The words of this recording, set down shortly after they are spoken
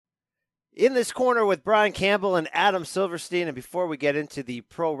In this corner with Brian Campbell and Adam Silverstein. And before we get into the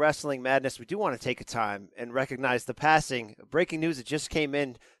pro wrestling madness, we do want to take a time and recognize the passing. Breaking news that just came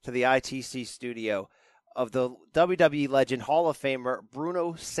in to the ITC studio of the WWE legend Hall of Famer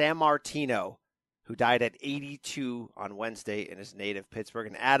Bruno Sammartino, who died at 82 on Wednesday in his native Pittsburgh.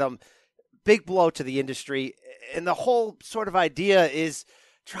 And Adam, big blow to the industry. And the whole sort of idea is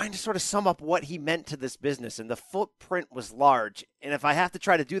trying to sort of sum up what he meant to this business, and the footprint was large. And if I have to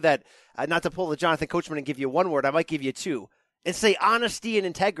try to do that, not to pull the Jonathan Coachman and give you one word, I might give you two, and say honesty and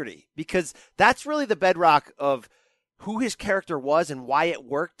integrity, because that's really the bedrock of who his character was and why it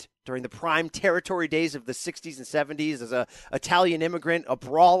worked during the prime territory days of the 60s and 70s as a Italian immigrant, a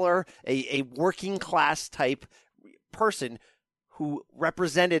brawler, a working class type person who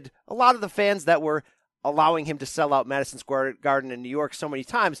represented a lot of the fans that were allowing him to sell out Madison Square Garden in New York so many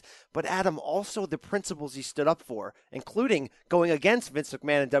times. But Adam, also the principles he stood up for, including going against Vince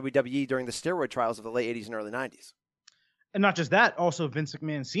McMahon and WWE during the steroid trials of the late 80s and early 90s. And not just that, also Vince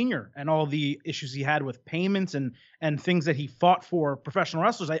McMahon Sr. and all the issues he had with payments and things that he fought for professional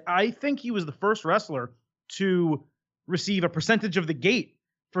wrestlers. I think he was the first wrestler to receive a percentage of the gate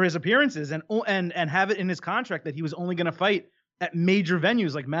for his appearances and have it in his contract that he was only going to fight at major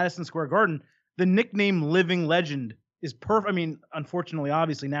venues like Madison Square Garden. The nickname Living Legend is perfect. I mean, unfortunately,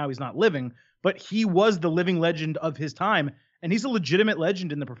 obviously now he's not living, but he was the living legend of his time, and he's a legitimate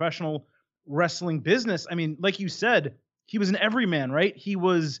legend in the professional wrestling business. I mean, like you said, he was an everyman, right? He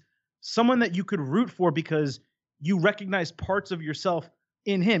was someone that you could root for because you recognize parts of yourself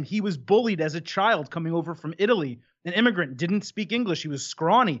in him. He was bullied as a child coming over from Italy, an immigrant, didn't speak English. He was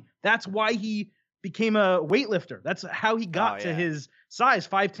scrawny. That's why he became a weightlifter. That's how he got to his size,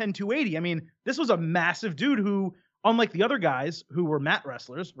 5'10", 280. I mean, this was a massive dude who, unlike the other guys who were mat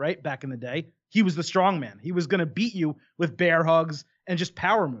wrestlers, right, back in the day, he was the strong man. He was going to beat you with bear hugs and just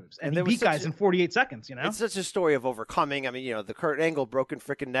power moves. And he beat guys in 48 seconds, you know? It's such a story of overcoming. I mean, you know, the Kurt Angle broken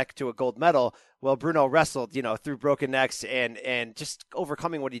freaking neck to a gold medal. Well, Bruno wrestled, you know, through broken necks and just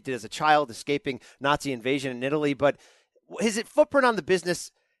overcoming what he did as a child, escaping Nazi invasion in Italy. But his footprint on the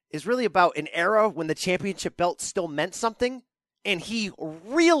business is really about an era when the championship belt still meant something, and he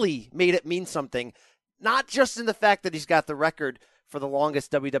really made it mean something, not just in the fact that he's got the record for the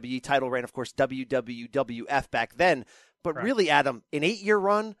longest WWE title reign, of course, WWF back then, but really, Adam, an 8-year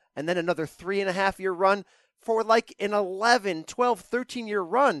run and then another 3.5-year run for like an 11, 12, 13-year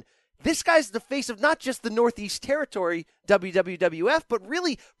run. This guy's the face of not just the Northeast Territory, WWF, but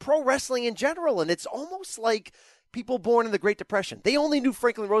really pro wrestling in general, and it's almost like people born in the Great Depression. They only knew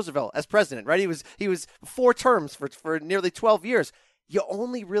Franklin Roosevelt as president, right? He was 4 terms for nearly 12 years. You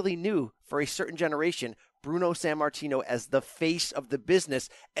only really knew for a certain generation Bruno Sammartino as the face of the business,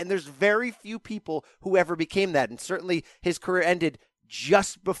 and there's very few people who ever became that. And certainly his career ended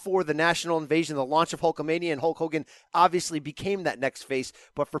just before the national invasion, the launch of Hulkamania, and Hulk Hogan obviously became that next face.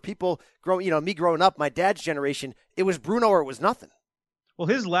 But for people me growing up, my dad's generation, it was Bruno or it was nothing. Well,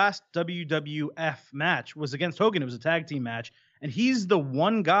 his last WWF match was against Hogan. It was a tag team match. And he's the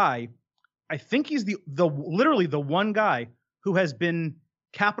one guy, I think he's literally the one guy who has been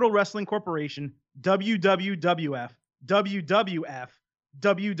Capital Wrestling Corporation, WWF, WWF,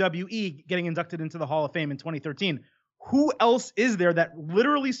 WWE getting inducted into the Hall of Fame in 2013. Who else is there that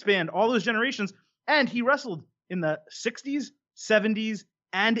literally spanned all those generations? And he wrestled in the 60s, 70s,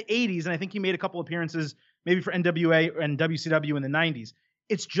 and 80s. And I think he made a couple appearances maybe for NWA and WCW in the 90s.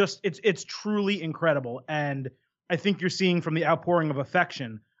 It's just, it's truly incredible. And I think you're seeing from the outpouring of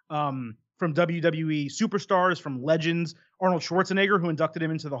affection from WWE superstars, from legends, Arnold Schwarzenegger, who inducted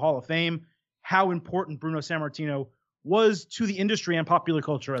him into the Hall of Fame, how important Bruno Sammartino was to the industry and popular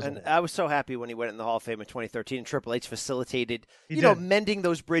culture as well. And I was so happy when he went in the Hall of Fame in 2013 and Triple H facilitated, mending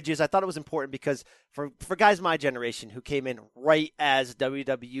those bridges. I thought it was important because for guys my generation who came in right as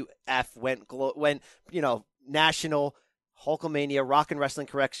WWF went national, Hulkamania, Rock and Wrestling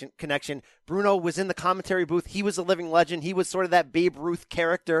Connection. Bruno was in the commentary booth. He was a living legend. He was sort of that Babe Ruth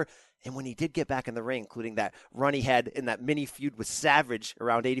character. And when he did get back in the ring, including that run he had in that mini feud with Savage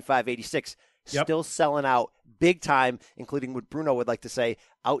around 85, 86, still selling out big time, including what Bruno would like to say,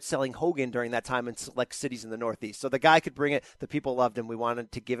 outselling Hogan during that time in select cities in the Northeast. So the guy could bring it. The people loved him. We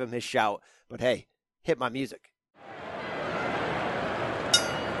wanted to give him his shout. But hey, hit my music.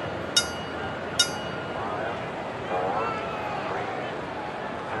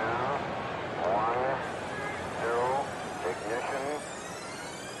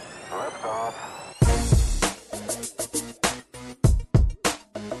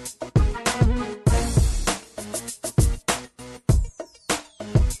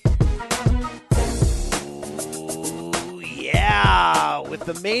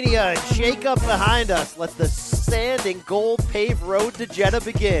 the Mania and shake-up behind us, let the sand and gold paved road to Jeddah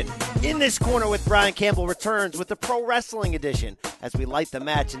begin. In This Corner with Brian Campbell returns with the Pro Wrestling Edition as we light the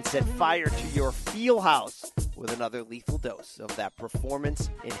match and set fire to your feel house with another lethal dose of that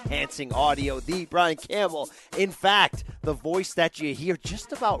performance-enhancing audio. The Brian Campbell, in fact, the voice that you hear,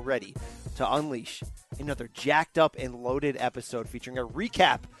 just about ready to unleash another jacked up and loaded episode featuring a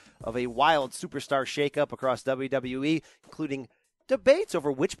recap of a wild superstar shakeup across WWE, including debates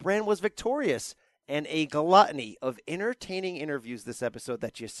over which brand was victorious, and a gluttony of entertaining interviews this episode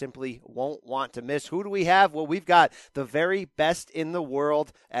that you simply won't want to miss. Who do we have? Well, we've got the very best in the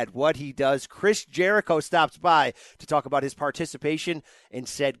world at what he does. Chris Jericho stops by to talk about his participation in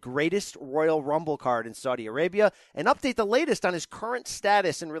said greatest Royal Rumble card in Saudi Arabia and update the latest on his current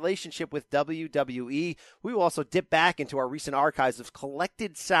status and relationship with WWE. We will also dip back into our recent archives of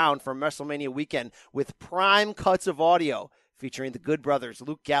collected sound from WrestleMania weekend with prime cuts of audio featuring the Good Brothers,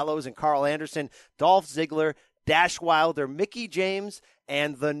 Luke Gallows and Carl Anderson, Dolph Ziggler, Dash Wilder, Mickie James,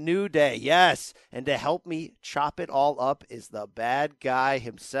 and The New Day. Yes, and to help me chop it all up is the bad guy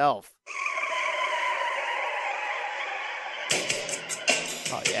himself.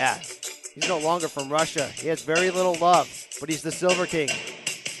 Oh, yeah. He's no longer from Russia. He has very little love, but he's the Silver King,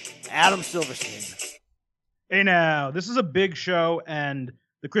 Adam Silverstein. Hey, now, this is a big show, and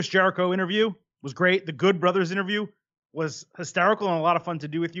the Chris Jericho interview was great. The Good Brothers interview was hysterical and a lot of fun to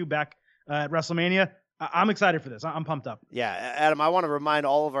do with you back at WrestleMania. I'm excited for this. I'm pumped up. Yeah, Adam, I want to remind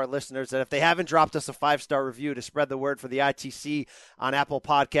all of our listeners that if they haven't dropped us a 5-star review to spread the word for the ITC on Apple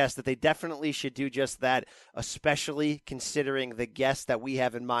Podcasts, that they definitely should do just that, especially considering the guests that we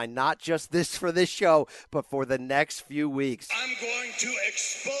have in mind, not just for this show, but for the next few weeks. I'm going to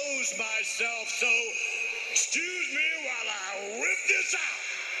expose myself, so excuse me while I rip this out.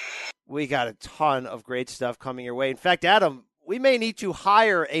 We got a ton of great stuff coming your way. In fact, Adam, we may need to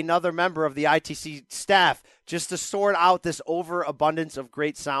hire another member of the ITC staff just to sort out this overabundance of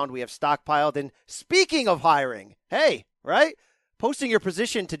great sound we have stockpiled. And speaking of hiring, hey, right? Posting your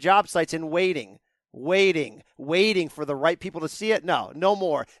position to job sites and waiting for the right people to see it? No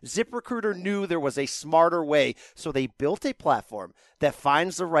more. ZipRecruiter knew there was a smarter way, so they built a platform that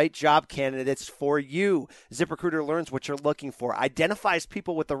finds the right job candidates for you. ZipRecruiter learns what you're looking for, identifies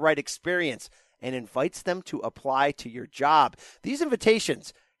people with the right experience, and invites them to apply to your job. These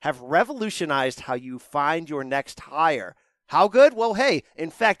invitations have revolutionized how you find your next hire. How good? Well, hey, in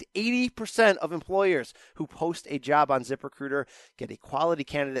fact, 80% of employers who post a job on ZipRecruiter get a quality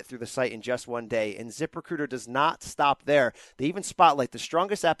candidate through the site in just one day. And ZipRecruiter does not stop there. They even spotlight the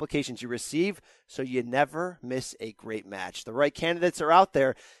strongest applications you receive so you never miss a great match. The right candidates are out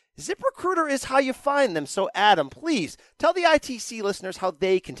there. ZipRecruiter is how you find them. So, Adam, please tell the ITC listeners how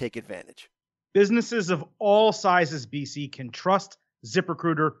they can take advantage. Businesses of all sizes, BC, can trust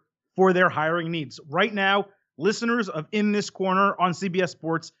ZipRecruiter for their hiring needs. Right now, listeners of In This Corner on CBS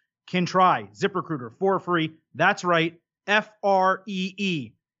Sports can try ZipRecruiter for free. That's right,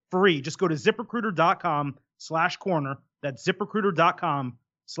 Free, free. Just go to ZipRecruiter.com/corner. That's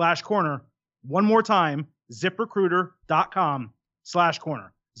ZipRecruiter.com/corner. One more time,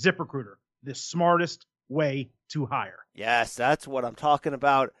 ZipRecruiter.com/corner. ZipRecruiter, the smartest way to hire. Yes, that's what I'm talking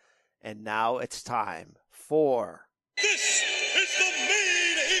about. And now it's time for... This is the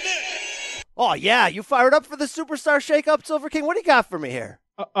main event. Oh, yeah, you fired up for the Superstar Shake-Up, Silver King? What do you got for me here?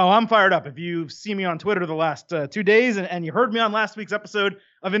 I'm fired up. If you've seen me on Twitter the last 2 days and you heard me on last week's episode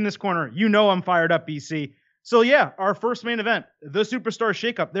of In This Corner, you know I'm fired up, BC. So, yeah, our first main event, the Superstar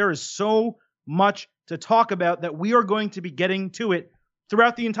Shake-Up. There is so much to talk about that we are going to be getting to it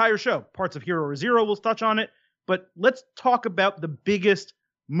throughout the entire show. Parts of Hero Zero will touch on it, but let's talk about the biggest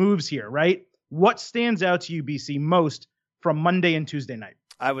moves here, right? What stands out to you, BC, most from Monday and Tuesday night?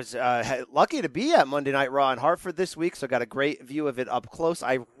 I was lucky to be at Monday Night Raw in Hartford this week, so I got a great view of it up close.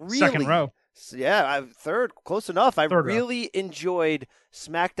 I really, second row. Yeah, third, close enough. I Third really enjoyed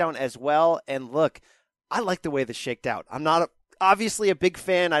SmackDown as well. And look, I like the way this shaked out. I'm not obviously a big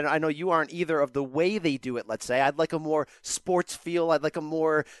fan. I know you aren't either of the way they do it. Let's say I'd like a more sports feel. I'd like a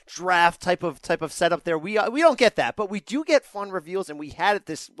more draft type of setup there. We don't get that, but we do get fun reveals, and we had it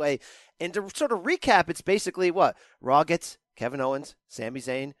this way. And to sort of recap, it's basically what Raw gets: Kevin Owens, Sami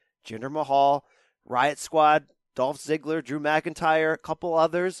Zayn, Jinder Mahal, Riot Squad, Dolph Ziggler, Drew McIntyre, a couple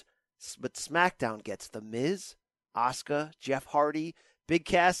others. But SmackDown gets The Miz, Asuka, Jeff Hardy, Big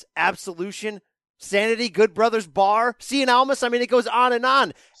Cass, Absolution, Sanity, Good Brothers Bar, Cien Almas. I mean, it goes on and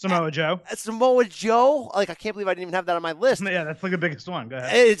on. Samoa Joe. Samoa Joe. Like, I can't believe I didn't even have that on my list. Yeah, that's like the biggest one. Go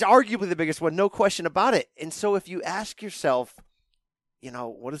ahead. It's arguably the biggest one, no question about it. And so if you ask yourself,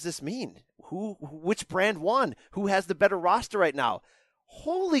 what does this mean? Which brand won? Who has the better roster right now?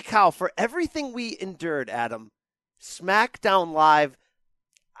 Holy cow, for everything we endured, Adam, SmackDown Live,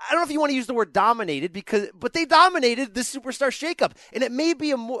 I don't know if you want to use the word dominated, but they dominated the Superstar Shakeup. And it may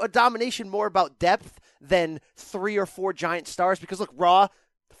be a domination more about depth than 3 or 4 giant stars, because look, Raw,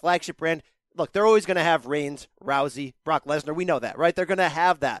 the flagship brand, look, they're always going to have Reigns, Rousey, Brock Lesnar. We know that, right? They're going to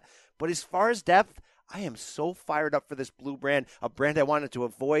have that. But as far as depth, I am so fired up for this blue brand, a brand I wanted to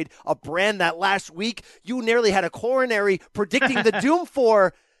avoid, a brand that last week you nearly had a coronary predicting the doom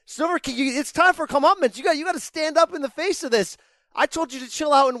for. Silver King, it's time for comeuppance. You got to stand up in the face of this. I told you to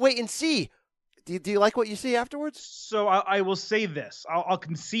chill out and wait and see. Do you like what you see afterwards? So I will say this. I'll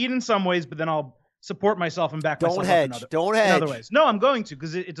concede in some ways, but then I'll support myself and back myself up Don't hedge. in other ways. No, I'm going to,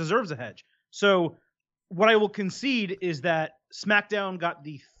 because it deserves a hedge. So what I will concede is that SmackDown got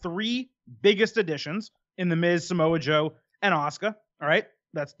the 3 biggest additions in The Miz, Samoa Joe, and Asuka. All right,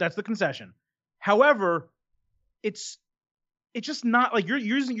 that's the concession. However, it's just not like you're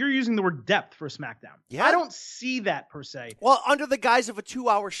using the word depth for SmackDown. Yeah. I don't see that per se. Well, under the guise of a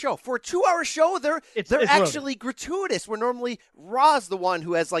 2-hour show. For a 2-hour show, they're actually gratuitous. Where normally Raw's the one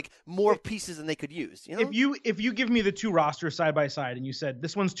who has like more pieces than they could use. You know? If you give me the 2 rosters side by side and you said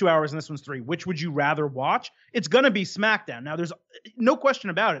this one's 2 hours and this one's 3, which would you rather watch? It's gonna be SmackDown. Now there's no question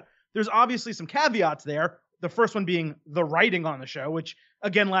about it. There's obviously some caveats there. The first one being the writing on the show, which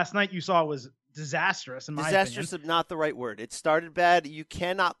again last night you saw was disastrous in my opinion. Disastrous is not the right word. It started bad. You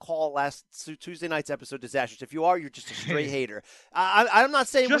cannot call last Tuesday night's episode disastrous. If you are, you're just a straight hater. I'm not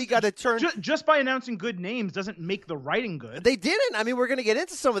saying we got to turn... Just by announcing good names doesn't make the writing good. They didn't. I mean, we're going to get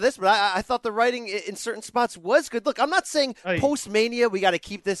into some of this, but I thought the writing in certain spots was good. Look, I'm not saying post-Mania we got to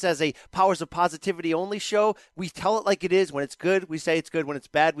keep this as a Powers of Positivity only show. We tell it like it is. When it's good, we say it's good. When it's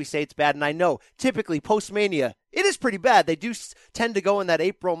bad, we say it's bad. And I know, typically, post-Mania, it is pretty bad. They do tend to go in that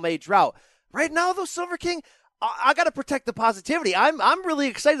April-May drought. Right now, though, Silver King, I got to protect the positivity. I'm really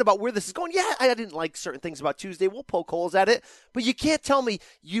excited about where this is going. Yeah, I didn't like certain things about Tuesday. We'll poke holes at it. But you can't tell me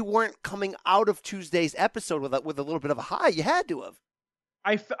you weren't coming out of Tuesday's episode with a little bit of a high. You had to have.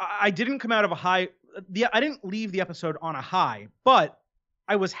 I didn't come out of a high. I didn't leave the episode on a high, but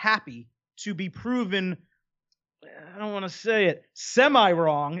I was happy to be proven, I don't want to say it,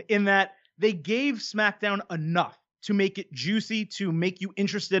 semi-wrong in that they gave SmackDown enough to make it juicy, to make you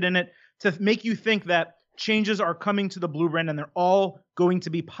interested in it, to make you think that changes are coming to the blue brand and they're all going to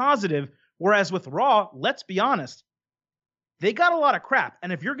be positive. Whereas with Raw, let's be honest, they got a lot of crap.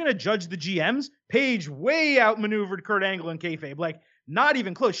 And if you're going to judge the GMs, Paige way outmaneuvered Kurt Angle and kayfabe. Like, not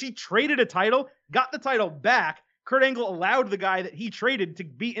even close. She traded a title, got the title back. Kurt Angle allowed the guy that he traded to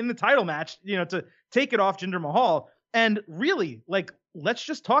be in the title match, to take it off Jinder Mahal. And really, like, let's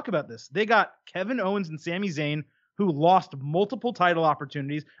just talk about this. They got Kevin Owens and Sami Zayn, who lost multiple title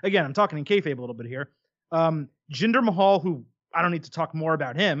opportunities. Again, I'm talking in kayfabe a little bit here. Jinder Mahal, who I don't need to talk more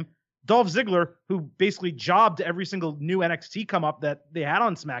about him. Dolph Ziggler, who basically jobbed to every single new NXT come up that they had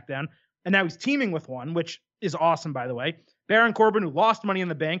on SmackDown. And now he's teaming with one, which is awesome, by the way. Baron Corbin, who lost Money in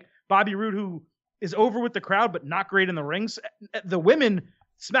the Bank. Bobby Roode, who is over with the crowd, but not great in the rings. The women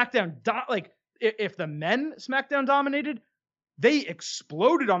SmackDown, if the men SmackDown dominated, they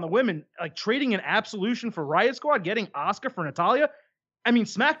exploded on the women, like trading an Absolution for Riot Squad, getting Asuka for Natalya. I mean,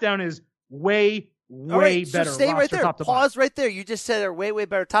 SmackDown is way better. So stay right there. Pause right there. You just said they're way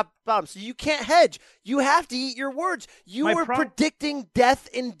better top to bottom. So you can't hedge. You have to eat your words. You were predicting death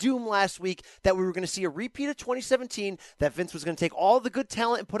and doom last week, that we were going to see a repeat of 2017, that Vince was going to take all the good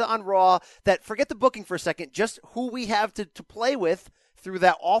talent and put it on Raw, that forget the booking for a second, just who we have to play with through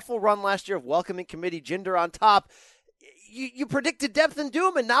that awful run last year of welcoming committee, Jinder on top. You predicted depth and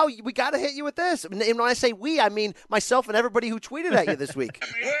doom, and now we got to hit you with this. And when I say we, I mean myself and everybody who tweeted at you this week.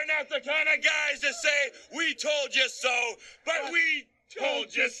 We're not the kind of guys that say, we told you so, but we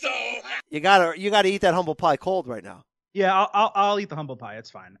told you so. You gotta eat that humble pie cold right now. Yeah, I'll eat the humble pie.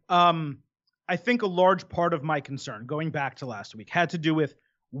 It's fine. I think a large part of my concern, going back to last week, had to do with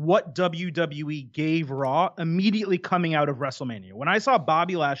what WWE gave Raw immediately coming out of WrestleMania. When I saw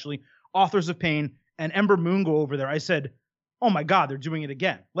Bobby Lashley, Authors of Pain, and Ember Moon go over there, I said, oh my God, they're doing it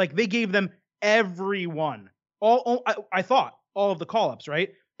again. Like, they gave them everyone. I thought all of the call-ups, right?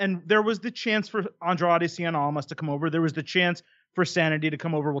 And there was the chance for Andrade Cien Almas to come over. There was the chance for Sanity to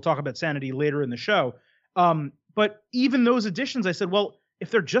come over. We'll talk about Sanity later in the show. But even those additions, I said, well, if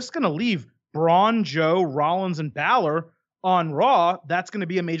they're just going to leave Braun, Joe, Rollins, and Balor on Raw, that's going to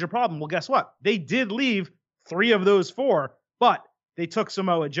be a major problem. Well, guess what? They did leave 3 of those 4, but they took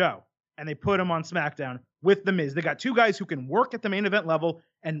Samoa Joe and they put him on SmackDown with The Miz. They got 2 guys who can work at the main event level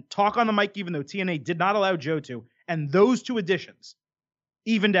and talk on the mic, even though TNA did not allow Joe to. And those 2 additions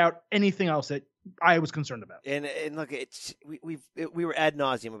evened out anything else that I was concerned about. And look, we were ad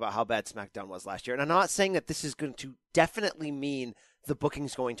nauseum about how bad SmackDown was last year, and I'm not saying that this is going to definitely mean the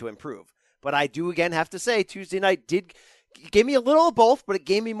booking's going to improve, but I do again have to say Tuesday night gave me a little of both, but it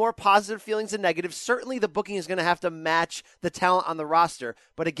gave me more positive feelings than negatives. Certainly, the booking is going to have to match the talent on the roster,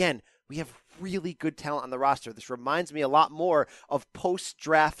 but again, we have really good talent on the roster. This reminds me a lot more of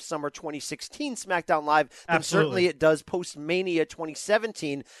post-draft summer 2016 SmackDown Live than certainly it does post-Mania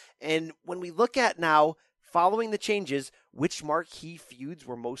 2017. And when we look at now, following the changes, which marquee feuds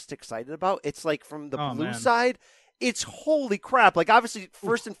we're most excited about, it's like from the blue side, it's holy crap. Like, obviously,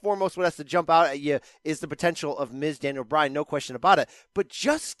 first and foremost, what has to jump out at you is the potential of Miz, Daniel Bryan, no question about it. But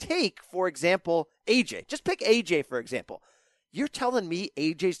just take, for example, AJ. Just pick AJ, for example. You're telling me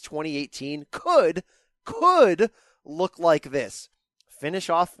AJ's 2018 could look like this. Finish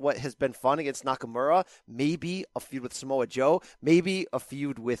off what has been fun against Nakamura, maybe a feud with Samoa Joe, maybe a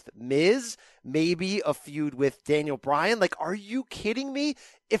feud with Miz, maybe a feud with Daniel Bryan. Like, are you kidding me?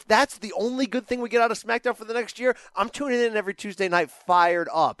 If that's the only good thing we get out of SmackDown for the next year, I'm tuning in every Tuesday night fired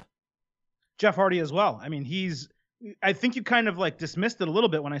up. Jeff Hardy as well. I mean, I think you kind of like dismissed it a little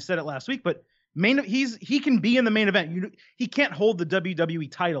bit when I said it last week, but he can be in the main event. He can't hold the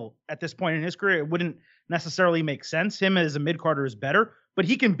WWE title at this point in his career. It wouldn't necessarily make sense. Him as a mid-carder is better, but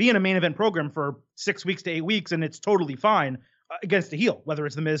he can be in a main event program for 6 weeks to 8 weeks, and it's totally fine against a heel, whether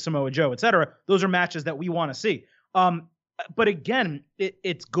it's the Miz, Samoa Joe, etc. Those are matches that we want to see. But again,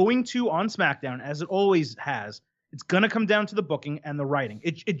 it's going to, on SmackDown, as it always has, it's going to come down to the booking and the writing.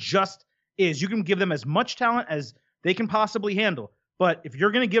 It just is. You can give them as much talent as they can possibly handle. But if you're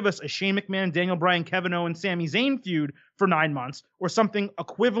going to give us a Shane McMahon, Daniel Bryan, Kevin Owens, Sami Zayn feud for 9 months, or something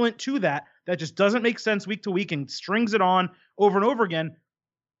equivalent to that just doesn't make sense week to week and strings it on over and over again,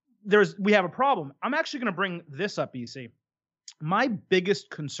 we have a problem. I'm actually going to bring this up, BC. My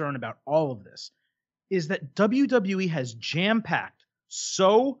biggest concern about all of this is that WWE has jam-packed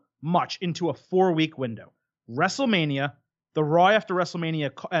so much into a 4-week window. WrestleMania, the Raw after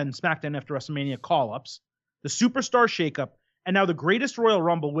WrestleMania and SmackDown after WrestleMania call-ups, the Superstar shakeup, and now the Greatest Royal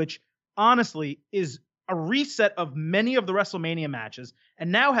Rumble, which honestly is a reset of many of the WrestleMania matches,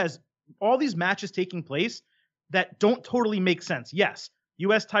 and now has all these matches taking place that don't totally make sense. Yes,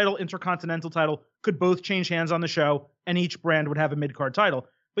 U.S. title, Intercontinental title could both change hands on the show, and each brand would have a mid-card title.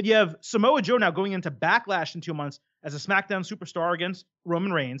 But you have Samoa Joe now going into Backlash in 2 months as a SmackDown superstar against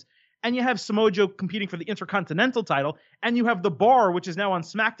Roman Reigns, and you have Samoa Joe competing for the Intercontinental title, and you have The Bar, which is now on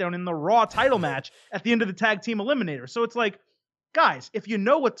SmackDown in the Raw title match at the end of the Tag Team Eliminator. So it's like, guys, if you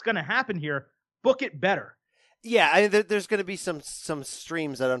know what's going to happen here, book it better. Yeah, there's going to be some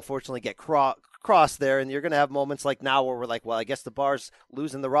streams that unfortunately get crossed there, and you're going to have moments like now where we're like, well, I guess the Bar's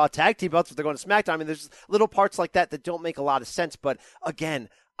losing the Raw tag team belts, but they're going to SmackDown. I mean, there's little parts like that don't make a lot of sense. But again,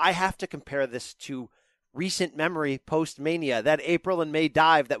 I have to compare this to recent memory post-Mania, that April and May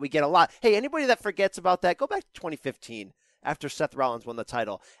dive that we get a lot. Hey, anybody that forgets about that, go back to 2015. After Seth Rollins won the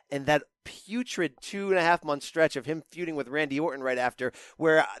title, and that putrid 2.5 month stretch of him feuding with Randy Orton right after,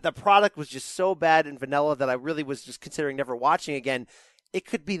 where the product was just so bad and vanilla that I really was just considering never watching again. It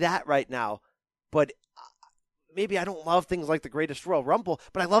could be that right now, but maybe I don't love things like the Greatest Royal Rumble,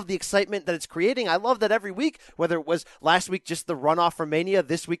 but I love the excitement that it's creating. I love that every week, whether it was last week just the runoff from Mania,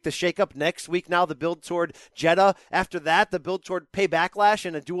 this week the shakeup, next week now the build toward Jeddah, after that the build toward Pay Backlash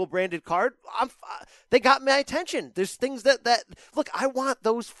and a dual branded card. They got my attention. There's things that look, I want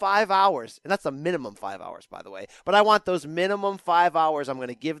those 5 hours, and that's a minimum 5 hours, by the way, but I want those minimum 5 hours I'm going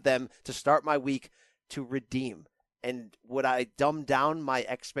to give them to start my week to redeem. And would I dumb down my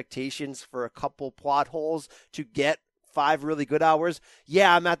expectations for a couple plot holes to get 5 really good hours?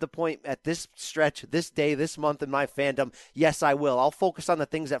 Yeah, I'm at the point at this stretch, this day, this month in my fandom. Yes, I will. I'll focus on the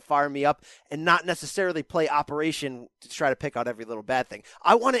things that fire me up and not necessarily play Operation to try to pick out every little bad thing.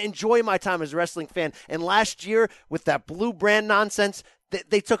 I want to enjoy my time as a wrestling fan. And last year with that blue brand nonsense,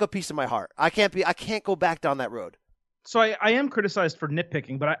 they took a piece of my heart. I can't go back down that road. So I am criticized for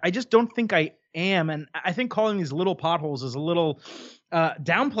nitpicking, but I just don't think I am. And I think calling these little potholes is a little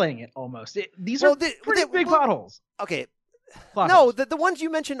downplaying it almost. These are pretty big potholes. Okay. No, the ones you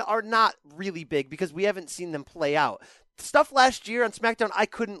mentioned are not really big because we haven't seen them play out. Stuff last year on SmackDown, I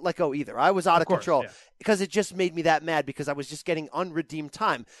couldn't let go either. I was out of control because it just made me that mad because I was just getting unredeemed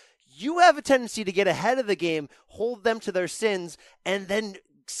time. You have a tendency to get ahead of the game, hold them to their sins, and then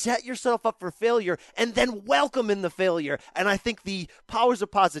set yourself up for failure and then welcome in the failure. And I think the powers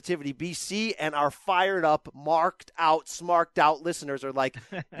of positivity, BC, and our fired up, marked out, smarked out listeners are like,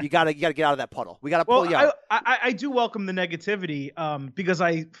 you gotta get out of that puddle. We gotta pull you out. I do welcome the negativity because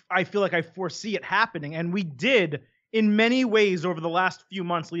I feel like I foresee it happening, and we did in many ways over the last few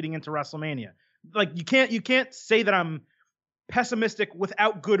months leading into WrestleMania. Like you can't say that I'm pessimistic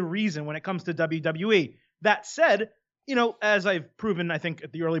without good reason when it comes to WWE. That said, as I've proven, I think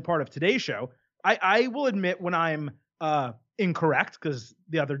at the early part of today's show, I will admit when I'm incorrect, because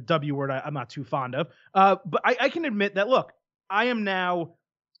the other W word I'm not too fond of. But I can admit that, look, I am now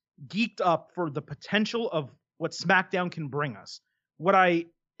geeked up for the potential of what SmackDown can bring us. What I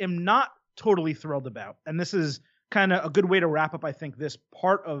am not totally thrilled about, and this is kind of a good way to wrap up, I think, this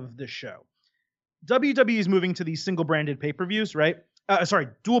part of the show. WWE is moving to these single-branded pay-per-views, right?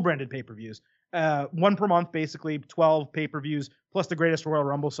 Dual-branded pay-per-views. One per month, basically, 12 pay-per-views, plus the Greatest Royal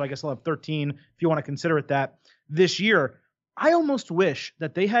Rumble, so I guess I'll have 13 if you want to consider it that. This year, I almost wish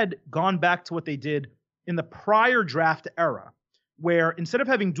that they had gone back to what they did in the prior draft era, where instead of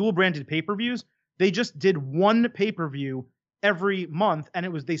having dual-branded pay-per-views, they just did one pay-per-view every month, and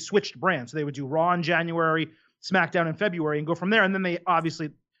they switched brands. So they would do Raw in January, SmackDown in February, and go from there. And then they obviously,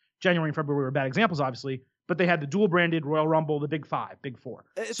 January and February were bad examples, obviously, but they had the dual branded Royal Rumble, the Big Five, Big Four.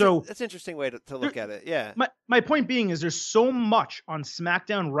 That's an interesting way to look at it. Yeah. My point being is there's so much on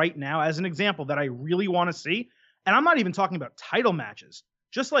SmackDown right now, as an example, that I really want to see. And I'm not even talking about title matches,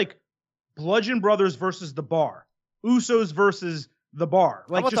 just like Bludgeon Brothers versus The Bar, Usos versus The Bar.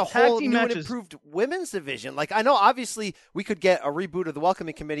 Like, just the whole new and improved women's division? Like, I know obviously we could get a reboot of the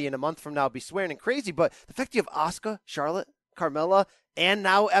Welcoming Committee in a month from now, be swearing and crazy, but the fact you have Asuka, Charlotte, Carmella, and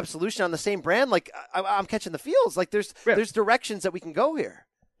now Absolution on the same brand, like I'm catching the feels. Like there's directions that we can go here.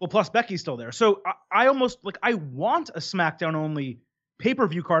 Well, plus Becky's still there. So I almost I want a SmackDown only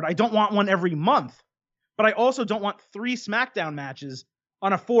pay-per-view card. I don't want one every month, but I also don't want 3 SmackDown matches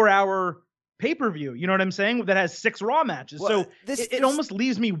on a 4-hour pay-per-view. You know what I'm saying? That has 6 Raw matches. Well, so it almost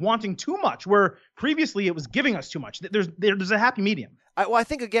leaves me wanting too much, where previously it was giving us too much. There's a happy medium. I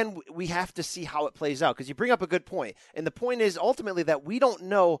think, again, we have to see how it plays out, because you bring up a good point. And the point is ultimately that we don't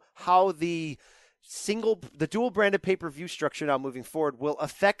know how the dual branded pay-per-view structure now moving forward will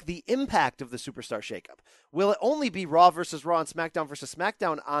affect the impact of the Superstar shakeup. Will it only be Raw versus Raw and SmackDown versus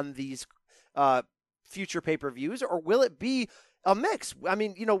SmackDown on these future pay-per-views, or will it be a mix? I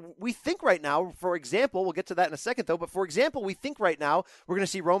mean, we think right now, for example, we'll get to that in a second though, but for example, we think right now we're going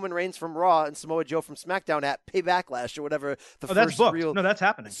to see Roman Reigns from Raw and Samoa Joe from SmackDown at Backlash or whatever that's booked. No, that's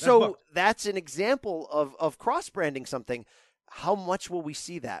happening. That's an example of cross-branding something. How much will we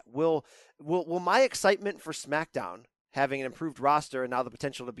see that? Will my excitement for SmackDown having an improved roster and now the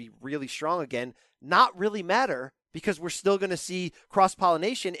potential to be really strong again not really matter, because we're still going to see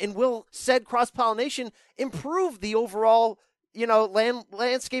cross-pollination, and will said cross-pollination improve the overall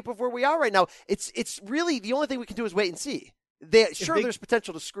landscape of where we are right now? It's really the only thing we can do is wait and see. There's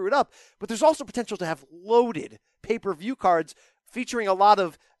potential to screw it up, but there's also potential to have loaded pay-per-view cards featuring a lot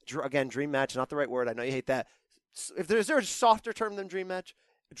of, again, dream match, not the right word. I know you hate that. Is there a softer term than dream match?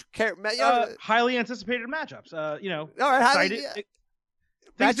 Highly anticipated matchups. All right,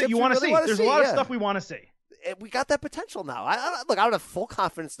 things that you want to see. There's a lot of stuff we want to see. We got that potential now. I don't have full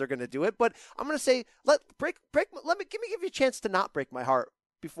confidence they're going to do it, but I'm going to say give you a chance to not break my heart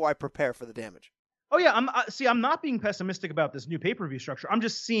before I prepare for the damage. Oh yeah, I'm not being pessimistic about this new pay-per-view structure. I'm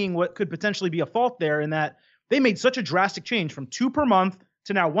just seeing what could potentially be a fault there, in that they made such a drastic change from 2 per month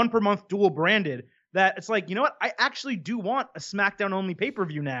to now 1 per month dual branded, that it's like, you know what? I actually do want a SmackDown only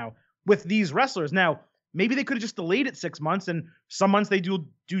pay-per-view now with these wrestlers. Now, maybe they could have just delayed it 6 months, and some months they do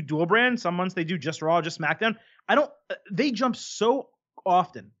dual brand, some months they do just Raw, just SmackDown. They jump so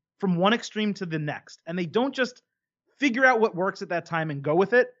often from one extreme to the next, and they don't just figure out what works at that time and go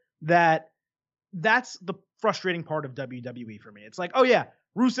with it. That's the frustrating part of WWE for me. It's like, oh yeah,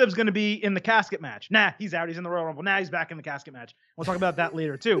 Rusev's going to be in the casket match. Nah, he's out. He's in the Royal Rumble. Nah, he's back in the casket match. We'll talk about that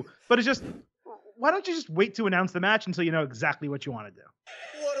later too. But it's just, why don't you just wait to announce the match until you know exactly what you want to do?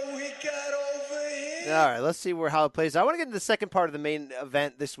 What do we got over here? All right, let's see how it plays out. I want to get into the second part of the main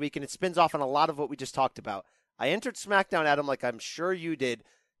event this week, and it spins off on a lot of what we just talked about. I entered SmackDown, Adam, like I'm sure you did,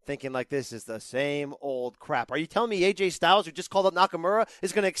 thinking like this is the same old crap. Are you telling me AJ Styles, who just called up Nakamura,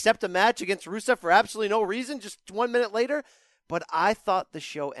 is going to accept a match against Rusev for absolutely no reason just 1 minute later? But I thought the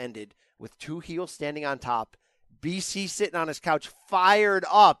show ended with 2 heels standing on top, BC sitting on his couch, fired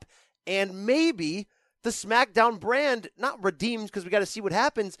up, and maybe the SmackDown brand, not redeemed because we got to see what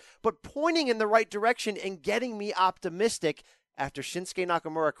happens, but pointing in the right direction and getting me optimistic after Shinsuke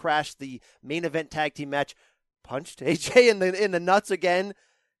Nakamura crashed the main event tag team match, punched AJ in the nuts again,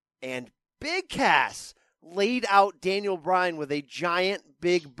 and Big Cass laid out Daniel Bryan with a giant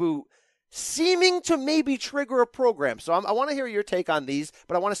big boot, seeming to maybe trigger a program. So I want to hear your take on these,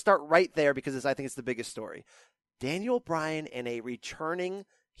 but I want to start right there because I think it's the biggest story. Daniel Bryan and a returning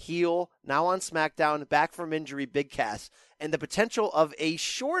heel, now on SmackDown, back from injury, Big Cass, and the potential of a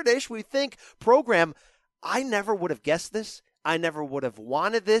shortish, we think, program. I never would have guessed this. I never would have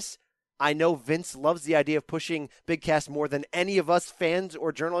wanted this. I know Vince loves the idea of pushing Big Cass more than any of us fans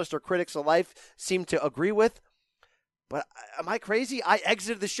or journalists or critics alike seem to agree with. But am I crazy? I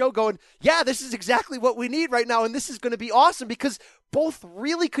exited the show going, yeah, this is exactly what we need right now, and this is going to be awesome because both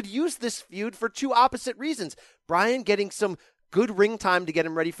really could use this feud for two opposite reasons. Bryan getting some good ring time to get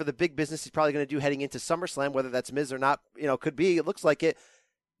him ready for the big business he's probably going to do heading into SummerSlam, whether that's Miz or not, could be. It looks like it.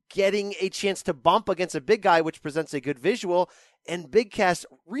 Getting a chance to bump against a big guy, which presents a good visual, and Big Cass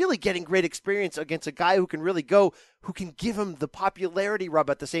really getting great experience against a guy who can really go, who can give him the popularity rub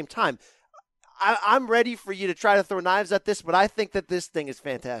at the same time. I'm ready for you to try to throw knives at this, but I think that this thing is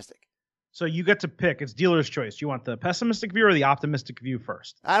fantastic. So you get to pick. It's dealer's choice. You want the pessimistic view or the optimistic view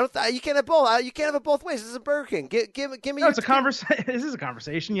first? You can't have both. You can't have it both ways. This is a Burger King. Give me. No, it's a conversation. This is a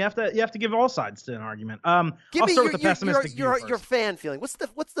conversation. You have to give all sides to an argument. I'll start with the pessimistic view first. Your fan feeling. What's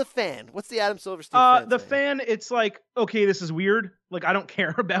the fan? What's the Adam Silverstein fan? The fan. It's like, okay, this is weird. Like, I don't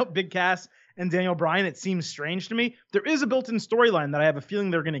care about Big Cass and Daniel Bryan. It seems strange to me. There is a built-in storyline that I have a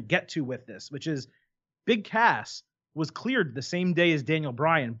feeling they're going to get to with this, which is Big Cass was cleared the same day as Daniel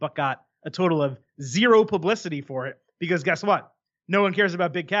Bryan, but got a total of zero publicity for it because guess what? No one cares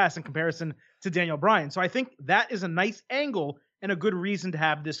about Big Cass in comparison to Daniel Bryan. So I think that is a nice angle and a good reason to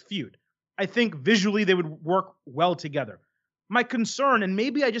have this feud. I think visually they would work well together. My concern, and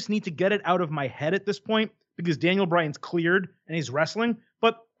maybe I just need to get it out of my head at this point because Daniel Bryan's cleared and he's wrestling,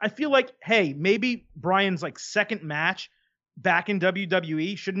 but I feel like, hey, maybe Bryan's like second match back in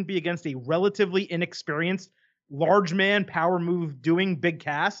WWE shouldn't be against a relatively inexperienced large man power move doing Big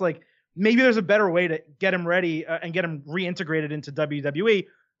Cass. Like, maybe there's a better way to get him ready and get him reintegrated into WWE.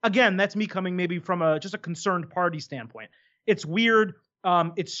 Again, that's me coming maybe from just a concerned party standpoint. It's weird.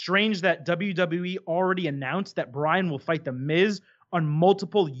 It's strange that WWE already announced that Bryan will fight The Miz on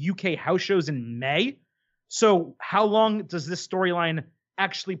multiple UK house shows in May. So how long does this storyline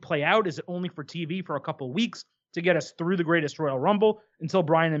actually play out? Is it only for TV for a couple of weeks to get us through the Greatest Royal Rumble until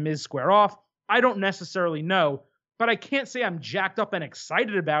Bryan and Miz square off? I don't necessarily know, but I can't say I'm jacked up and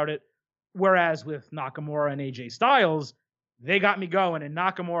excited about it. Whereas with Nakamura and AJ Styles, they got me going, and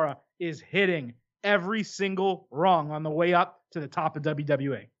Nakamura is hitting every single rung on the way up to the top of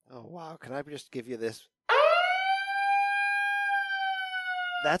WWE. Oh, wow. Can I just give you this?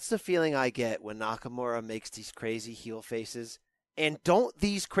 That's the feeling I get when Nakamura makes these crazy heel faces. And don't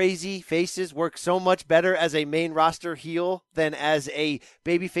these crazy faces work so much better as a main roster heel than as a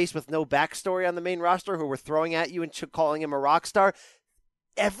babyface with no backstory on the main roster who we're throwing at you and calling him a rock star?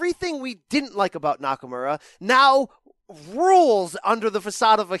 Everything we didn't like about Nakamura now rules under the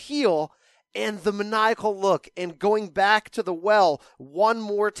facade of a heel, and the maniacal look and going back to the well one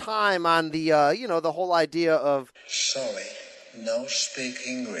more time on the, the whole idea of... Sorry, no speak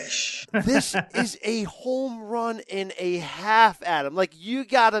English. This is a home run and a half, Adam. Like, you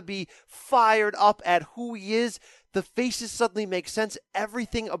gotta be fired up at who he is. The faces suddenly make sense.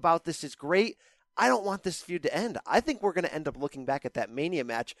 Everything about this is great. I don't want this feud to end. I think we're going to end up looking back at that Mania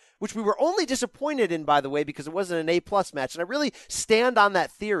match, which we were only disappointed in, by the way, because it wasn't an A+ match. And I really stand on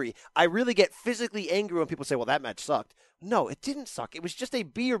that theory. I really get physically angry when people say, well, that match sucked. No, it didn't suck. It was just a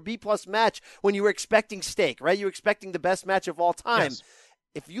B or B+ match when you were expecting steak, right? You were expecting the best match of all time. Yes.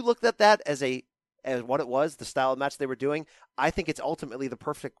 If you looked at that as what it was, the style of match they were doing, I think it's ultimately the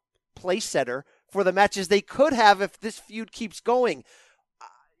perfect place setter for the matches they could have if this feud keeps going.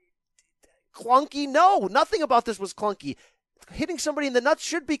 Clunky? No, nothing about this was clunky. Hitting somebody in the nuts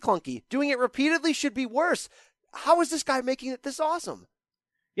should be clunky. Doing it repeatedly should be worse. How is this guy making it this awesome?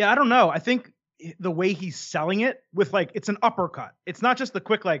 Yeah, I don't know. I think the way he's selling it with it's an uppercut. It's not just the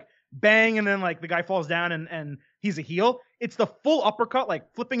quick bang and then the guy falls down and he's a heel. It's the full uppercut,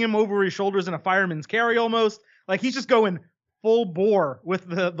 flipping him over his shoulders in a fireman's carry almost. He's just going full bore with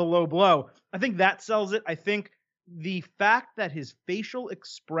the low blow. I think that sells it. I think the fact that his facial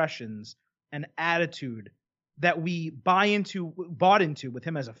expressions and attitude that we bought into with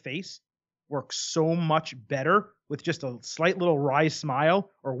him as a face works so much better with just a slight little wry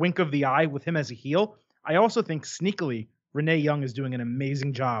smile or wink of the eye with him as a heel. I also think sneakily Renee Young is doing an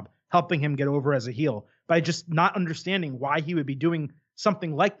amazing job helping him get over as a heel by just not understanding why he would be doing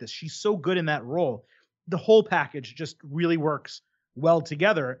something like this. She's so good in that role. The whole package just really works well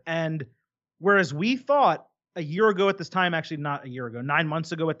together. And whereas we thought a year ago at this time, actually not a year ago, 9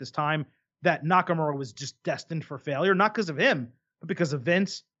 months ago at this time, that Nakamura was just destined for failure, not because of him, but because of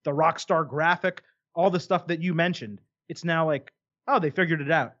Vince, the Rockstar graphic, all the stuff that you mentioned. It's now they figured it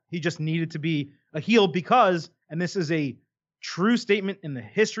out. He just needed to be a heel because, and this is a true statement in the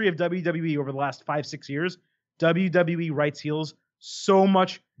history of WWE over the last 5-6 years. WWE writes heels so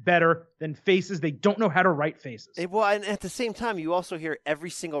much better than faces. They don't know how to write faces. Well, and at the same time, you also hear every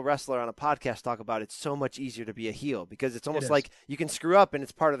single wrestler on a podcast talk about it's so much easier to be a heel because it's almost like you can screw up and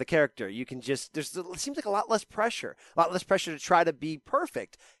it's part of the character. You can it seems like a lot less pressure to try to be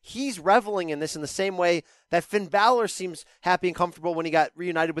perfect. He's reveling in this in the same way that Finn Balor seems happy and comfortable when he got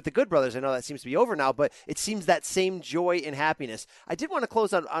reunited with the Good Brothers. I know that seems to be over now, but it seems that same joy and happiness. I did want to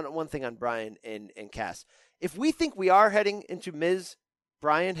close on one thing on Bryan and Cass. If we think we are heading into Miz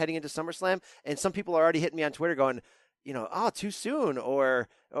Bryan heading into SummerSlam, and some people are already hitting me on Twitter going, too soon or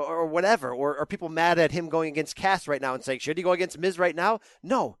whatever, or are people mad at him going against Cass right now and saying, should he go against Miz right now?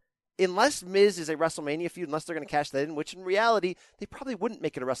 No. Unless Miz is a WrestleMania feud, unless they're going to cash that in, which in reality, they probably wouldn't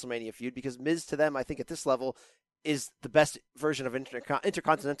make it a WrestleMania feud because Miz to them, I think at this level, is the best version of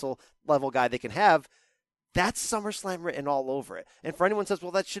intercontinental level guy they can have. That's SummerSlam written all over it. And for anyone who says,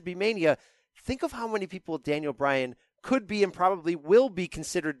 well, that should be Mania, think of how many people Daniel Bryan could be and probably will be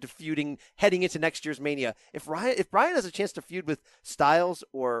considered feuding heading into next year's Mania. If Bryan has a chance to feud with Styles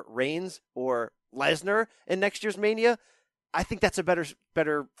or Reigns or Lesnar in next year's Mania, I think that's a better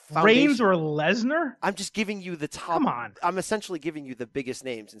foundation. Reigns or Lesnar? I'm just giving you the top. Come on. I'm essentially giving you the biggest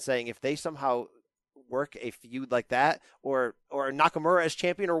names and saying if they somehow work a feud like that or Nakamura as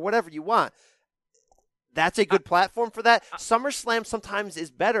champion or whatever you want, that's a good platform for that. SummerSlam sometimes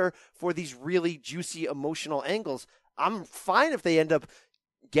is better for these really juicy emotional angles. I'm fine if they end up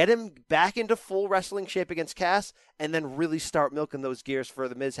get him back into full wrestling shape against Cass and then really start milking those gears for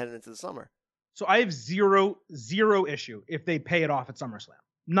the Miz heading into the summer. So I have zero issue if they pay it off at SummerSlam.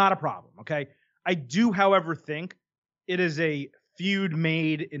 Not a problem, okay? I do, however, think it is a feud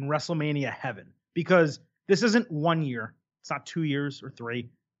made in WrestleMania heaven because this isn't 1 year. It's not 2 years or 3.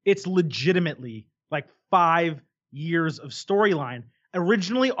 It's legitimately like 5 years of storyline,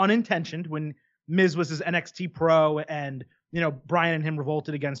 originally unintentioned when Miz was his NXT pro and, Bryan and him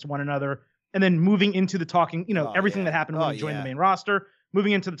revolted against one another. And then moving into the talking, everything that happened when he joined the main roster,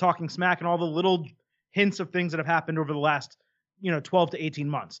 moving into the talking smack and all the little hints of things that have happened over the last, 12 to 18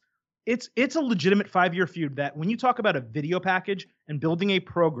 months. It's a legitimate 5-year feud that when you talk about a video package and building a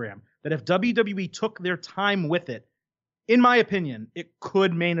program that if WWE took their time with it, in my opinion, it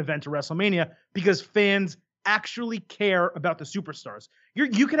could main event to WrestleMania because fans actually care about the superstars.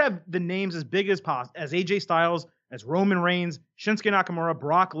 You could have the names as big as possible, as AJ Styles, as Roman Reigns, Shinsuke Nakamura,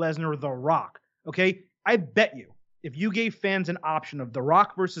 Brock Lesnar, The Rock. Okay? I bet you if you gave fans an option of The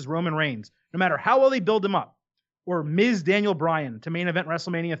Rock versus Roman Reigns, no matter how well they build him up, or Miz Daniel Bryan to main event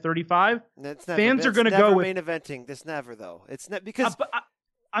WrestleMania 35, fans are going to go with main eventing. This never though. It's not because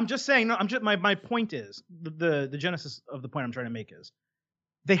I'm just saying. No, my point is the genesis of the point I'm trying to make is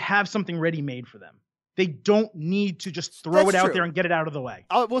they have something ready made for them. They don't need to just throw it out there and get it out of the way.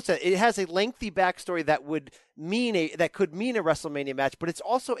 I will say it has a lengthy backstory that could mean a WrestleMania match, but it's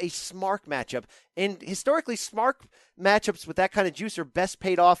also a SMARC matchup. And historically, SMARC matchups with that kind of juice are best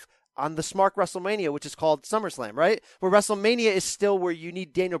paid off on the SMARC WrestleMania, which is called SummerSlam, right? Where WrestleMania is still where you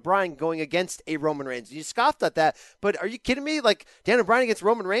need Daniel Bryan going against a Roman Reigns. You scoffed at that, but are you kidding me? Like Daniel Bryan against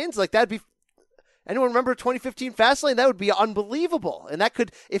Roman Reigns? Like that'd be. Anyone remember 2015 Fastlane? That would be unbelievable. And that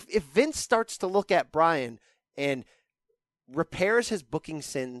could, if Vince starts to look at Bryan and repairs his booking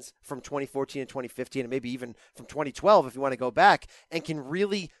sins from 2014 and 2015, and maybe even from 2012, if you want to go back, and can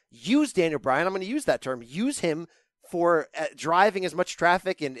really use Daniel Bryan, I'm going to use that term, use him for driving as much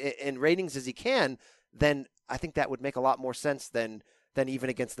traffic and ratings as he can, then I think that would make a lot more sense than even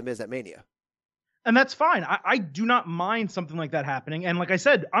against The Miz at Mania. And that's fine. I do not mind something like that happening. And like I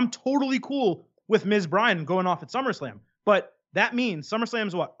said, I'm totally cool with Miz Bryan going off at SummerSlam. But that means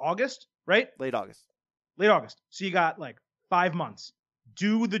SummerSlam's what? August, right? Late August. So you got like 5 months.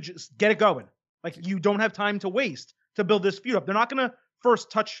 Just get it going. Like you don't have time to waste to build this feud up. They're not going to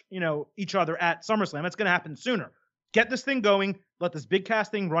first touch, each other at SummerSlam. It's going to happen sooner. Get this thing going. Let this big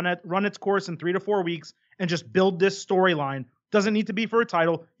cast thing run its course in 3 to 4 weeks and just build this storyline. Doesn't need to be for a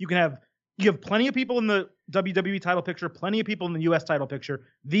title. You have plenty of people in the WWE title picture, plenty of people in the US title picture.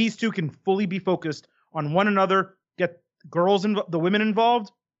 These two can fully be focused on one another. Get the women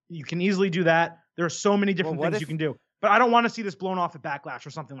involved. You can easily do that. There are so many different things you can do. But I don't want to see this blown off at Backlash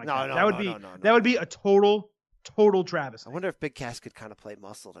or something like that. That would be a total travesty. I wonder if Big Cass could kind of play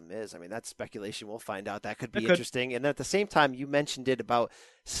muscle to Miz. I mean, that's speculation. We'll find out. That could be interesting. And then at the same time, you mentioned it about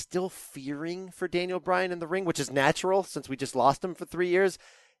still fearing for Daniel Bryan in the ring, which is natural since we just lost him for 3 years.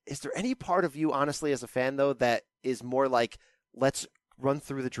 Is there any part of you, honestly, as a fan, though, that is more like, let's run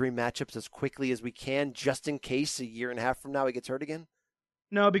through the dream matchups as quickly as we can, just in case a year and a half from now he gets hurt again?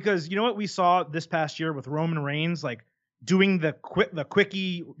 No, because you know what we saw this past year with Roman Reigns? Like, doing the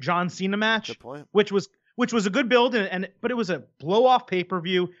quickie John Cena match, Good point. which was a good build, but it was a blow off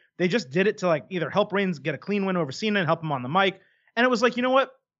pay-per-view. They just did it to like either help Reigns get a clean win over Cena and help him on the mic. And it was like, you know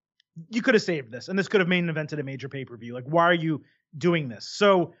what? You could have saved this, and this could have main evented a major pay-per-view. Like, why are you doing this?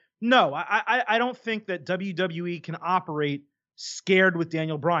 So no, I don't think that WWE can operate scared with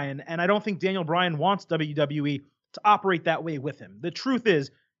Daniel Bryan, and I don't think Daniel Bryan wants WWE to operate that way with him. The truth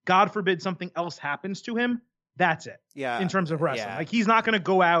is, God forbid something else happens to him, that's it. Yeah. In terms of wrestling. Yeah. Like, he's not going to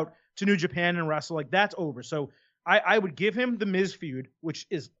go out to New Japan and wrestle. Like, that's over. So I would give him the Miz feud, which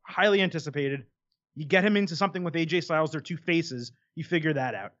is highly anticipated. You get him into something with AJ Styles, they're two faces. You figure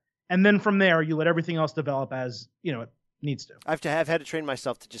that out. And then from there, you let everything else develop as, it needs to. I've had to train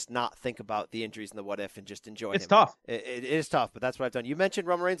myself to just not think about the injuries and the what if and just enjoy It's him. tough. It is tough, but that's what I've done. You mentioned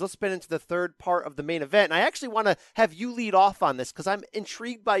Roman Reigns. Let's spin into the third part of the main event. And I actually want to have you lead off on this because I'm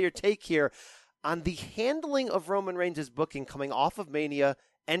intrigued by your take here on the handling of Roman Reigns' booking coming off of Mania,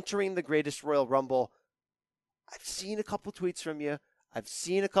 entering the Greatest Royal Rumble. I've seen a couple tweets from you. I've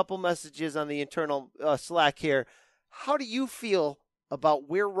seen a couple messages on the internal Slack here. How do you feel about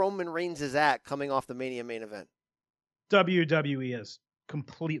where Roman Reigns is at coming off the Mania main event? WWE has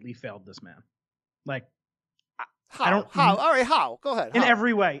completely failed this man. Like, how? I don't. How? All right, how? Go ahead. In How?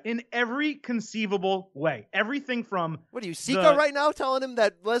 every way, in every conceivable way, everything from What are you, Sika right now, telling him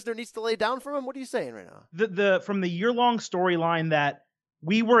that Lesnar needs to lay down for him? What are you saying right now? From the year-long storyline that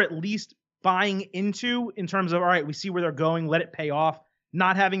we were at least buying into in terms of, all right, we see where they're going, let it pay off.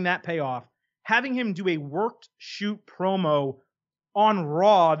 Not having that pay off, having him do a worked shoot promo on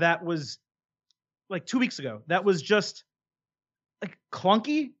Raw that was like 2 weeks ago, that was just like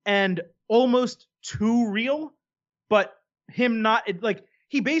clunky and almost too real. But him not like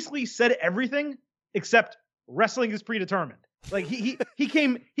he basically said everything except wrestling is predetermined. Like he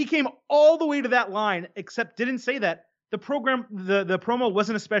came all the way to that line except didn't say that. The promo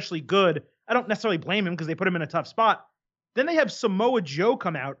wasn't especially good. I don't necessarily blame him because they put him in a tough spot. Then they have Samoa Joe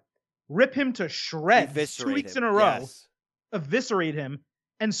come out, rip him to shreds Eviscerate 2 weeks him. in a row, Yes. eviscerate him,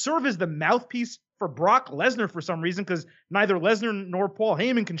 and serve as the mouthpiece for Brock Lesnar for some reason, because neither Lesnar nor Paul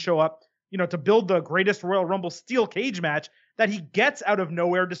Heyman can show up, to build the greatest Royal Rumble steel cage match that he gets out of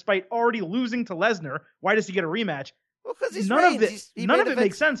nowhere despite already losing to Lesnar. Why does he get a rematch? Well, because he's None Reigns. of it. None of it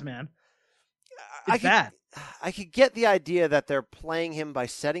makes sense, man. It's bad. I could get the idea that they're playing him by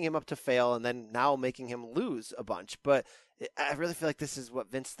setting him up to fail and then now making him lose a bunch. But I really feel like this is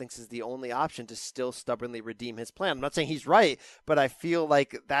what Vince thinks is the only option to still stubbornly redeem his plan. I'm not saying he's right, but I feel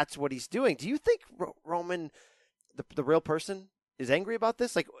like that's what he's doing. Do you think Roman, the real person, is angry about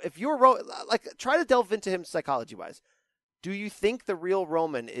this? Like, if you're try to delve into him psychology-wise. Do you think the real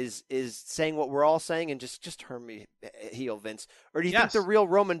Roman is saying what we're all saying and just turn me heel, Vince? Or do you think the real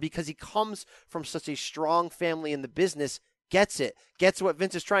Roman, because he comes from such a strong family in the business, gets what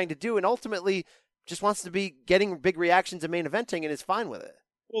Vince is trying to do, and ultimately just wants to be getting big reactions and main eventing and is fine with it?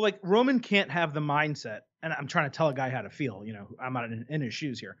 Well, like, Roman can't have the mindset, and I'm trying to tell a guy how to feel, I'm not in his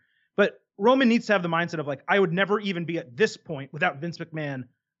shoes here. But Roman needs to have the mindset of, like, I would never even be at this point without Vince McMahon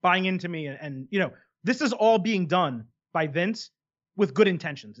buying into me. And this is all being done by Vince with good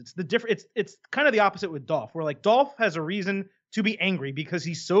intentions. It's kind of the opposite with Dolph, where like Dolph has a reason to be angry because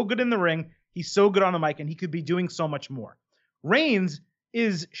he's so good in the ring, he's so good on the mic, and he could be doing so much more. Reigns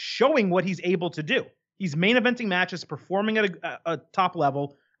is showing what he's able to do. He's main eventing matches, performing at a top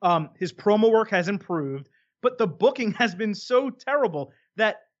level. His promo work has improved, but the booking has been so terrible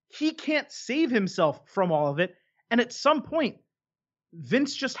that he can't save himself from all of it. And at some point,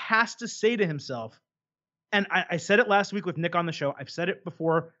 Vince just has to say to himself, and I said it last week with Nick on the show. I've said it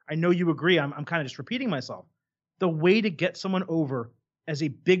before. I know you agree. I'm kind of just repeating myself. The way to get someone over as a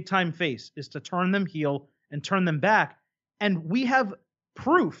big time face is to turn them heel and turn them back. And we have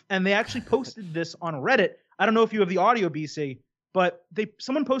proof. And they actually posted this on Reddit. I don't know if you have the audio, BC, but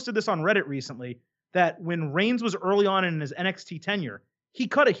someone posted this on Reddit recently that when Reigns was early on in his NXT tenure, he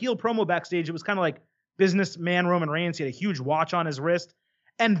cut a heel promo backstage. It was kind of like businessman Roman Reigns. He had a huge watch on his wrist.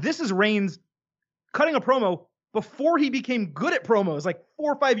 And this is Reigns cutting a promo before he became good at promos, like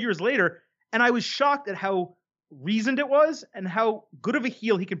 4 or 5 years later. And I was shocked at how reasoned it was and how good of a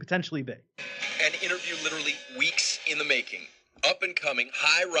heel he could potentially be. An interview literally weeks in the making. Up and coming,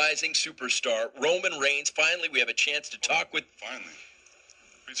 high-rising superstar Roman Reigns. Finally, we have a chance to talk with... Finally?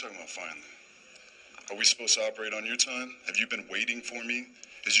 What are you talking about, finally? Are we supposed to operate on your time? Have you been waiting for me?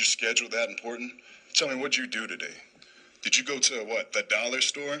 Is your schedule that important? Tell me, what'd you do today? Did you go to, the dollar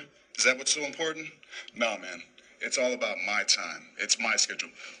store? Is that what's so important? Nah, man. It's all about my time. It's my schedule.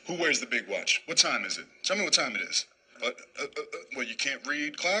 Who wears the big watch? What time is it? Tell me what time it is. Well, you can't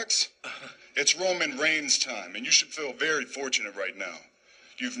read, Clax? It's Roman Reigns' time, and you should feel very fortunate right now.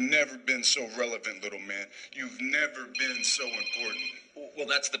 You've never been so relevant, little man. You've never been so important. Well,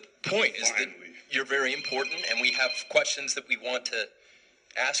 that's the point, is that you're very important, and we have questions that we want to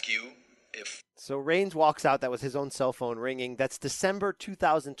ask you if... So Reigns walks out. That was his own cell phone ringing. That's December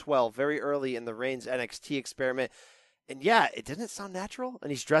 2012, very early in the Reigns NXT experiment. And yeah, it didn't sound natural.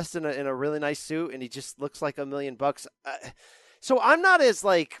 And he's dressed in a really nice suit, and he just looks like $1 million. So I'm not as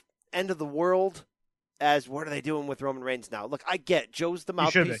like end of the world as what are they doing with Roman Reigns now? Look, I get Joe's the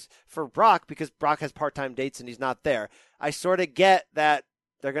mouthpiece for Brock because Brock has part-time dates and he's not there. I sort of get that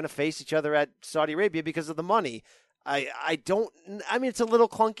they're going to face each other at Saudi Arabia because of the money. I mean, it's a little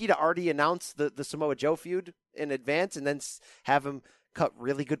clunky to already announce the Samoa Joe feud in advance and then have him cut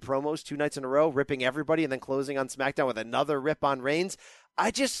really good promos 2 nights in a row, ripping everybody and then closing on SmackDown with another rip on Reigns.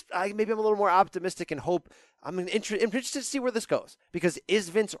 Maybe I'm a little more optimistic and hope. I'm interested to see where this goes because is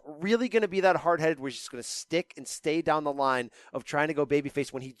Vince really going to be that hard-headed where he's just going to stick and stay down the line of trying to go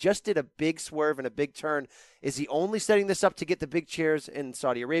babyface when he just did a big swerve and a big turn? Is he only setting this up to get the big cheers in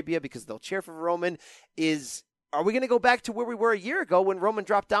Saudi Arabia because they'll cheer for Roman? Are we going to go back to where we were a year ago when Roman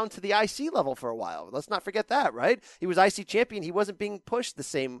dropped down to the IC level for a while? Let's not forget that, right? He was IC champion. He wasn't being pushed the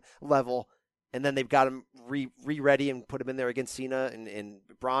same level. And then they've got him re-ready and put him in there against Cena and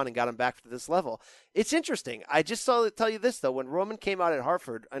Braun and got him back to this level. It's interesting. I just saw tell you this, though. When Roman came out at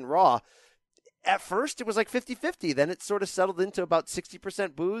Hartford and Raw, at first it was like 50-50. Then it sort of settled into about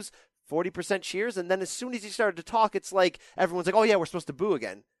 60% boos, 40% cheers. And then as soon as he started to talk, it's like everyone's like, oh, yeah, we're supposed to boo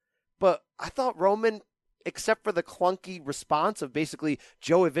again. But I thought Roman, except for the clunky response of basically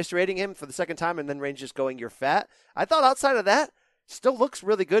Joe eviscerating him for the second time and then Reigns just going, you're fat. I thought outside of that, still looks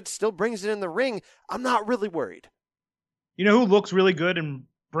really good, still brings it in the ring. I'm not really worried. You know who looks really good and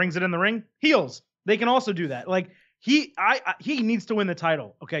brings it in the ring? Heels. They can also do that. Like he needs to win the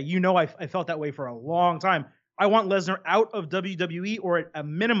title. Okay, you know I felt that way for a long time. I want Lesnar out of WWE or at a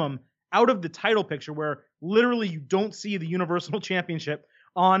minimum out of the title picture where literally you don't see the Universal Championship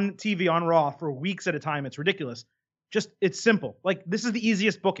on TV on Raw for weeks at a time. It's ridiculous. It's simple. Like this is the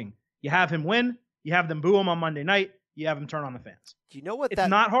easiest booking. You have him win, you have them boo him on Monday night, you have him turn on the fans. Do you know what it's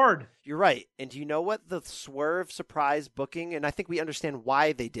not hard. You're right. And do you know what the swerve surprise booking, and I think we understand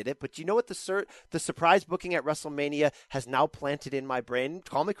why they did it, but do you know what the surprise booking at WrestleMania has now planted in my brain?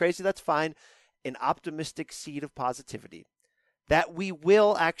 Call me crazy, that's fine. An optimistic seed of positivity. That we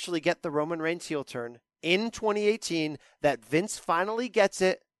will actually get the Roman Reigns heel turn in 2018, that Vince finally gets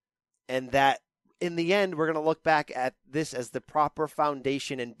it, and that in the end, we're going to look back at this as the proper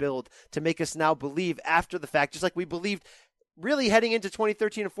foundation and build to make us now believe after the fact, just like we believed really heading into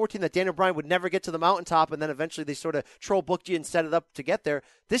 2013 and 14 that Daniel Bryan would never get to the mountaintop, and then eventually they sort of troll booked you and set it up to get there.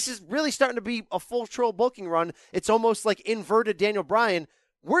 This is really starting to be a full troll booking run. It's almost like inverted Daniel Bryan.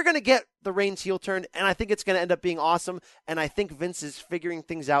 We're going to get the Reigns heel turn, and I think it's going to end up being awesome, and I think Vince is figuring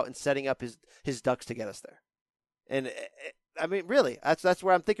things out and setting up his ducks to get us there. And I mean, really, that's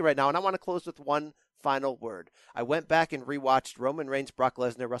where I'm thinking right now. And I want to close with one final word. I went back and rewatched Roman Reigns, Brock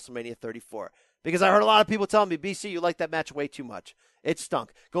Lesnar, WrestleMania 34, because I heard a lot of people telling me, BC, you like that match way too much. It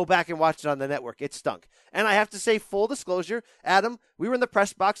stunk. Go back and watch it on the network. It stunk. And I have to say, full disclosure, Adam, we were in the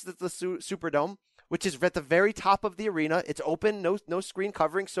press box at the Superdome, which is at the very top of the arena. It's open, no screen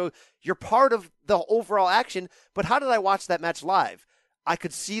covering, so you're part of the overall action. But how did I watch that match live? I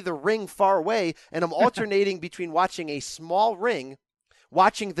could see the ring far away, and I'm alternating between watching a small ring,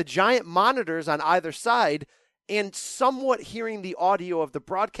 watching the giant monitors on either side, and somewhat hearing the audio of the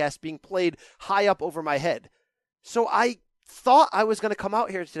broadcast being played high up over my head. So I thought I was going to come out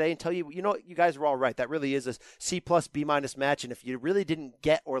here today and tell you, you know, you guys were all right. That really is a C+, B- match, and if you really didn't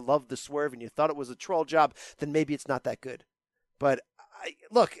get or love the swerve and you thought it was a troll job, then maybe it's not that good. But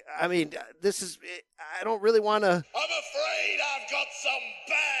look, I mean, I don't really want to... I'm afraid I've got some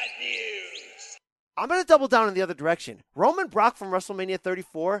bad news. I'm going to double down in the other direction. Roman Brock from WrestleMania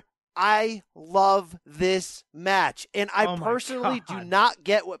 34, I love this match. And I personally do not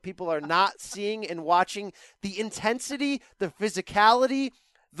get what people are not seeing and watching. The intensity, the physicality,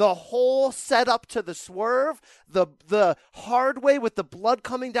 the whole setup to the swerve, the hard way with the blood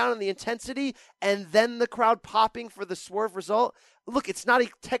coming down and the intensity, and then the crowd popping for the swerve result. Look, it's not a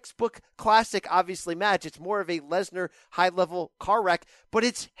textbook classic, obviously, match. It's more of a Lesnar high-level car wreck, but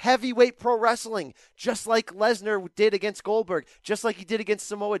it's heavyweight pro wrestling, just like Lesnar did against Goldberg, just like he did against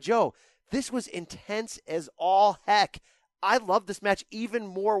Samoa Joe. This was intense as all heck. I loved this match even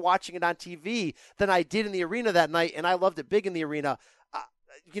more watching it on TV than I did in the arena that night, and I loved it big in the arena.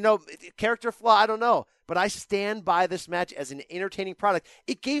 Character flaw, I don't know, but I stand by this match as an entertaining product.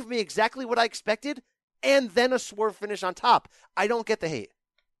 It gave me exactly what I expected and then a swerve finish on top. I don't get the hate.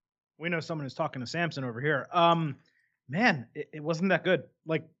 We know someone who's talking to Samson over here. Man, it wasn't that good.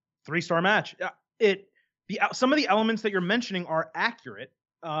 Like 3-star match. Some of the elements that you're mentioning are accurate.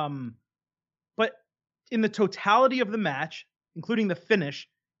 But in the totality of the match, including the finish,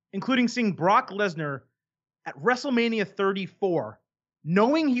 including seeing Brock Lesnar at WrestleMania 34,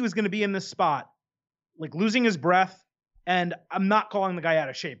 knowing he was going to be in this spot, like losing his breath, and I'm not calling the guy out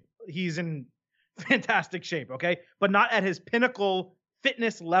of shape. He's in fantastic shape, okay? But not at his pinnacle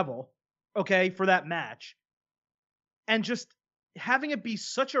fitness level, okay, for that match. And just having it be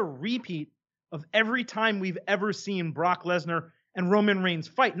such a repeat of every time we've ever seen Brock Lesnar and Roman Reigns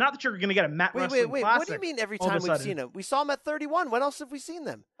fight. Not that you're going to get a Matt Wrestling Wait. Classic. What do you mean every time we've seen him? We saw him at 31. When else have we seen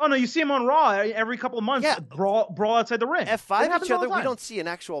them? Oh, no, you see him on Raw every couple of months. Yeah. Brawl outside the ring. F5 each other. We don't see an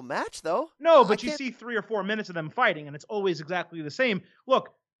actual match, though. No, but you see 3 or 4 minutes of them fighting, and it's always exactly the same.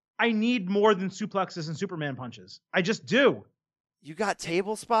 Look, I need more than suplexes and Superman punches. I just do. You got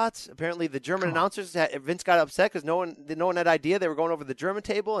table spots. Apparently, the German announcers, Vince got upset because no one had idea they were going over the German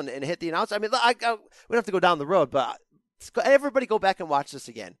table and hit the announcer. I mean, we don't have to go down the road, but everybody go back and watch this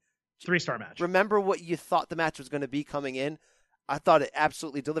again. 3-star match. Remember what you thought the match was going to be coming in? I thought it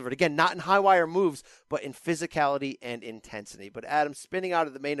absolutely delivered. Again, not in high wire moves, but in physicality and intensity. But Adam, spinning out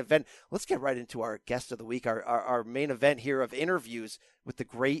of the main event, let's get right into our guest of the week, our main event here of interviews with the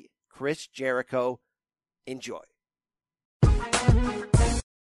great Chris Jericho. Enjoy.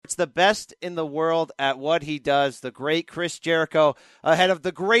 It's the best in the world at what he does, the great Chris Jericho, ahead of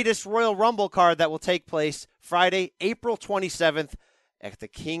the greatest Royal Rumble card that will take place Friday, April 27th at the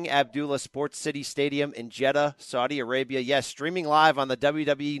King Abdullah Sports City Stadium in Jeddah, Saudi Arabia. Yes, streaming live on the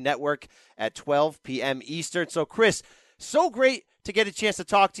WWE Network at 12 p.m. Eastern. So, Chris, so great to get a chance to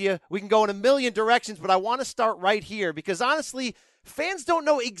talk to you. We can go in a million directions, but I want to start right here because, honestly, fans don't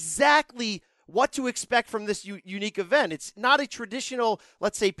know exactly what to expect from this unique event. It's not a traditional,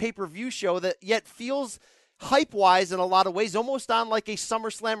 let's say, pay-per-view show that yet feels hype-wise in a lot of ways, almost on like a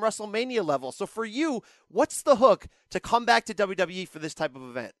SummerSlam WrestleMania level. So for you, what's the hook to come back to WWE for this type of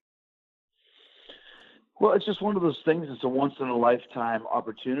event? Well, it's just one of those things. It's a once-in-a-lifetime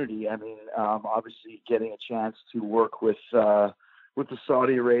opportunity. I mean, obviously getting a chance to work with the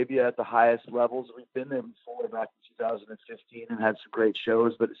Saudi Arabia at the highest levels. We've been there before back in 2015 and had some great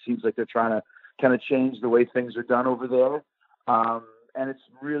shows, but it seems like they're trying to kind of change the way things are done over there. And it's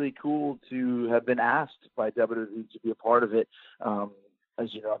really cool to have been asked by WWE to be a part of it.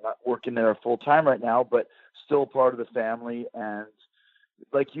 As you know, I'm not working there full time right now, but still part of the family. And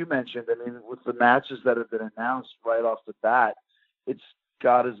like you mentioned, I mean, with the matches that have been announced right off the bat, it's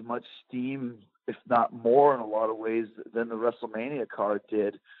got as much steam, if not more in a lot of ways, than the WrestleMania card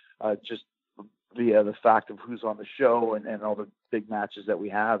did, just via the fact of who's on the show and all the big matches that we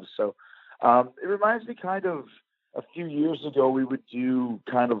have. So it reminds me kind of a few years ago, we would do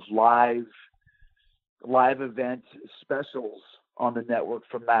kind of live event specials on the network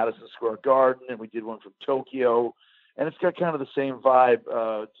from Madison Square Garden, and we did one from Tokyo, and it's got kind of the same vibe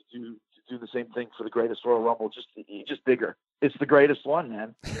to do the same thing for the greatest Royal Rumble, just bigger. It's the greatest one,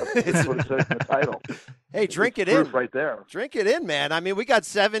 man. That's what it says in the title. Hey, drink it in. Right there. Drink it in, man. I mean, we got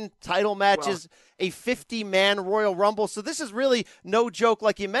 7 title matches, a 50-man Royal Rumble. So this is really no joke,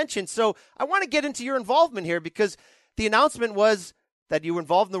 like you mentioned. So I want to get into your involvement here because the announcement was that you were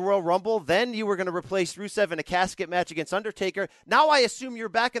involved in the Royal Rumble. Then you were going to replace Rusev in a casket match against Undertaker. Now I assume you're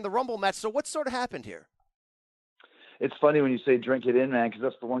back in the Rumble match. So what sort of happened here? It's funny when you say drink it in, man, because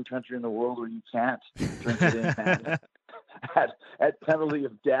that's the one country in the world where you can't drink it in, man. At penalty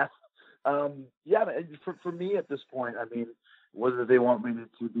of death. For me at this point, I mean, whether they want me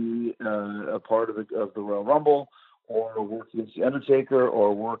to be a part of the Royal Rumble or work against the Undertaker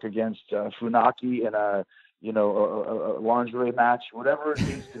or work against Funaki in a lingerie match, whatever it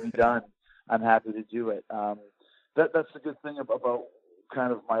needs to be done, I'm happy to do it. That's the good thing about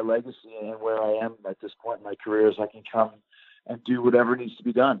kind of my legacy and where I am at this point in my career is I can come and do whatever needs to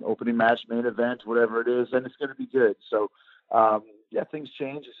be done. Opening match, main event, whatever it is, and it's going to be good. So, things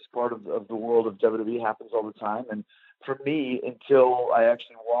change. It's just part of the world of WWE. Happens all the time. And for me, until I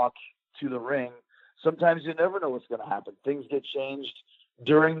actually walk to the ring, sometimes you never know what's going to happen. Things get changed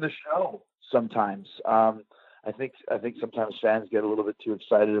during the show sometimes. I think sometimes fans get a little bit too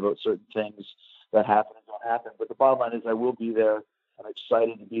excited about certain things that happen and don't happen. But the bottom line is I will be there. I'm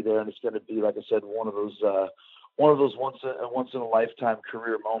excited to be there, and it's going to be, like I said, one of those once in a lifetime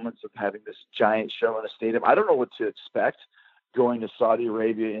career moments of having this giant show in a stadium. I don't know what to expect going to Saudi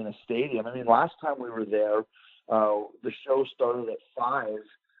Arabia in a stadium. I mean, last time we were there, the show started at 5,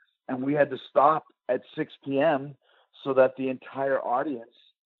 and we had to stop at 6 p.m. so that the entire audience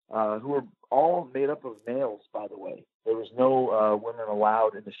who were all made up of males, by the way. There was no women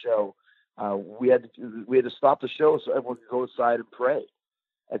allowed in the show. We had to stop the show so everyone could go outside and pray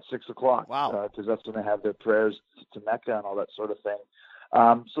at 6 o'clock. Wow. Because that's when they have their prayers to Mecca and all that sort of thing.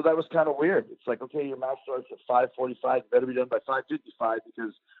 So that was kind of weird. It's like, okay, your match starts at 5:45. You better be done by 5:55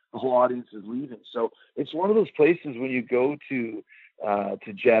 because the whole audience is leaving. So it's one of those places when you go to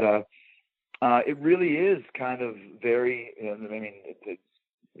Jeddah, it really is kind of very, I mean, it's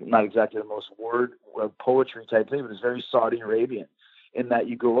not exactly the most poetry type thing, but it's very Saudi Arabian in that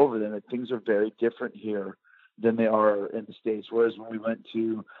you go over there and things are very different here than they are in the States. Whereas when we went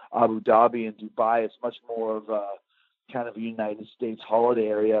to Abu Dhabi and Dubai, it's much more of a kind of a United States holiday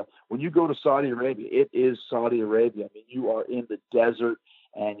area. When you go to Saudi Arabia, it is Saudi Arabia. I mean, you are in the desert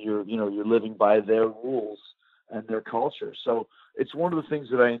and you're living by their rules and their culture. So it's one of the things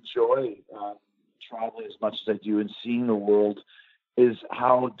that I enjoy traveling as much as I do and seeing the world is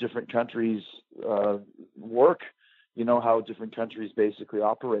how different countries work, how different countries basically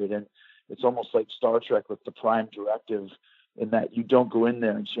operate. And it's almost like Star Trek with the Prime Directive in that you don't go in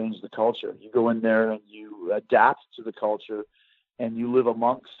there and change the culture. You go in there and you adapt to the culture and you live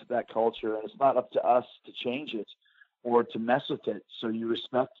amongst that culture. And it's not up to us to change it or to mess with it. So you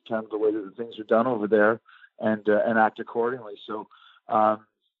respect kind of the way that the things are done over there and act accordingly. So,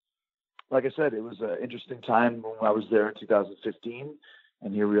 like I said, it was an interesting time when I was there in 2015,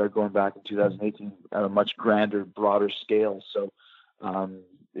 and here we are going back in 2018 at a much grander, broader scale. So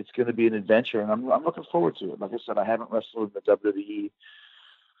it's going to be an adventure, and I'm looking forward to it. Like I said, I haven't wrestled in the WWE,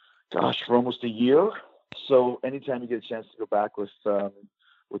 for almost a year. So anytime you get a chance to go back with the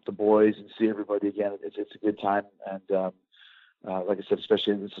boys and see everybody again, it's a good time. And like I said,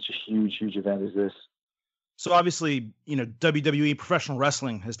 especially in such a huge, huge event as this. So obviously, WWE professional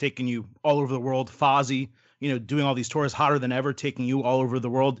wrestling has taken you all over the world. Fozzy, doing all these tours, Hotter Than Ever, taking you all over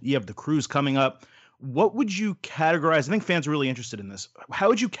the world. You have the cruise coming up. What would you categorize? I think fans are really interested in this. How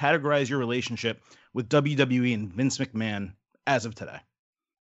would you categorize your relationship with WWE and Vince McMahon as of today?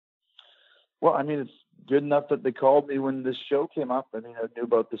 Well, I mean, it's good enough that they called me when this show came up. I mean, I knew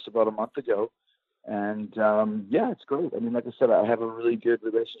about this about a month ago. And yeah, it's great. I mean, like I said, I have a really good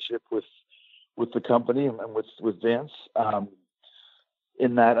relationship with the company and with Vince,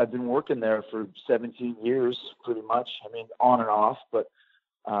 in that I've been working there for 17 years, pretty much. I mean, on and off, but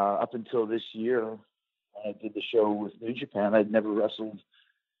up until this year, when I did the show with New Japan, I'd never wrestled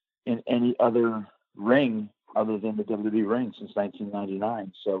in any other ring other than the WWE ring since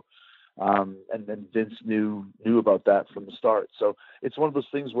 1999. So, and then Vince knew about that from the start. So it's one of those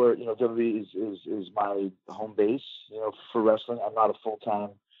things where, WWE is my home base, for wrestling. I'm not a full-time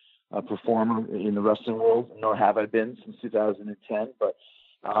performer in the wrestling world, nor have I been since 2010. But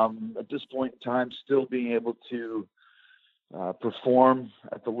at this point in time, still being able to perform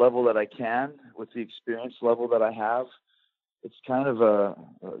at the level that I can with the experience level that I have, it's kind of a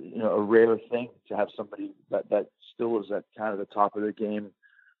rare thing to have somebody that still is at kind of the top of the game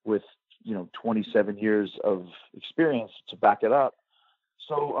with 27 years of experience to back it up.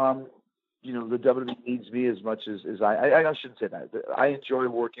 So the WWE needs me as much as I shouldn't say that. I enjoy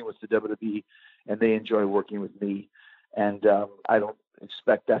working with the WWE, and they enjoy working with me, and I don't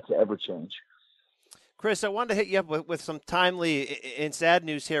expect that to ever change. Chris, I wanted to hit you up with some timely and sad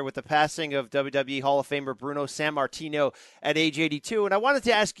news here with the passing of WWE Hall of Famer Bruno Sammartino at age 82, and I wanted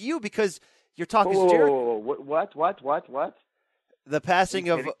to ask you because your talk is Jericho. What? The passing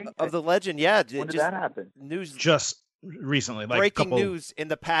of the legend, yeah. When did that happen? News just recently, like breaking news in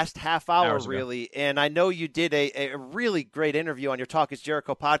the past half hour, really. And I know you did a really great interview on your Talk is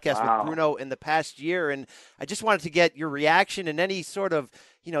Jericho podcast with Bruno in the past year, and I just wanted to get your reaction and any sort of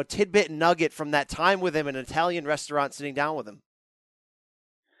tidbit and nugget from that time with him in an Italian restaurant sitting down with him.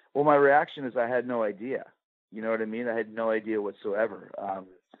 Well, my reaction is I had no idea. You know what I mean? I had no idea whatsoever.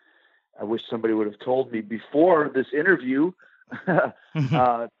 I wish somebody would have told me before this interview.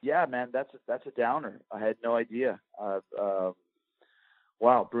 Yeah, man, that's a downer. I had no idea.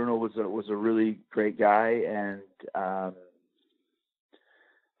 Wow, Bruno was a really great guy, and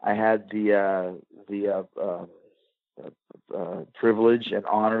I had the privilege and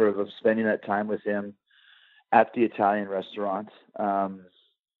honor of spending that time with him at the Italian restaurant,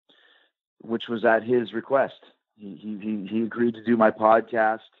 which was at his request. He agreed to do my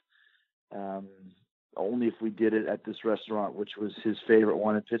podcast. Only if we did it at this restaurant, which was his favorite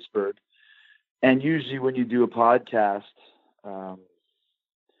one in Pittsburgh. And usually when you do a podcast,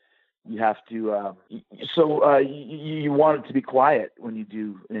 you have to, you want it to be quiet when you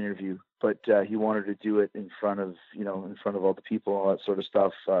do an interview, but he wanted to do it in front of all the people, all that sort of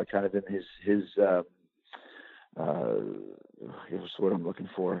stuff, kind of in his Here's what I'm looking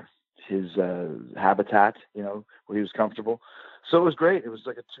for, his habitat, where he was comfortable. So it was great. It was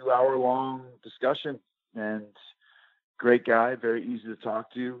like a 2-hour long discussion, and great guy, very easy to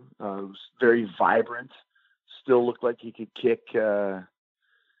talk to. Was very vibrant. Still looked like he could kick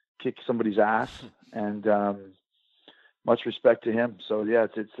somebody's ass, and much respect to him. So yeah,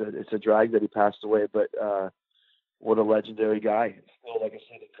 it's a drag that he passed away, but what a legendary guy. Still, like I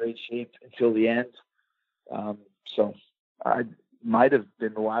said, in great shape until the end. So I might have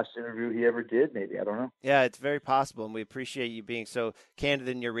been the last interview he ever did. Maybe, I don't know. Yeah, it's very possible, and we appreciate you being so candid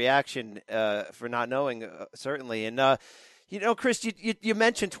in your reaction for not knowing, certainly. And Chris, you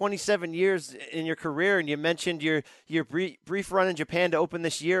mentioned 27 years in your career, and you mentioned your brief run in Japan to open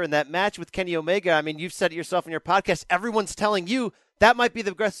this year, and that match with Kenny Omega. I mean, you've said it yourself in your podcast. Everyone's telling you that might be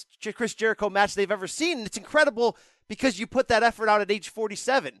the best Chris Jericho match they've ever seen, and it's incredible because you put that effort out at age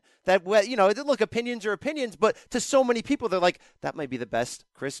 47. That, look, opinions are opinions, but to so many people, they're like, that might be the best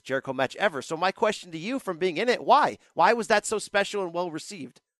Chris Jericho match ever. So my question to you from being in it, why? Why was that so special and well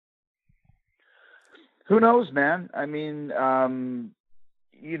received? Who knows, man? I mean, I'd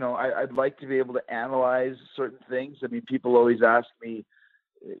like to be able to analyze certain things. I mean, people always ask me,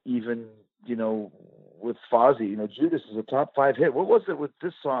 even, with Fozzy, Judas is a top 5 hit. What was it with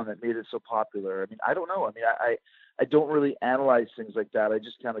this song that made it so popular? I mean, I don't know. I mean, I don't really analyze things like that. I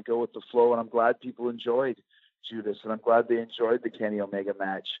just kind of go with the flow, and I'm glad people enjoyed Judas, and I'm glad they enjoyed the Kenny Omega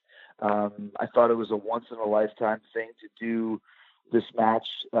match. I thought it was a once-in-a-lifetime thing to do this match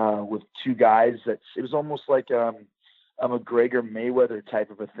with two guys. It was almost like a McGregor Mayweather type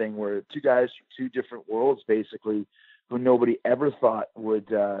of a thing, where two guys from two different worlds, basically, who nobody ever thought would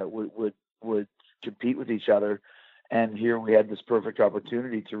compete with each other. And here we had this perfect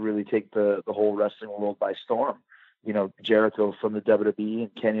opportunity to really take the whole wrestling world by storm. Jericho from the WWE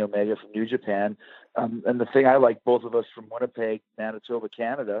and Kenny Omega from New Japan. And the thing I like, both of us from Winnipeg, Manitoba,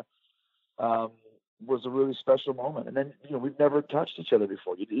 Canada, was a really special moment. And then, we've never touched each other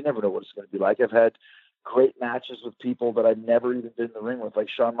before. You never know what it's going to be like. I've had great matches with people that I've never even been in the ring with, like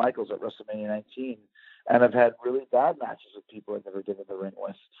Shawn Michaels at WrestleMania 19. And I've had really bad matches with people I've never been in the ring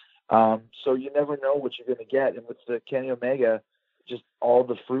with. So you never know what you're going to get. And with the Kenny Omega, just all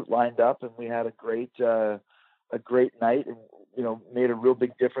the fruit lined up, and we had a great night, and made a real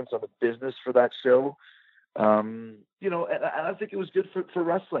big difference on the business for that show. And I think it was good for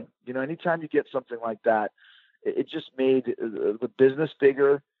wrestling. Anytime you get something like that, it just made the business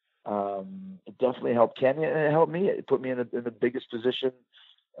bigger. It definitely helped Kenny, and it helped me. It put me in the biggest position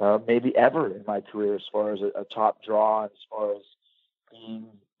maybe ever in my career, as far as a top draw, and as far as being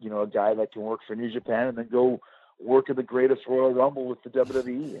a guy that can work for New Japan and then go work in the greatest Royal Rumble with the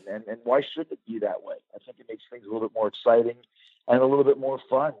WWE. And why shouldn't it be that way? I think it makes things a little bit more exciting and a little bit more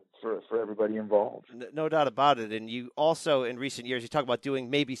fun for everybody involved. No doubt about it. And you also, in recent years, you talk about doing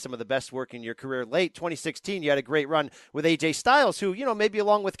maybe some of the best work in your career. Late 2016, you had a great run with AJ Styles, who, maybe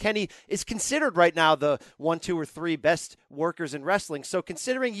along with Kenny, is considered right now the 1, 2, or 3 best workers in wrestling. So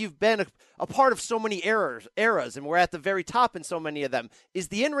considering you've been a part of so many eras, and we're at the very top in so many of them, is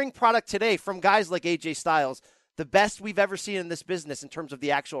the in-ring product today from guys like AJ Styles the best we've ever seen in this business in terms of the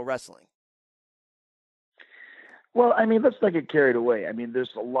actual wrestling? Well, I mean, let's not get carried away. I mean, there's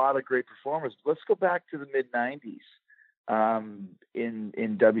a lot of great performers. Let's go back to the mid-'90s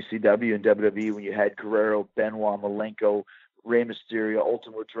in WCW and WWE, when you had Guerrero, Benoit, Malenko, Rey Mysterio,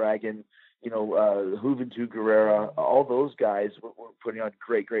 Ultimo Dragon, Juventud Guerrera. All those guys were putting on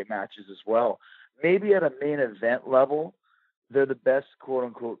great matches as well. Maybe at a main event level, they're the best,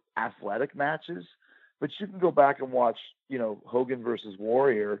 quote-unquote, athletic matches. But you can go back and watch, Hogan versus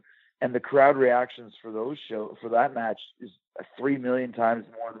Warrior, and the crowd reactions for that match is 3 million times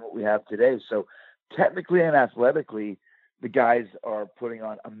more than what we have today. So technically and athletically, the guys are putting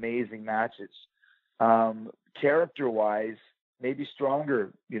on amazing matches. Character-wise, maybe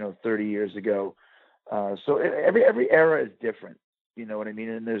stronger, 30 years ago. So every era is different. You know what I mean?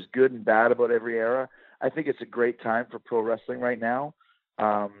 And there's good and bad about every era. I think it's a great time for pro wrestling right now.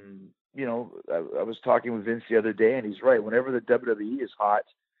 I was talking with Vince the other day, and he's right. Whenever the WWE is hot,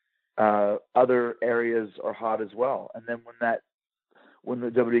 other areas are hot as well. And then when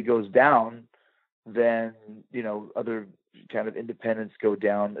the WWE goes down, then, other kind of independents go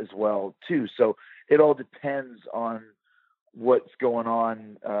down as well too. So it all depends on what's going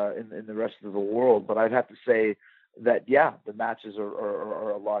on in the rest of the world. But I'd have to say that, yeah, the matches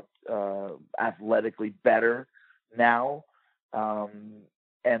are a lot athletically better now.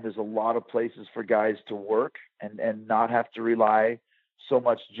 And there's a lot of places for guys to work and not have to rely so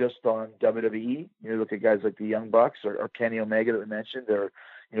much just on WWE. You look at guys like the Young Bucks or Kenny Omega that we mentioned, or,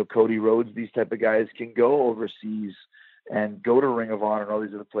 Cody Rhodes, these type of guys can go overseas and go to Ring of Honor and all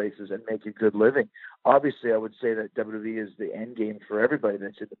these other places and make a good living. Obviously, I would say that WWE is the end game for everybody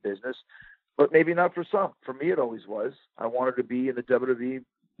that's in the business, but maybe not for some. For me, it always was. I wanted to be in the WWE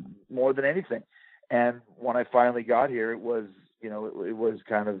more than anything. And when I finally got here, it was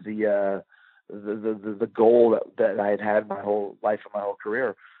kind of the goal that I had my whole life and my whole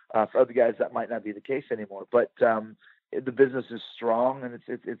career. For other guys, that might not be the case anymore. But the business is strong, and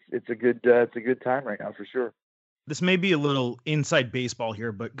it's a good time right now for sure. This may be a little inside baseball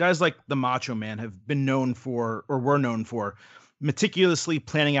here, but guys like the Macho Man have been known for, or were known for, meticulously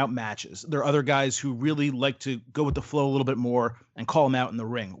planning out matches. There are other guys who really like to go with the flow a little bit more and call them out in the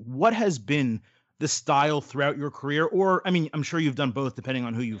ring. What has been the style throughout your career? Or, I mean, I'm sure you've done both depending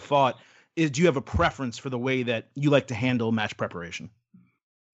on who you fought. Do you have a preference for the way that you like to handle match preparation?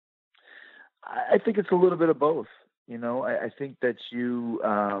 I think it's a little bit of both. I think that you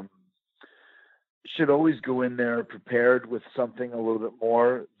should always go in there prepared with something a little bit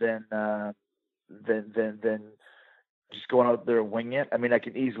more than just going out there and winging it. I mean, I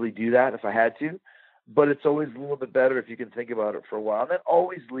can easily do that if I had to, but it's always a little bit better if you can think about it for a while, and then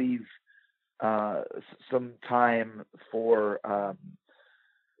always leave some time for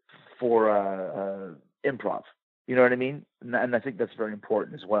improv. You know what I mean? And I think that's very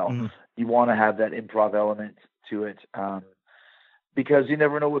important as well. Mm-hmm. You want to have that improv element to it, because you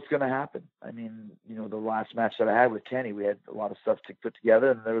never know what's going to happen. I mean, the last match that I had with Kenny, we had a lot of stuff to put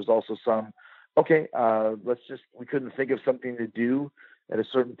together, and there was also some, we couldn't think of something to do at a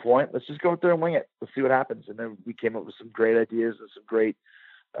certain point. Let's just go out there and wing it. Let's see what happens. And then we came up with some great ideas and some great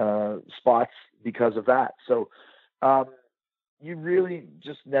spots because of that. So you really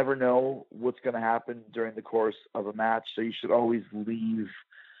just never know what's going to happen during the course of a match. So you should always leave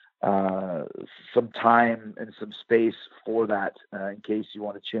some time and some space for that in case you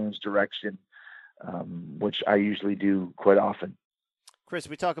want to change direction, which I usually do quite often. Chris,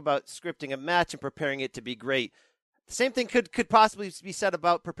 we talk about scripting a match and preparing it to be great. The same thing could possibly be said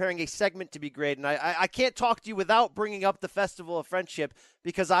about preparing a segment to be great. And I can't talk to you without bringing up the Festival of Friendship,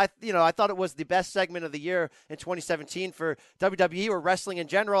 because I thought it was the best segment of the year in 2017 for WWE or wrestling in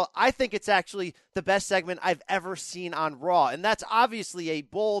general. I think it's actually the best segment I've ever seen on Raw. And that's obviously a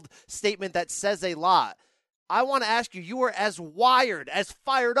bold statement that says a lot. I want to ask you, you were as wired, as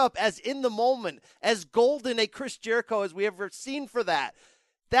fired up, as in the moment, as golden a Chris Jericho as we ever seen for that.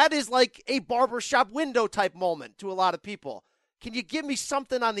 That is like a barbershop window type moment to a lot of people. Can you give me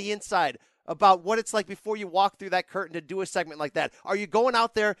something on the inside about what it's like before you walk through that curtain to do a segment like that? Are you going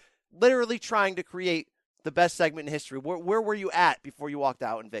out there literally trying to create the best segment in history? Where were you at before you walked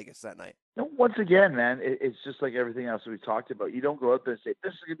out in Vegas that night? Once again, man, it's just like everything else that we talked about. You don't go out there and say,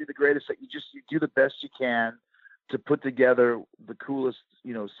 this is going to be the greatest. You do the best you can to put together the coolest,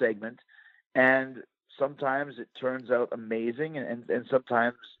 segment. And sometimes it turns out amazing, and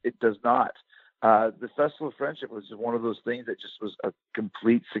sometimes it does not. The Festival of Friendship was one of those things that just was a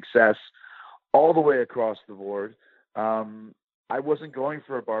complete success all the way across the board. I wasn't going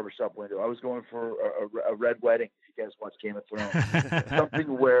for a barbershop window. I was going for a red wedding, if you guys watch Game of Thrones.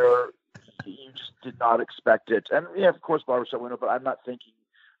 Something where you just did not expect it. And, yeah, of course, barbershop window, but I'm not thinking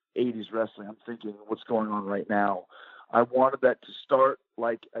 80s wrestling. I'm thinking what's going on right now. I wanted that to start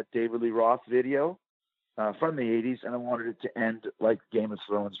like a David Lee Roth video from the 80s, and I wanted it to end like Game of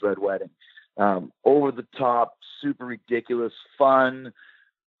Thrones Red Wedding. Over the top, super ridiculous, fun,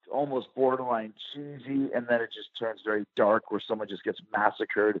 almost borderline cheesy, and then it just turns very dark where someone just gets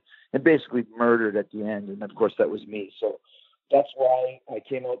massacred and basically murdered at the end. And of course that was me. So that's why I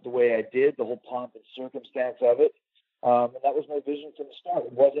came out the way I did, the whole pomp and circumstance of it. And that was my vision from the start.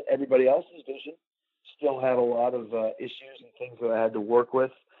 It wasn't everybody else's vision. Still had a lot of issues and things that I had to work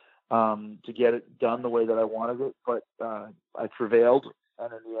with to get it done the way that I wanted it. But I prevailed.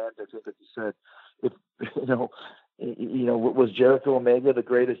 And in the end, I think, like you said, was Jericho Omega the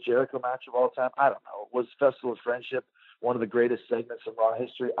greatest Jericho match of all time? I don't know. Was Festival of Friendship one of the greatest segments in Raw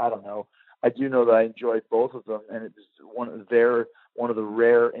history? I don't know. I do know that I enjoyed both of them, and it was one of the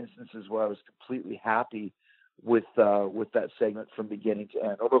rare instances where I was completely happy with that segment from beginning to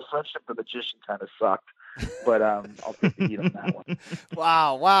end. Although Friendship the Magician kind of sucked, but I'll take the heat on that one.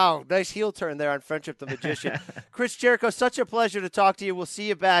 Wow. Nice heel turn there on Friendship the Magician. Chris Jericho, such a pleasure to talk to you. We'll see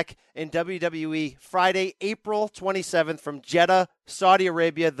you back in WWE Friday, April 27th from Jeddah, Saudi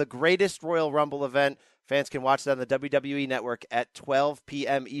Arabia, the greatest Royal Rumble event. Fans can watch that on the WWE Network at 12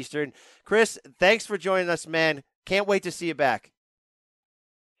 p.m. Eastern. Chris, thanks for joining us, man. Can't wait to see you back.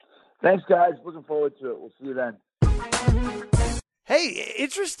 Thanks, guys. Looking forward to it. We'll see you then. Hey,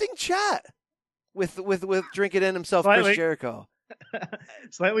 interesting chat with Drink It In himself, Chris Jericho.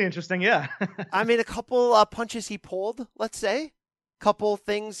 Slightly interesting, yeah. I mean, a couple punches he pulled, let's say. Couple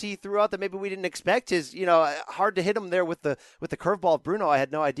things he threw out that maybe we didn't expect. Is hard to hit him there with the curveball of Bruno. I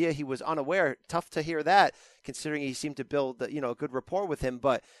had no idea he was unaware. Tough to hear that, considering he seemed to build a good rapport with him.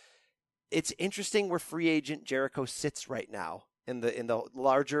 But it's interesting where free agent Jericho sits right now in the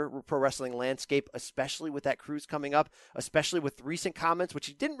larger pro wrestling landscape, especially with that cruise coming up, especially with recent comments, which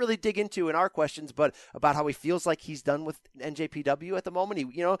he didn't really dig into in our questions, but about how he feels like he's done with NJPW at the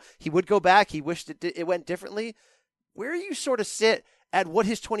moment. He would go back. He wished it went differently. Where you sort of sit at what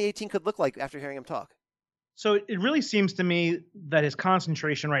his 2018 could look like after hearing him talk? So it really seems to me that his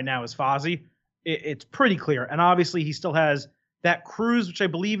concentration right now is Fozzy. It's pretty clear. And obviously he still has that cruise, which I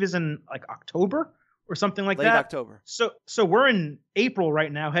believe is in like October or something like Late that. October. So we're in April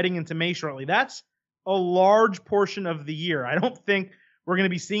right now, heading into May shortly. That's a large portion of the year. I don't think we're going to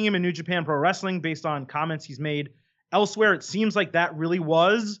be seeing him in New Japan Pro Wrestling based on comments he's made elsewhere. It seems like that really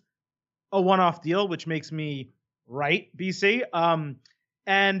was a one-off deal, which makes me right, BC.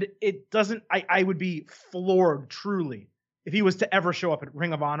 And it doesn't, I would be floored truly if he was to ever show up at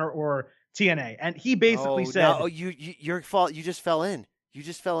Ring of Honor or TNA. And he basically said, no, your fault. You just fell in. You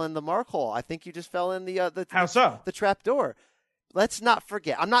just fell in the mark hole. I think you just fell in how so? The trap door. Let's not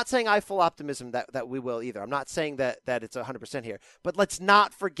forget. I'm not saying I have full optimism that we will either. I'm not saying that it's 100% here. But let's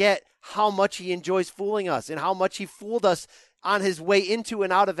not forget how much he enjoys fooling us and how much he fooled us on his way into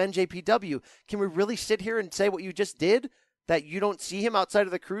and out of NJPW. Can we really sit here and say what you just did, that you don't see him outside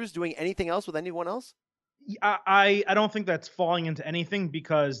of the cruise doing anything else with anyone else? I don't think that's falling into anything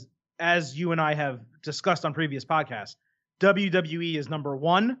because, as you and I have discussed on previous podcasts, WWE is number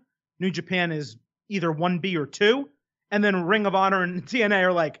one. New Japan is either 1B or 2. And then Ring of Honor and TNA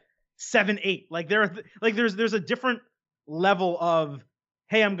are like 7, 8. Like there's a different level of,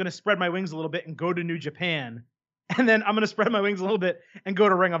 hey, I'm going to spread my wings a little bit and go to New Japan. And then I'm going to spread my wings a little bit and go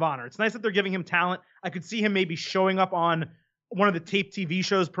to Ring of Honor. It's nice that they're giving him talent. I could see him maybe showing up on one of the tape TV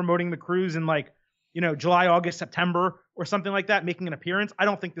shows promoting the cruise in July, August, September or something like that, making an appearance. I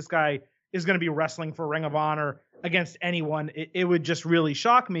don't think this guy is going to be wrestling for Ring of Honor against anyone. It would just really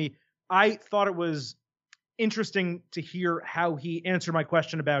shock me. I thought it was interesting to hear how he answered my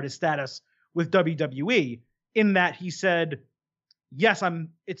question about his status with WWE, in that he said, yes,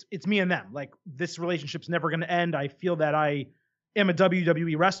 it's me and them. Like, this relationship's never going to end. I feel that I am a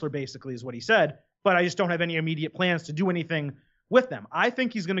WWE wrestler, basically, is what he said, but I just don't have any immediate plans to do anything with them. I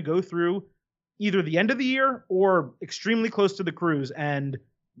think he's going to go through either the end of the year or extremely close to the cruise and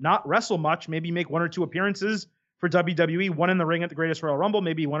not wrestle much, maybe make 1 or 2 appearances for WWE, one in the ring at the Greatest Royal Rumble,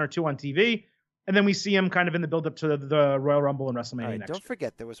 maybe 1 or 2 on TV. And then we see him kind of in the build-up to the Royal Rumble and WrestleMania next year. Don't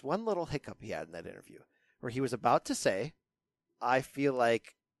forget, there was one little hiccup he had in that interview where he was about to say, I feel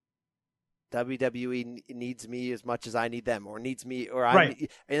like WWE needs me as much as I need them, or needs me, or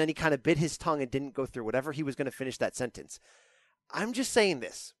right. And then he kind of bit his tongue and didn't go through whatever he was going to finish that sentence. I'm just saying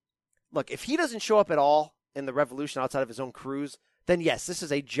this. Look, if he doesn't show up at all in the Revolution outside of his own cruise, then yes, this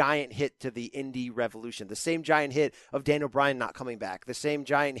is a giant hit to the indie revolution. The same giant hit of Daniel Bryan not coming back. The same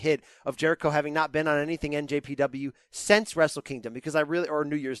giant hit of Jericho having not been on anything NJPW since Wrestle Kingdom, or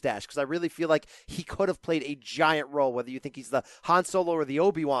New Year's Dash, because I really feel like he could have played a giant role, whether you think he's the Han Solo or the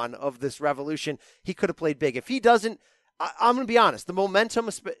Obi-Wan of this revolution. He could have played big. If he doesn't, I'm going to be honest, the momentum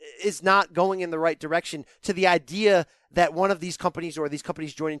is not going in the right direction to the idea that one of these companies or these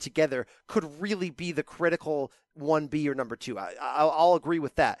companies joining together could really be the critical 1B or number 2. I'll agree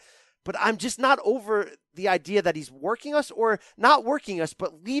with that. But I'm just not over the idea that he's working us, or not working us,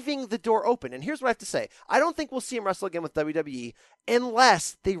 but leaving the door open. And here's what I have to say. I don't think we'll see him wrestle again with WWE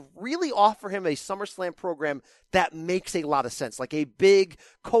unless they really offer him a SummerSlam program that makes a lot of sense, like a big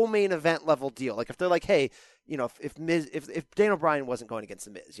co-main event level deal. Like if they're like, hey, if Daniel Bryan wasn't going against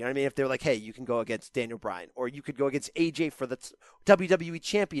The Miz, you know what I mean? If they're like, hey, you can go against Daniel Bryan, or you could go against AJ for the WWE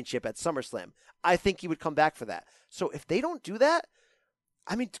Championship at SummerSlam, I think he would come back for that. So if they don't do that,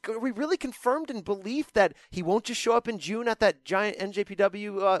 I mean, are we really confirmed in belief that he won't just show up in June at that giant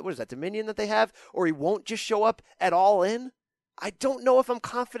NJPW, Dominion that they have, or he won't just show up at All In? I don't know if I'm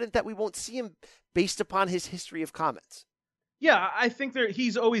confident that we won't see him based upon his history of comments. Yeah, I think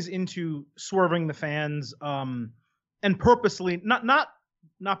he's always into swerving the fans, and purposely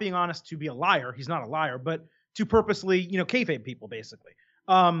not being honest to be a liar. He's not a liar, but to purposely, kayfabe people, basically.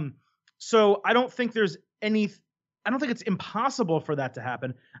 So I don't think I don't think it's impossible for that to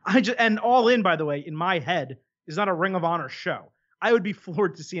happen. And All In, by the way, in my head, is not a Ring of Honor show. I would be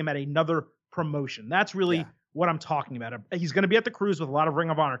floored to see him at another promotion. That's really what I'm talking about. He's going to be at the cruise with a lot of Ring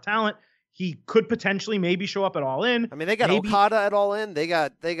of Honor talent. He could potentially maybe show up at All In. I mean, they got Okada at All In. They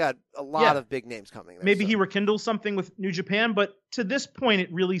got a lot of big names coming there. Maybe he rekindles something with New Japan, but to this point,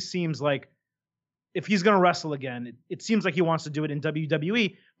 it really seems like if he's going to wrestle again, it seems like he wants to do it in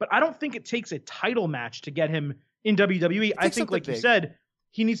WWE, but I don't think it takes a title match to get him in WWE. I think, like you said,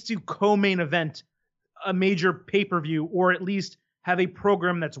 he needs to co-main event a major pay-per-view, or at least have a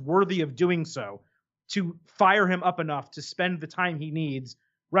program that's worthy of doing so to fire him up enough to spend the time he needs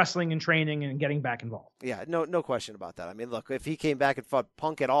wrestling and training and getting back involved. Yeah, no question about that. I mean, look, if he came back and fought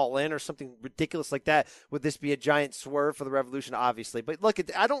Punk at All In or something ridiculous like that, would this be a giant swerve for the Revolution? Obviously. But look,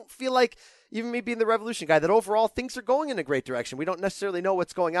 I don't feel like, even me being the Revolution guy, that overall things are going in a great direction. We don't necessarily know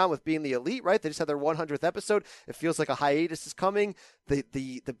what's going on with Being the Elite, right? They just had their 100th episode. It feels like a hiatus is coming.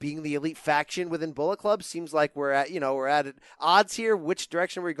 The Being the Elite faction within Bullet Club seems like we're at odds here. Which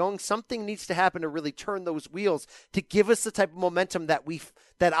direction are we going? Something needs to happen to really turn those wheels to give us the type of momentum that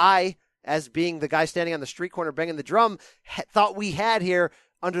I, as being the guy standing on the street corner banging the drum, thought we had here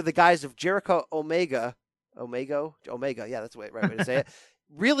under the guise of Jericho Omega, yeah, that's the right way to say it,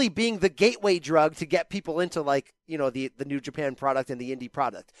 really being the gateway drug to get people into, like, the New Japan product and the indie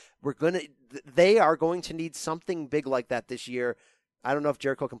product. They are going to need something big like that this year. I don't know if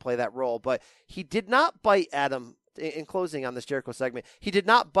Jericho can play that role, but he did not bite, Adam. In closing on this Jericho segment, he did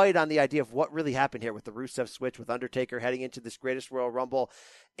not bite on the idea of what really happened here with the Rusev switch, with Undertaker heading into this greatest Royal Rumble.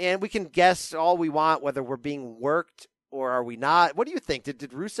 And we can guess all we want whether we're being worked or are we not. What do you think? Did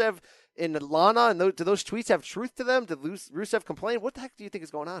Rusev and Lana, and do those tweets have truth to them? Did Rusev complain? What the heck do you think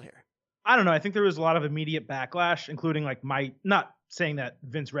is going on here? I don't know. I think there was a lot of immediate backlash, including like not saying that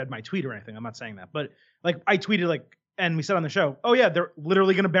Vince read my tweet or anything. I'm not saying that, but like I tweeted and we said on the show, oh yeah, they're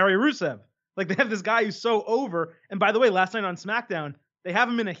literally going to bury Rusev. Like, they have this guy who's so over. And by the way, last night on SmackDown, they have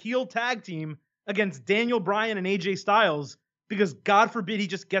him in a heel tag team against Daniel Bryan and AJ Styles because, God forbid, he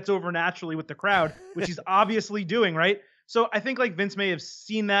just gets over naturally with the crowd, which he's obviously doing, right? So I think, like, Vince may have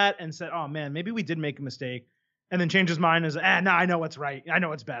seen that and said, oh, man, maybe we did make a mistake. And then changed his mind as, I know what's right. I know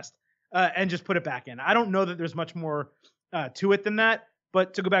what's best. And just put it back in. I don't know that there's much more to it than that.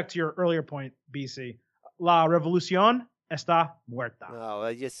 But to go back to your earlier point, BC, La Revolución está muerta. Oh,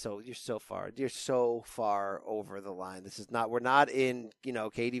 you're so far over the line. We're not in,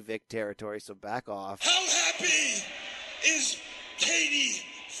 Katie Vick territory, so back off. How happy is Katie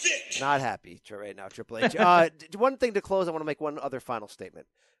Vick? Not happy right now, Triple H. One thing to close, I want to make one other final statement.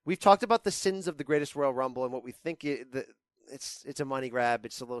 We've talked about the sins of the greatest Royal Rumble and what we think it's a money grab,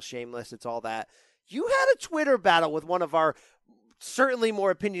 it's a little shameless, it's all that. You had a Twitter battle with one of our certainly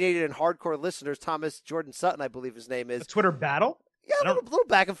more opinionated and hardcore listeners, Thomas Jordan Sutton, I believe his name is. A Twitter battle? Yeah, a little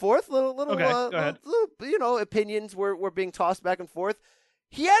back and forth, little opinions were being tossed back and forth.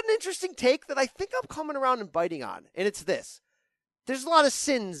 He had an interesting take that I think I'm coming around and biting on, and it's this. There's a lot of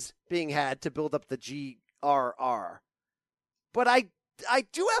sins being had to build up the GRR, but I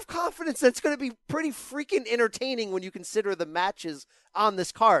do have confidence that it's going to be pretty freaking entertaining when you consider the matches on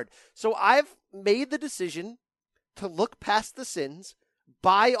this card. So I've made the decision to look past the sins,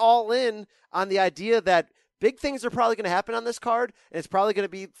 buy all in on the idea that big things are probably going to happen on this card, and it's probably going to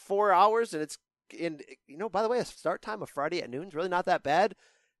be 4 hours, and it's by the way, a start time of Friday at noon is really not that bad.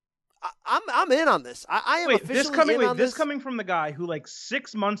 I'm in on this. I am officially in on this. This coming from the guy who, like,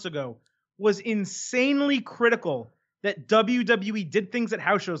 6 months ago was insanely critical that WWE did things at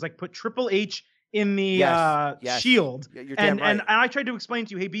house shows, like put Triple H in the Shield. You're damn right. And I tried to explain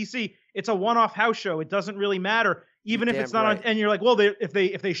to you, hey, BC, it's a one-off house show. It doesn't really matter, even if it's not on. And you're like, well, if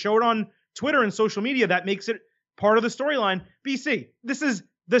they show it on Twitter and social media, that makes it part of the storyline. BC, this is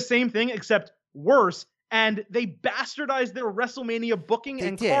the same thing except worse. And they bastardized their WrestleMania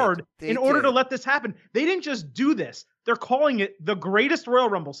booking card in order to let this happen. They didn't just do this. They're calling it the greatest Royal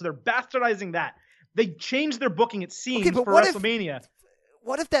Rumble. So they're bastardizing that. They changed their booking, it seems, for WrestleMania.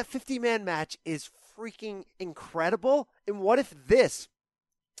 What if that 50-man match is freaking incredible? And what if this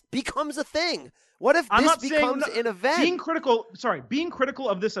becomes a thing? What if this becomes an event? Being critical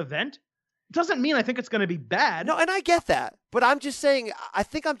of this event doesn't mean I think it's going to be bad. No, and I get that. But I'm just saying, I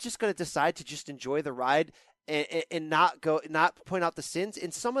think I'm just going to decide to just enjoy the ride and not point out the sins.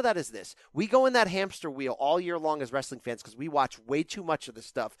 And some of that is this. We go in that hamster wheel all year long as wrestling fans because we watch way too much of this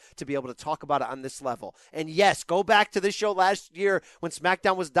stuff to be able to talk about it on this level. And yes, go back to this show last year when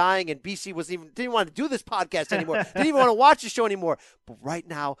SmackDown was dying and BC didn't want to do this podcast anymore. Didn't even want to watch the show anymore. But right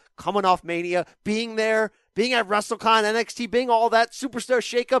now, coming off Mania, being there, being at WrestleCon, NXT, being all that superstar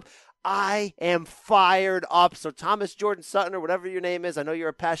shakeup, I am fired up. So Thomas Jordan Sutton, or whatever your name is, I know you're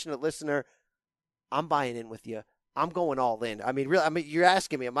a passionate listener. I'm buying in with you. I'm going all in. I mean, really. I mean, you're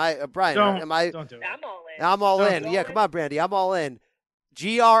asking me, am I, Brian? Don't do it. I'm all in. I'm all in. Yeah, come on, Brandy. I'm all in.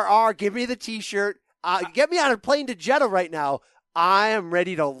 GRR, give me the T-shirt. Get me on a plane to Jeddah right now. I am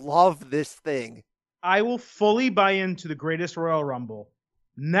ready to love this thing. I will fully buy into the Greatest Royal Rumble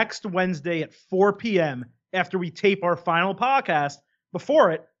next Wednesday at 4 p.m. after we tape our final podcast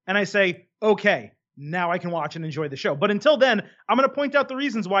before it, and I say, okay, now I can watch and enjoy the show. But until then, I'm going to point out the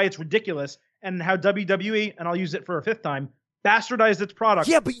reasons why it's ridiculous and how WWE, and I'll use it for a fifth time, bastardized its product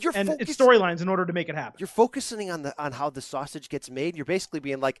but you're and its storylines in order to make it happen. You're focusing on how the sausage gets made. You're basically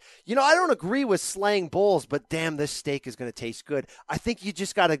being like, I don't agree with slaying bulls, but damn, this steak is going to taste good. I think you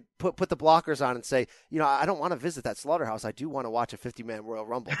just got to put the blockers on and say, I don't want to visit that slaughterhouse. I do want to watch a 50-man Royal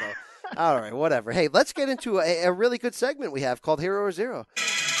Rumble, though. All right, whatever. Hey, let's get into a really good segment we have called Hero or Zero.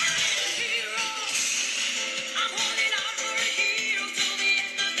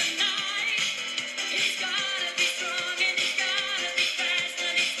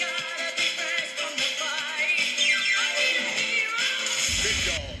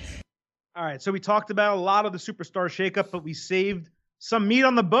 All right, so we talked about a lot of the superstar shakeup, but we saved some meat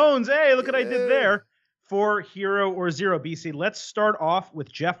on the bones. Hey, look what I did there for Hero or Zero, BC. Let's start off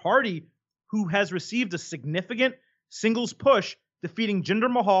with Jeff Hardy, who has received a significant singles push, defeating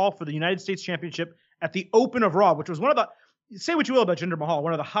Jinder Mahal for the United States Championship at the Open of Raw, which was one of the, say what you will about Jinder Mahal,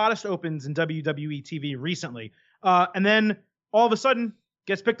 one of the hottest opens in WWE TV recently. And then all of a sudden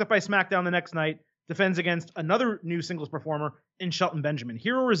gets picked up by SmackDown the next night, defends against another new singles performer in Shelton Benjamin.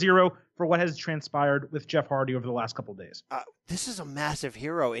 Hero or Zero for what has transpired with Jeff Hardy over the last couple of days? This is a massive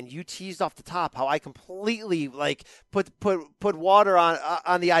hero, and you teased off the top how I completely put water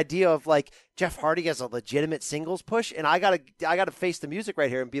on the idea of Jeff Hardy as a legitimate singles push, and I gotta face the music right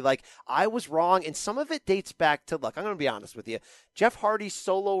here and be like, I was wrong, and some of it dates back to, look, I'm gonna be honest with you, Jeff Hardy's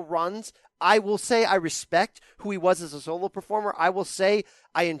solo runs, I will say I respect who he was as a solo performer. I will say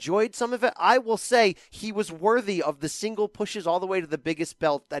I enjoyed some of it. I will say he was worthy of the single pushes all the way to the biggest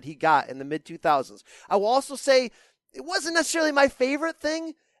belt that he got in the mid-2000s. I will also say it wasn't necessarily my favorite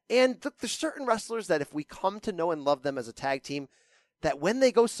thing. And there's certain wrestlers that if we come to know and love them as a tag team, that when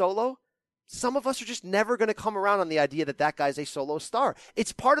they go solo, some of us are just never going to come around on the idea that guy's a solo star.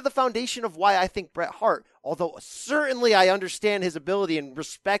 It's part of the foundation of why I think Bret Hart, although certainly I understand his ability and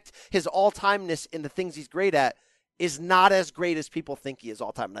respect his all-timeness in the things he's great at, is not as great as people think he is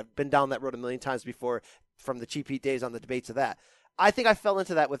all-time. And I've been down that road a million times before from the Cheap Heat days on the debates of that. I think I fell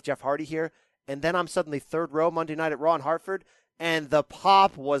into that with Jeff Hardy here, and then I'm suddenly third row Monday night at Raw in Hartford, and the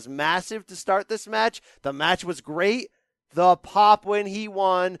pop was massive to start this match. The match was great. The pop when he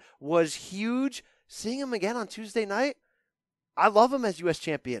won was huge. Seeing him again on Tuesday night, I love him as U.S.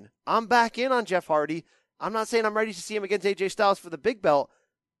 champion. I'm back in on Jeff Hardy. I'm not saying I'm ready to see him against AJ Styles for the big belt.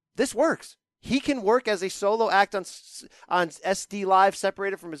 This works. He can work as a solo act on SD Live,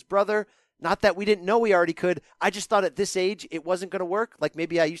 separated from his brother. Not that we didn't know he already could. I just thought at this age it wasn't going to work. Like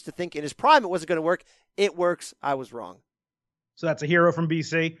maybe I used to think in his prime it wasn't going to work. It works. I was wrong. So that's a hero from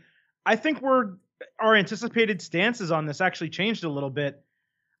BC. I think our anticipated stances on this actually changed a little bit.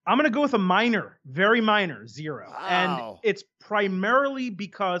 I'm going to go with a minor, very minor, zero. Wow. And it's primarily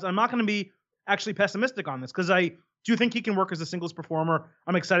because I'm not going to be actually pessimistic on this, because I do think he can work as a singles performer.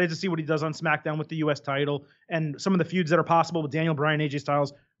 I'm excited to see what he does on SmackDown with the U.S. title and some of the feuds that are possible with Daniel Bryan, AJ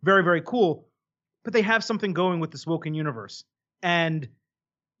Styles. Very, very cool. But they have something going with this Woken universe. And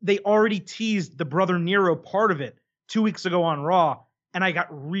they already teased the Brother Nero part of it 2 weeks ago on Raw. And I got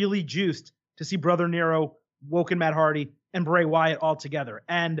really juiced to see Brother Nero, Woken Matt Hardy, and Bray Wyatt all together.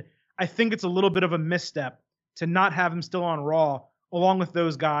 And I think it's a little bit of a misstep to not have him still on Raw, along with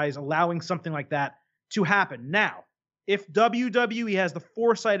those guys, allowing something like that to happen. Now, if WWE has the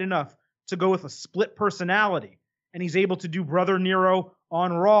foresight enough to go with a split personality, and he's able to do Brother Nero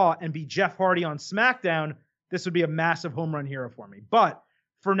on Raw and be Jeff Hardy on SmackDown, this would be a massive home run hero for me. But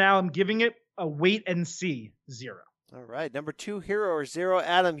for now, I'm giving it a wait and see, zero. All right, number 2 hero or zero,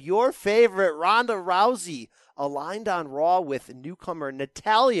 Adam, your favorite, Ronda Rousey, aligned on Raw with newcomer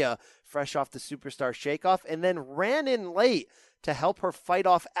Natalya, fresh off the Superstar Shakeoff, and then ran in late to help her fight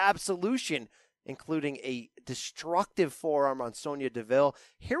off Absolution, including a destructive forearm on Sonya Deville.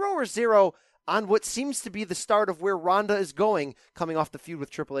 Hero or zero on what seems to be the start of where Ronda is going, coming off the feud with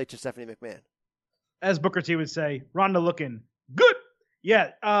Triple H and Stephanie McMahon. As Booker T would say, Ronda looking good.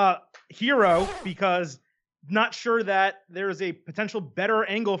 Yeah, hero, because not sure that there is a potential better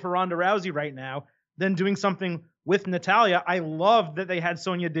angle for Ronda Rousey right now than doing something with Natalya. I love that they had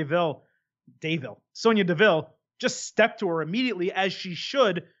Sonya Deville just step to her immediately, as she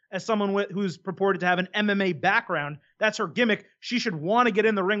should, as someone who's purported to have an MMA background. That's her gimmick. She should want to get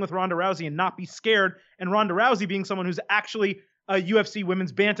in the ring with Ronda Rousey and not be scared. And Ronda Rousey, being someone who's actually a UFC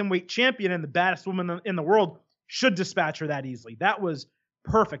women's bantamweight champion and the baddest woman in the world, should dispatch her that easily. That was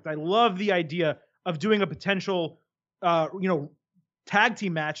perfect. I love the idea of doing a potential, tag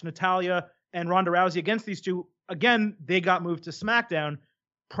team match, Natalya and Ronda Rousey against these two. Again, they got moved to SmackDown,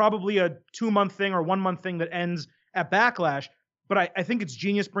 probably a 2-month thing or 1-month thing that ends at Backlash. But I think it's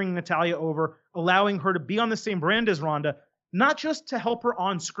genius bringing Natalya over, allowing her to be on the same brand as Ronda, not just to help her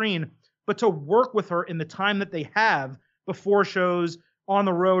on screen, but to work with her in the time that they have before shows, on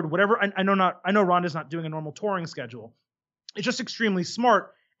the road, whatever. I know Ronda's not doing a normal touring schedule. It's just extremely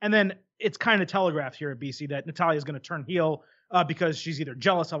smart. And then it's kind of telegraphed here at BC that Natalya is going to turn heel because she's either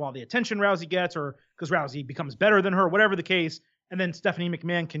jealous of all the attention Rousey gets or because Rousey becomes better than her, whatever the case. And then Stephanie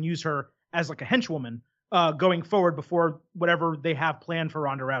McMahon can use her as like a henchwoman going forward before whatever they have planned for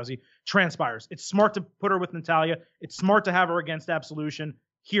Ronda Rousey transpires. It's smart to put her with Natalya. It's smart to have her against Absolution.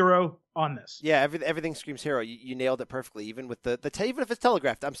 Hero on this. Yeah, everything screams hero. You nailed it perfectly. Even with even if it's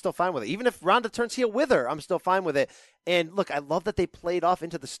telegraphed, I'm still fine with it. Even if Ronda turns heel with her, I'm still fine with it. And look, I love that they played off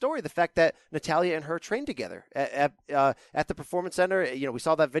into the story the fact that Natalya and her trained together at the Performance Center. You know, we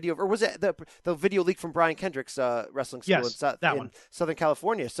saw that video, or was it the video leak from Brian Kendrick's wrestling school in Southern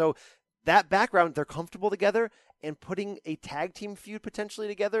California? So that background, they're comfortable together, and putting a tag team feud potentially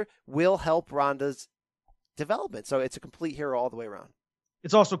together will help Ronda's development. So it's a complete hero all the way around.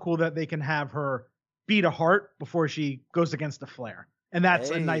 It's also cool that they can have her beat a heart before she goes against a Flair. And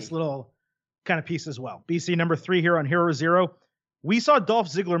that's a nice little kind of piece as well. BC number 3 here on Hero Zero. We saw Dolph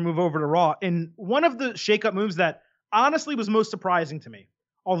Ziggler move over to Raw in one of the shakeup moves that honestly was most surprising to me.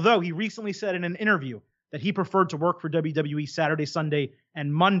 Although he recently said in an interview that he preferred to work for WWE Saturday, Sunday,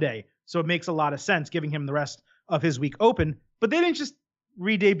 and Monday. So it makes a lot of sense giving him the rest of his week open. But they didn't just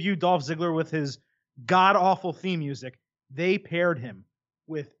re-debut Dolph Ziggler with his god-awful theme music. They paired him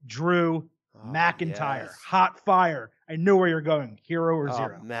with Drew McIntyre. Yes. Hot fire. I know where you're going. Hero or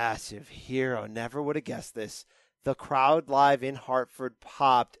zero? Massive hero. Never would have guessed this. The crowd live in Hartford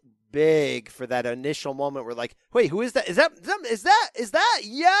popped big for that initial moment. We're like, wait, who is that? Is that?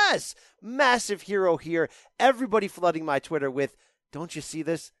 Yes. Massive hero here. Everybody flooding my Twitter with, don't you see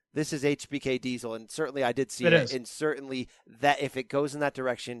this? This is HBK Diesel, and certainly I did see it, and certainly that if it goes in that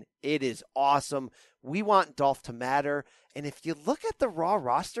direction, it is awesome. We want Dolph to matter, and if you look at the Raw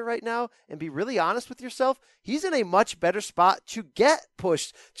roster right now and be really honest with yourself, he's in a much better spot to get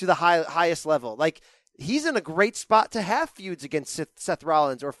pushed to the highest level. Like, he's in a great spot to have feuds against Seth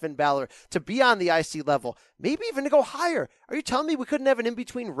Rollins or Finn Balor, to be on the IC level, maybe even to go higher. Are you telling me we couldn't have an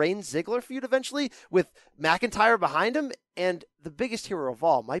in-between Reigns-Ziggler feud eventually with McIntyre behind him? And the biggest hero of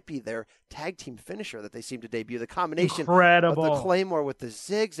all might be their tag team finisher that they seem to debut. The combination of the Claymore with the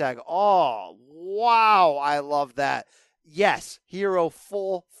zigzag. Oh, wow. I love that. Yes, hero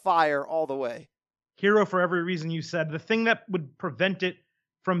full fire all the way. Hero for every reason you said. The thing that would prevent it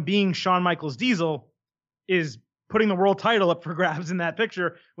from being Shawn Michaels Diesel is putting the world title up for grabs in that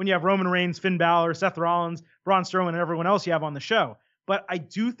picture when you have Roman Reigns, Finn Balor, Seth Rollins, Braun Strowman, and everyone else you have on the show. But I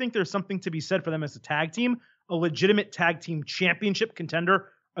do think there's something to be said for them as a tag team, a legitimate tag team championship contender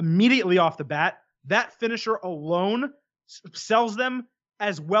immediately off the bat. That finisher alone sells them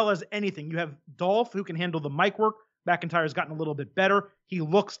as well as anything. You have Dolph, who can handle the mic work. McIntyre's gotten a little bit better. He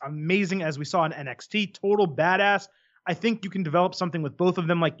looks amazing, as we saw in NXT. Total badass. I think you can develop something with both of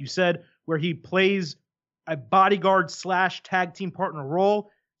them, like you said, where he plays a bodyguard / tag team partner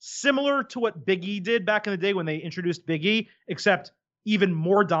role, similar to what Big E did back in the day when they introduced Big E, except even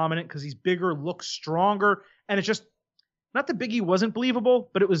more dominant because he's bigger, looks stronger. And it's just, not that Big E wasn't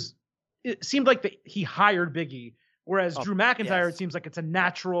believable, but it seemed like he hired Big E. Whereas Drew McIntyre, It seems like it's a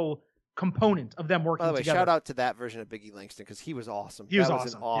natural component of them working together. By the way, shout out to that version of Big E Langston because he was awesome. He was an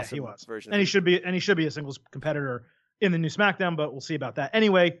awesome he was. version. And he should be a singles competitor in the new SmackDown, but we'll see about that.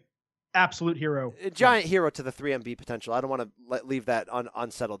 Anyway, absolute hero. A giant hero to the 3MB potential. I don't want to leave that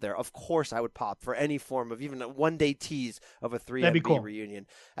unsettled there. Of course, I would pop for any form of even a one-day tease of a 3MB reunion.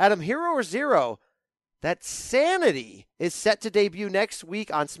 Adam, hero or zero? That Sanity is set to debut next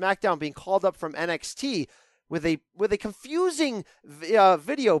week on SmackDown, being called up from NXT with a confusing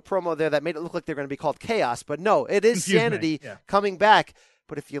video promo there that made it look like they're going to be called Chaos. But no, it is Sanity coming back.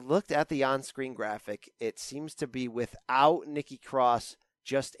 But if you looked at the on-screen graphic, it seems to be without Nikki Cross,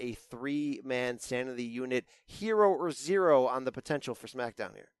 just a 3-man Sanity unit. Hero or zero on the potential for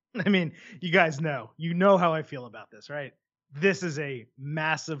SmackDown here? I mean, you guys know. You know how I feel about this, right? This is a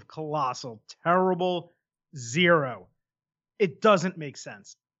massive, colossal, terrible zero. It doesn't make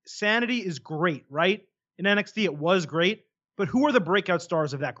sense. Sanity is great, right? In NXT, it was great. But who are the breakout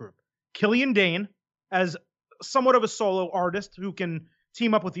stars of that group? Killian Dane, as somewhat of a solo artist who can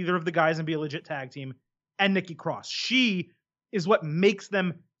team up with either of the guys and be a legit tag team, and Nikki Cross. She is what makes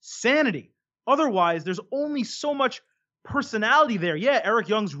them Sanity. Otherwise, there's only so much personality there. Yeah, Eric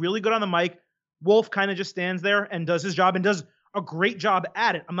Young's really good on the mic. Wolf kind of just stands there and does his job and does a great job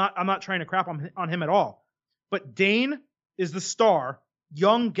at it. I'm not trying to crap on him at all. But Dane is the star.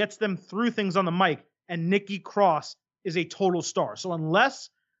 Young gets them through things on the mic, and Nikki Cross is a total star. So unless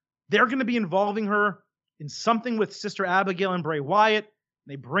they're going to be involving her in something with Sister Abigail and Bray Wyatt,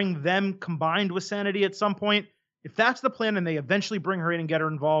 they bring them combined with Sanity at some point. If that's the plan and they eventually bring her in and get her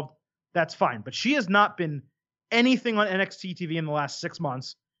involved, that's fine. But she has not been anything on NXT TV in the last 6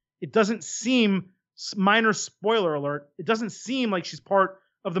 months. It doesn't seem, minor spoiler alert, it doesn't seem like she's part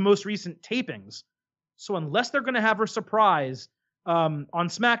of the most recent tapings. So unless they're going to have her surprise on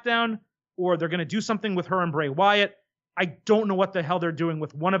SmackDown, or they're going to do something with her and Bray Wyatt, I don't know what the hell they're doing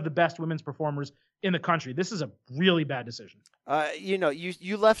with one of the best women's performers in the country. This is a really bad decision.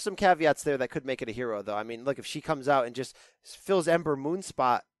 You left some caveats there that could make it a hero, though. I mean, look, if she comes out and just fills Ember Moon's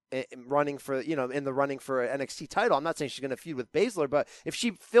spot in the running for an NXT title, I'm not saying she's going to feud with Baszler, but if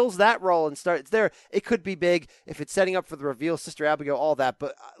she fills that role and starts there, it could be big. If it's setting up for the reveal, Sister Abigail, all that.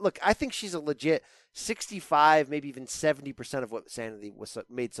 But look, I think she's a legit 65, maybe even 70% of what Sanity was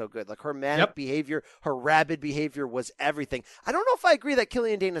made so good. Like her manic behavior, her rabid behavior was everything. I don't know if I agree that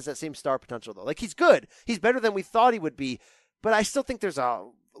Killian Dane has that same star potential, though. Like, he's good. He's better than we thought he would be. But I still think there's a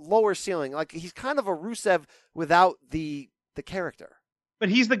lower ceiling. Like, he's kind of a Rusev without the character. But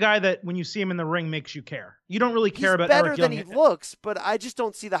he's the guy that when you see him in the ring makes you care. You don't really care about Eric Young. He's better than he looks, but I just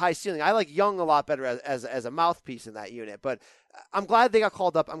don't see the high ceiling. I like Young a lot better as a mouthpiece in that unit. But I'm glad they got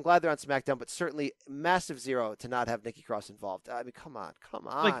called up. I'm glad they're on SmackDown, but certainly massive zero to not have Nikki Cross involved. I mean, come on.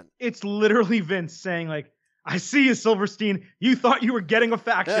 Like, it's literally Vince saying, like, I see you, Silverstein. You thought you were getting a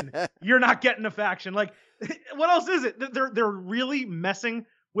faction. You're not getting a faction. Like, what else is it? They're really messing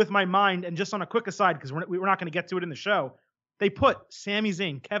with my mind. And just on a quick aside, because we're not going to get to it in the show, they put Sami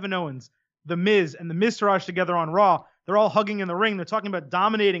Zayn, Kevin Owens, The Miz, and the Miztourage together on Raw. They're all hugging in the ring. They're talking about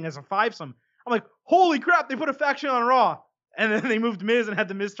dominating as a fivesome. I'm like, holy crap, they put a faction on Raw. And then they moved Miz and had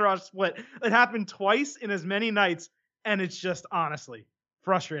the Miztourage split. It happened twice in as many nights, and it's just, honestly,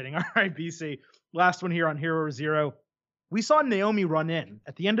 frustrating. All right, BC, last one here on Hero Zero. We saw Naomi run in.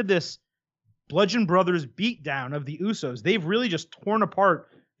 At the end of this Bludgeon Brothers beatdown of the Usos, they've really just torn apart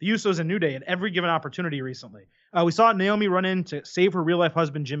the Usos and New Day at every given opportunity recently. We saw Naomi run in to save her real-life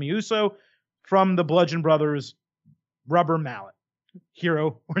husband, Jimmy Uso, from the Bludgeon Brothers' rubber mallet.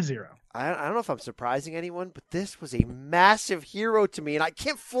 Hero or zero? I don't know if I'm surprising anyone, but this was a massive hero to me, and I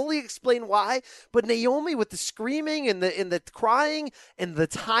can't fully explain why. But Naomi, with the screaming and the crying and the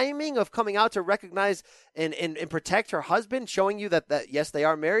timing of coming out to recognize and protect her husband, showing you that yes, they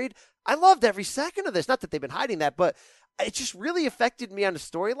are married. I loved every second of this. Not that they've been hiding that, but it just really affected me on a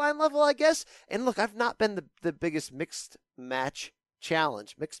storyline level, I guess. And look, I've not been the biggest mixed match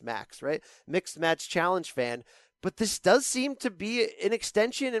challenge challenge fan. But this does seem to be an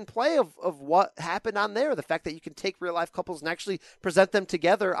extension and play of what happened on there. The fact that you can take real-life couples and actually present them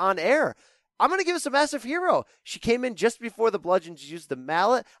together on air. I'm going to give us a massive hero. She came in just before the Bludgeons used the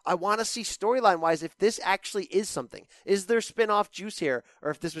mallet. I want to see storyline-wise if this actually is something. Is there spin-off juice here?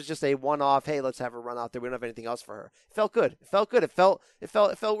 Or if this was just a one-off, hey, let's have her run out there. We don't have anything else for her. It felt good. It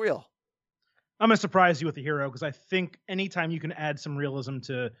felt real. I'm going to surprise you with a hero because I think anytime you can add some realism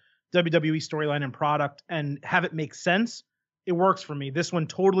to WWE storyline and product and have it make sense, it works for me. This one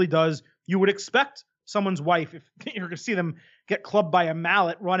totally does. You would expect someone's wife, if you're going to see them get clubbed by a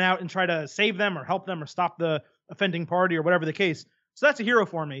mallet, run out and try to save them or help them or stop the offending party or whatever the case. So that's a hero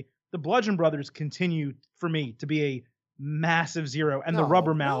for me. The Bludgeon Brothers continue for me to be a massive zero, and the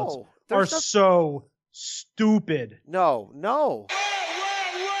rubber mallets are so stupid. No.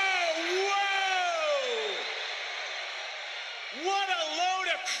 What a load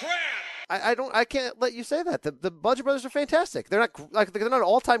of crap! I can't let you say that. The Bludgeon Brothers are fantastic. They're not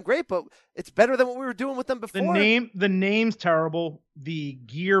all-time great, but it's better than what we were doing with them before. The name's terrible. The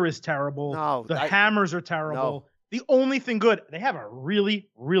gear is terrible. The hammers are terrible. No. The only thing good, they have a really,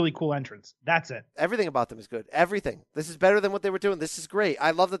 really cool entrance. That's it. Everything about them is good. Everything. This is better than what they were doing. This is great.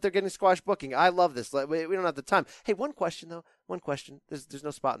 I love that they're getting squash booking. I love this. We don't have the time. Hey, one question, though. There's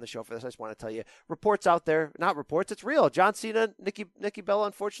no spot in the show for this. I just want to tell you. Reports out there. Not reports. It's real. John Cena, Nikki Bella,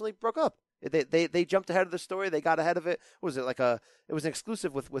 unfortunately, broke up. They jumped ahead of the story. They got ahead of it. What was it? It was an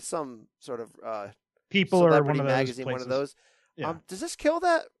exclusive with some sort of People or one of those magazine, places. one of those. Yeah. Does this kill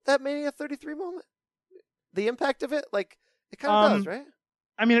that Mania 33 moment? The impact of it? Like, it kind of does, right?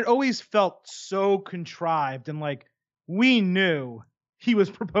 I mean, it always felt so contrived, and like, we knew he was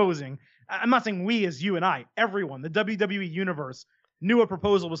proposing. I'm not saying we as you and I, everyone, the WWE universe knew a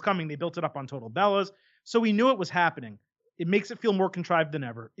proposal was coming. They built it up on Total Bellas. So we knew it was happening. It makes it feel more contrived than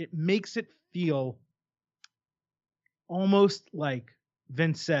ever. It makes it feel almost like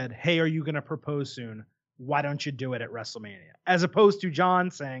Vince said, "Hey, are you going to propose soon? Why don't you do it at WrestleMania?" As opposed to John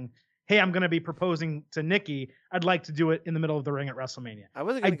saying, "Hey, I'm going to be proposing to Nikki. I'd like to do it in the middle of the ring at WrestleMania." I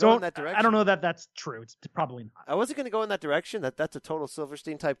wasn't going to go in that direction. I don't know that that's true. It's probably not. I wasn't going to go in that direction. That's a total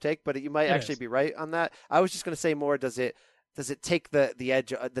Silverstein type take, but you might actually be right on that. I was just going to say more. Does it take the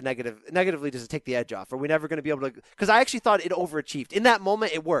edge, the negatively? Does it take the edge off? Are we never going to be able to? Because I actually thought it overachieved in that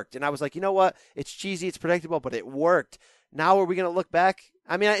moment. It worked, and I was like, you know what? It's cheesy, it's predictable, but it worked. Now are we going to look back?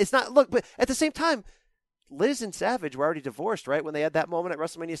 I mean, it's not look, but at the same time, Liz and Savage were already divorced, right? When they had that moment at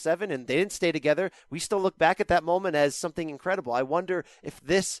WrestleMania 7 and they didn't stay together, we still look back at that moment as something incredible. I wonder if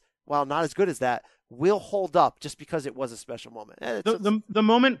this, while not as good as that, will hold up just because it was a special moment. The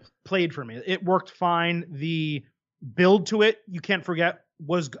moment played for me. It worked fine. The build to it, you can't forget,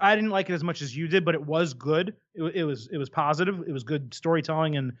 I didn't like it as much as you did, but it was good. It was positive. It was good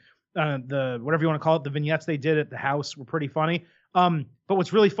storytelling, and the whatever you want to call it, the vignettes they did at the house were pretty funny. But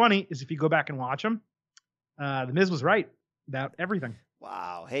what's really funny is if you go back and watch them, The Miz was right about everything.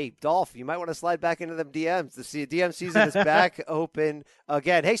 Wow. Hey, Dolph, you might want to slide back into them DMs. The DM season is back open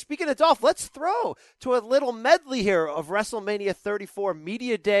again. Hey, speaking of Dolph, let's throw to a little medley here of WrestleMania 34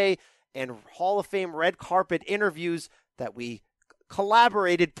 Media Day and Hall of Fame red carpet interviews that we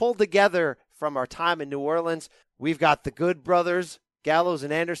pulled together from our time in New Orleans. We've got the Good Brothers, Gallows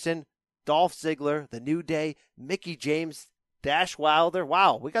and Anderson, Dolph Ziggler, The New Day, Mickie James, Dash Wilder.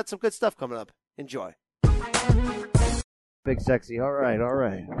 Wow, we got some good stuff coming up. Enjoy. Big Sexy. All right.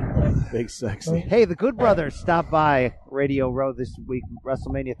 Big Sexy. Hey, the Good Brothers stopped by Radio Row this week,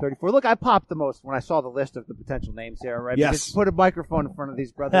 WrestleMania 34. Look, I popped the most when I saw the list of the potential names here, right? Yes. Because you put a microphone in front of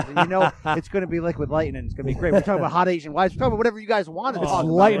these brothers, and you know it's going to be Liquid Lightning. It's going to be great. We're talking about hot Asian wives. We're talking about whatever you guys want to talk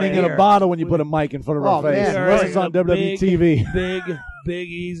about. Lightning in a bottle when you put a mic in front of our face. Unless it's on WWE TV. Big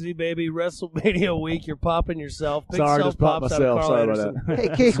easy, baby. WrestleMania week. You're popping yourself. Big Sorry, just popped myself. Sorry about that. Hey,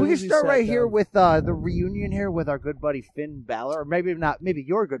 Case, we can start right here with the reunion here with our good buddy Finn Balor. Or maybe not. Maybe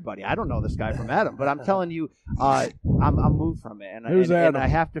your good buddy. I don't know this guy from Adam, but I'm telling you, I'm moved from it. And I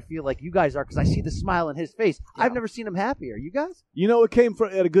have to feel like you guys are because I see the smile in his face. Yeah. I've never seen him happier. You guys? You know, it came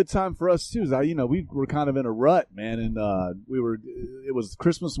at a good time for us too. We were kind of in a rut, man, and it was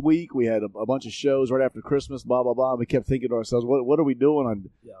Christmas week. We had a bunch of shows right after Christmas, blah blah blah. And we kept thinking to ourselves, what are we doing on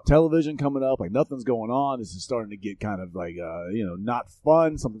television coming up? Like nothing's going on. This is starting to get kind of like not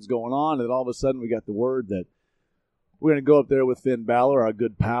fun. Something's going on, and all of a sudden we got the word that we're going to go up there with Finn Balor, our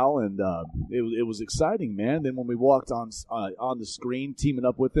good pal, and it was exciting, man. Then when we walked on the screen, teaming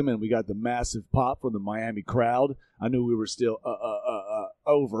up with him, and we got the massive pop from the Miami crowd, I knew we were still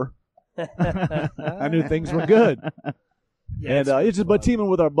over. I knew things were good. Yeah, and but teaming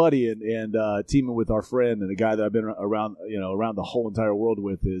with our buddy and teaming with our friend and the guy that I've been around the whole entire world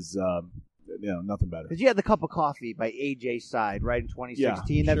with is nothing better. Because you had the cup of coffee by AJ's side, right, in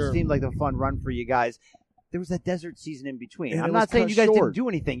 2016. Yeah, that seemed like a fun run for you guys. There was that desert season in between. And I'm not saying you guys didn't do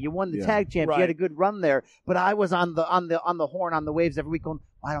anything. You won the tag champs. Right. You had a good run there. But I was on the horn, on the waves every week going,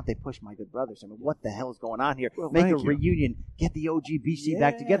 why don't they push my good brothers? I mean, what the hell is going on here? Make a reunion. Get the OG BC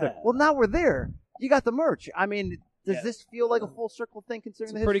back together. Well, now we're there. You got the merch. I mean, does this feel like a full circle thing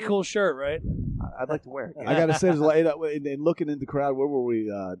considering the history? Pretty cool shirt, right? I'd like to wear it. I got to say, in looking into the crowd, where were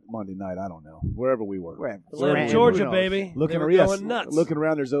we Monday night? I don't know. Wherever we were. Georgia, baby. Looking going nuts. Looking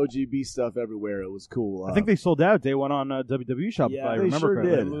around, there's OGB stuff everywhere. It was cool. I think they sold out day one on WWE Shop. Yeah, if I remember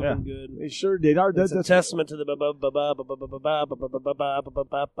correctly. Good. They sure did. It's a testament to the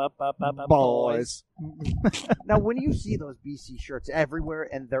boys. Now, when you see those BC shirts everywhere,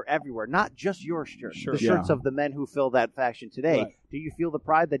 and they're everywhere, not just your shirts, the shirts of the men who fill that faction today, do you feel the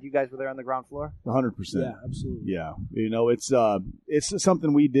pride that you guys were there on the ground floor? 100%. Yeah, absolutely. Yeah. It's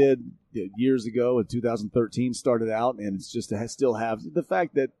something we did years ago in 2013, started out, and it's just to still have the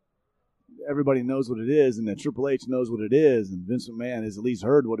fact that everybody knows what it is and that Triple H knows what it is and Vince McMahon has at least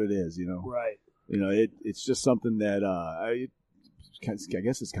heard what it is, Right. It's just something that I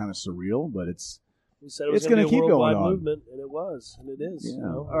guess it's kind of surreal, but it's going to keep going on. Movement, and it was, and it is.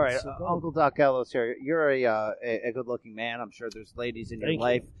 Yeah. All right, Uncle Doc Gallows here. You're a good-looking man. I'm sure there's ladies in your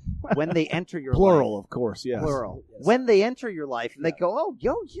life. When they enter your plural, life, of course, yes. Plural. Yes. When they enter your life and they go, "Oh,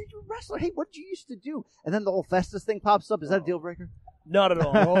 you're a wrestler. Hey, what did you used to do?" And then the whole Festus thing pops up. Is that a deal breaker? Not at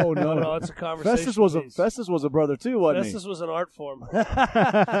all. Oh, no. Not at all. It's a conversation. Festus was a brother too, wasn't Festus was an art form. Festus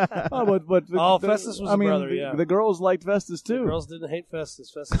was a brother. Yeah, the girls liked Festus too. The girls didn't hate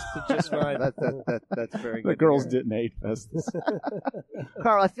Festus. Festus did just fine. That's very good. The girls didn't hate Festus.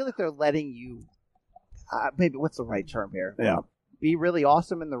 Carl, I feel like they're letting you. Maybe what's the right term here? Yeah. be really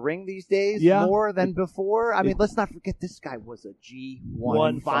awesome in the ring these days more than before. I mean, let's not forget this guy was a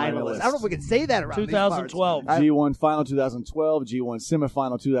G1 finalist. I don't know if we can say that around 2012. G1 final 2012, G1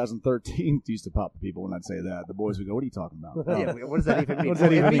 semifinal 2013. Used to pop people when I'd say that. The boys would go, "What are you talking about?" Yeah, what does that even mean? What does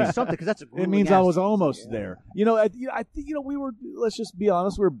that even it means mean? something because that's a It means I was almost there. You know, I think we were. Let's just be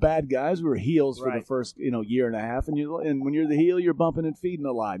honest. We were bad guys. We were heels for the first year and a half, and when you're the heel, you're bumping and feeding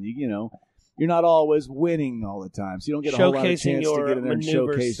a lot. You know. You're not always winning all the time, so you don't get a whole lot of chance to get in there and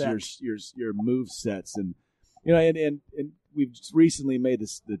showcase your move sets. And and we've just recently made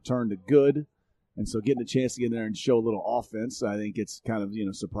the turn to good, and so getting a chance to get in there and show a little offense, I think it's kind of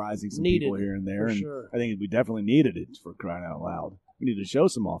surprising some people here and there. And sure. I think we definitely needed it, for crying out loud. We need to show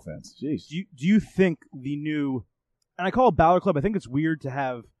some offense. Jeez. Do you think the new, and I call it Balor Club, I think it's weird to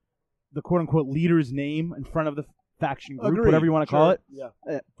have the quote-unquote leader's name in front of the faction group, Agreed. whatever you want to call it.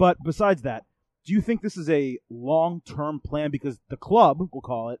 Yeah. But besides that, do you think this is a long-term plan? Because the club, we'll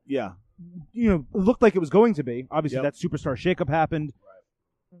call it, it looked like it was going to be. Obviously, that superstar shakeup happened.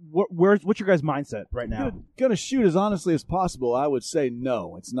 Right. What's your guys' mindset right now? Gonna shoot as honestly as possible. I would say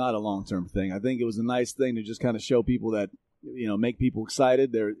no, it's not a long-term thing. I think it was a nice thing to just kind of show people that, make people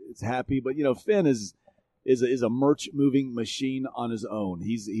excited. It's happy. But Finn is a merch moving machine on his own.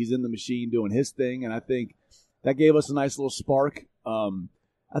 He's in the machine doing his thing, and I think that gave us a nice little spark.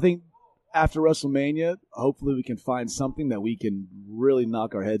 I think after WrestleMania, hopefully we can find something that we can really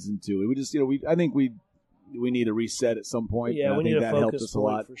knock our heads into. We just, I think we need a reset at some point. Yeah, and we I think need a that helped focus us a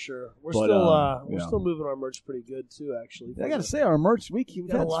point lot for sure. We're But, still moving our merch pretty good too, actually. I got to say, our merch, we've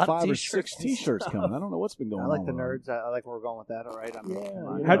got a had lot of 5 or t-shirts 6 T-shirts coming. I don't know what's been going on. I like the with nerds. I like where we're going with that. All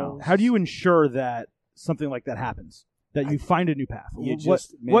right. How do you ensure that something like that happens? That you find a new path?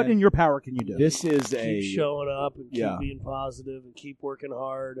 What in your power can you do? This is keep showing up and keep being positive and keep working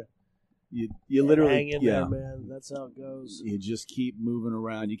hard. You literally hang in there, man. That's how it goes. You just keep moving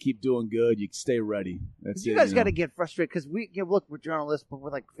around. You keep doing good. You stay ready. That's you it. guys got to get frustrated because look, we're journalists, but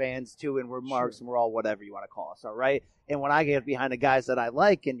we're like fans too, and we're marks, and we're all whatever you want to call us, all right? And when I get behind the guys that I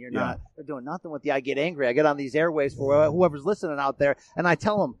like, and they're doing nothing with you, I get angry. I get on these airwaves for whoever's listening out there, and I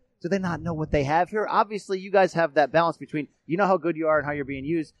tell them, do they not know what they have here? Obviously, you guys have that balance between how good you are and how you're being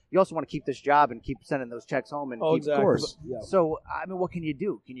used. You also want to keep this job and keep sending those checks home. And of course. Yeah. So, I mean, what can you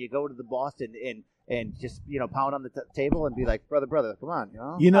do? Can you go to the boss and just pound on the table and be like, brother, come on,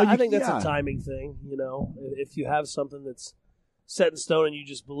 I think that's a timing thing. If you have something that's set in stone and you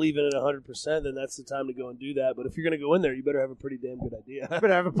just believe in it 100%, then that's the time to go and do that. But if you're going to go in there, you better have a pretty damn good idea. Better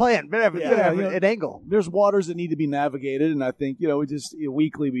have a plan. Better have an angle. There's waters that need to be navigated, and I think we just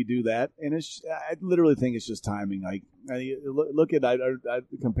weekly we do that. And I literally think it's just timing. I look at I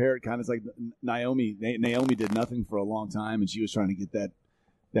compare it kind of like Naomi. Naomi did nothing for a long time, and she was trying to get that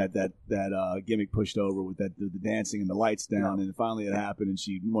gimmick pushed over with the dancing and the lights down, and finally it happened, and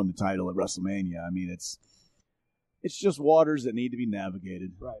she won the title at WrestleMania. I mean, it's just waters that need to be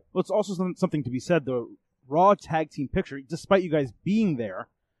navigated. Right. Well, it's also something to be said. The Raw tag team picture, despite you guys being there,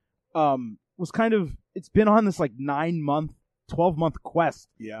 was kind of, it's been on this 9-month, 12-month quest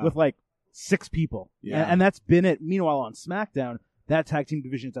with 6 people. Yeah. And that's been it. Meanwhile, on SmackDown, that tag team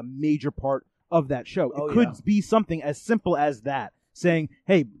division is a major part of that show. It could be something as simple as that, saying,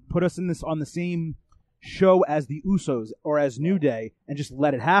 hey, put us on the same show as the Usos or as New Day and just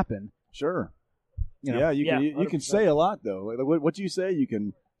let it happen. Sure. You can say a lot though. What do you say? You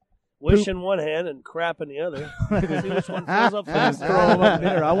can wish in one hand and crap in the other. See which one fills up fast. first. Throw them up in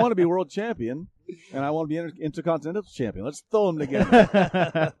there. I want to be world champion, and I want to be intercontinental champion. Let's throw them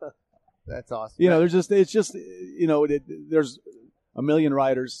together. That's awesome. There's a million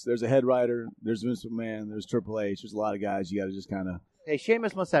writers. There's a head writer. There's Vince McMahon. There's Triple H. There's a lot of guys. You got to just kind of. Hey,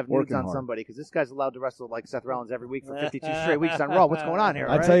 Sheamus must have nudes on somebody because this guy's allowed to wrestle like Seth Rollins every week for 52 straight weeks on Raw. What's going on here?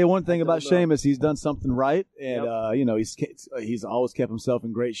 I'll tell you one thing about Sheamus. He's done something right, and he's always kept himself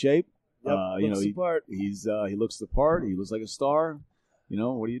in great shape. Yep, looks the part. He looks the part. He looks like a star.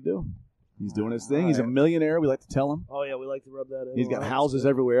 What do you do? He's doing his thing. He's a millionaire. We like to tell him. Oh yeah, we like to rub that in. He's got houses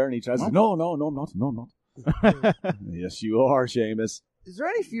everywhere, and he tries to say, no, I'm not. Yes, you are, Sheamus. Is there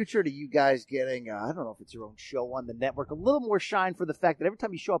any future to you guys getting, I don't know if it's your own show on the network, a little more shine for the fact that every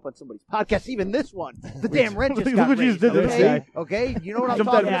time you show up on somebody's podcast, even this one, the damn rent just got raised, okay? You know what I'm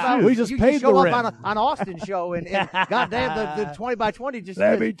talking about? We just paid the rent. You show up on Austin's show, and goddamn, the 20 by 20 just...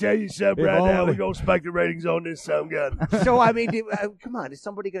 Let me tell you something right now. We're going to spike the ratings on this some gun. So, I mean, come on. Is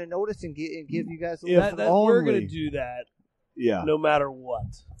somebody going to notice and give you guys a little... We're going to do that no matter what.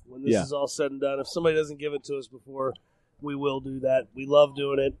 When this is all said and done, if somebody doesn't give it to us before... we will do that. We love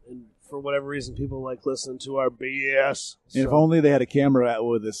doing it, and for whatever reason, people like listening to our BS. And if only they had a camera out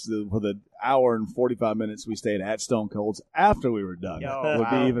with us for the hour and 45 minutes we stayed at Stone Cold's after we were done. It would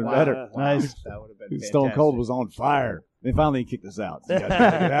be even better. Nice. That would have been Stone fantastic. Cold was on fire. They finally kicked us out. So we got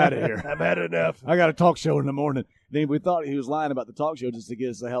to get out of here. I've had enough. I got a talk show in the morning. Then we thought he was lying about the talk show just to get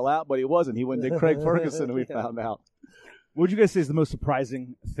us the hell out, but he wasn't. He went to Craig Ferguson, and we found out. What would you guys say is the most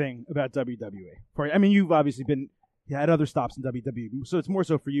surprising thing about WWE? I mean, you've obviously had other stops in WWE, so it's more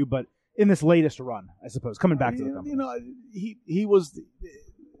so for you, but in this latest run, I suppose, coming back to the company. You know, he was.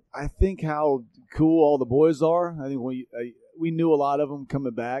 I think how cool all the boys are. I think we knew a lot of them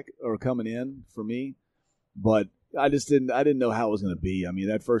coming back or coming in for me, but I didn't know how it was going to be. I mean,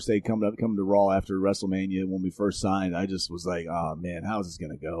 that first day coming to Raw after WrestleMania when we first signed, I just was like, oh man, how is this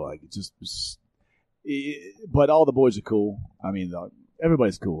going to go? Like but all the boys are cool. I mean,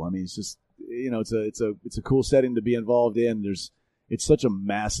 everybody's cool. I mean, it's just it's a cool setting to be involved in. It's such a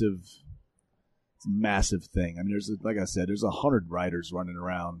massive thing. I mean, like I said, there's 100 writers running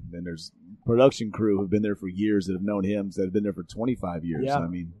around, and there's production crew who've been there for years that have known him that have been there for 25 years. Yeah. I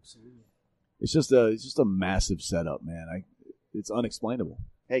mean, it's just a massive setup, man. It's unexplainable.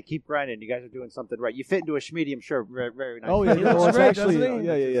 Hey, keep grinding. You guys are doing something right. You fit into a schmedium shirt very, very nice. Oh, yeah. He looks It's great, actually, doesn't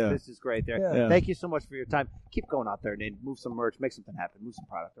he? yeah. This is great there. Yeah. Thank you so much for your time. Keep going out there, Nate. Move some merch. Make something happen. Move some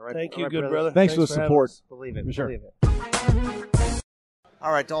product. All right. Thank All you, right, good brother. Thanks for the having support. us. Believe it. Sure. Believe it.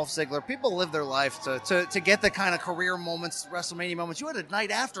 All right, Dolph Ziggler. People live their life to get the kind of career moments, WrestleMania moments. You had a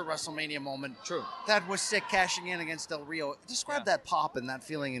night after WrestleMania moment. True. That was sick, cashing in against Del Rio. Describe that pop and that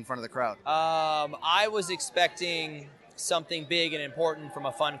feeling in front of the crowd. I was expecting something big and important from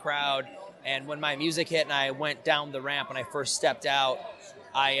a fun crowd, and when my music hit and I went down the ramp when I first stepped out,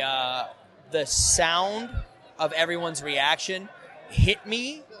 the sound of everyone's reaction hit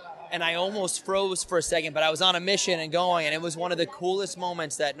me, and I almost froze for a second, but I was on a mission and going, and it was one of the coolest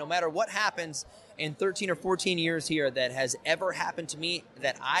moments that no matter what happens in 13 or 14 years here that has ever happened to me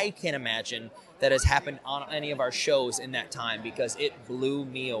that I can imagine that has happened on any of our shows in that time, because it blew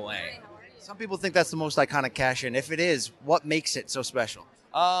me away. Some people think that's the most iconic cash-in. If it is, what makes it so special?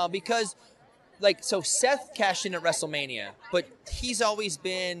 Because Seth cashed in at WrestleMania, but he's always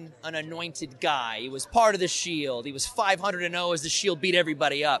been an anointed guy. He was part of the Shield. He was 500-0 as the Shield beat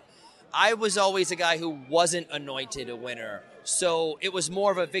everybody up. I was always a guy who wasn't anointed a winner. So it was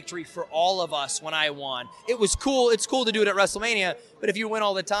more of a victory for all of us when I won. It was cool. It's cool to do it at WrestleMania, but if you win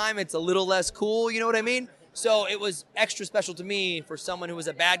all the time, it's a little less cool. You know what I mean? So it was extra special to me for someone who was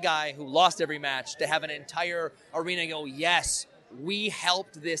a bad guy who lost every match to have an entire arena go, yes, we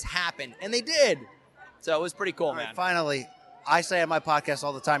helped this happen. And they did. So it was pretty cool, All right, man. finally, I say on my podcast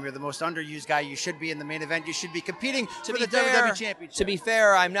all the time, you're the most underused guy. You should be in the main event. You should be competing for the WWE Championship. To be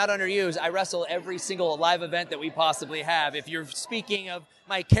fair, I'm not underused. I wrestle every single live event that we possibly have. If you're speaking of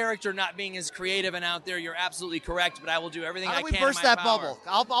my character not being as creative and out there, you're absolutely correct, but I will do everything How I do we can burst in my that power.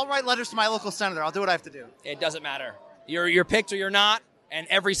 bubble? I'll write letters to my local senator. I'll do what I have to do. It doesn't matter. You're picked or you're not, and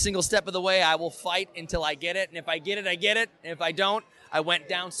every single step of the way, I will fight until I get it. And if I get it, I get it. And if I don't, I went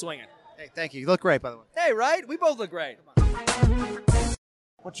down swinging. Hey, thank you. You look great, by the way. Hey, right? We both look great.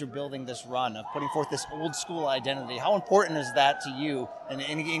 What you're building this run of putting forth this old school identity, how important is that to you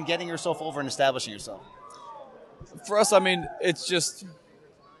in getting yourself over and establishing yourself? For us, I mean, it's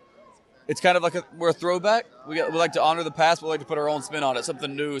kind of like we're a throwback. We like to honor the past, but we like to put our own spin on it,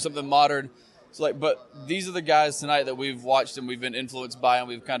 something new, something modern. So but these are the guys tonight that we've watched and we've been influenced by, and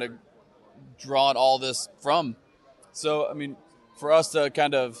we've kind of drawn all this from. So, I mean, for us to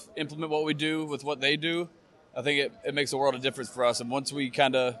kind of implement what we do with what they do, I think it makes a world of difference for us. And once we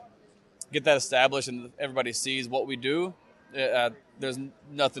kind of get that established and everybody sees what we do, there's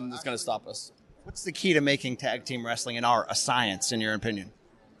nothing that's going to stop us. What's the key to making tag team wrestling an art, a science, in your opinion?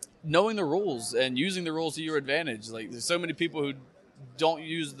 Knowing the rules and using the rules to your advantage. Like, there's so many people who don't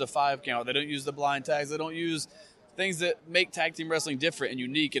use the 5 count. They don't use the blind tags. They don't use things that make tag team wrestling different and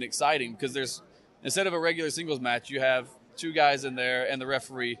unique and exciting, because instead of a regular singles match, you have 2 guys in there and the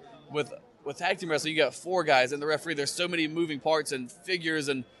referee. With tag team wrestling, you got 4 guys and the referee. There's so many moving parts and figures,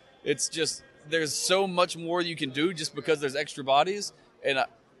 and it's just, there's so much more you can do just because there's extra bodies. And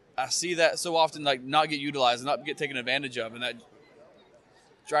I see that so often, like, not get utilized and not get taken advantage of, and that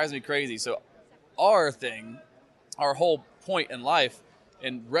drives me crazy. So our whole point in life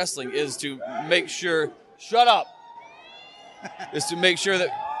in wrestling is to make sure, is to make sure that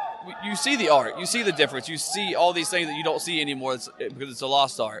you see the art, you see the difference, you see all these things that you don't see anymore because it's a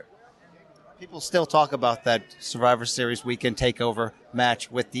lost art. People still talk about that Survivor Series weekend takeover match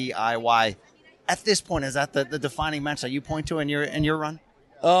with DIY. At this point, is that the defining match that you point to in your run?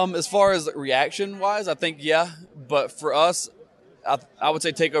 As far as reaction wise, I think yeah, But for us, I would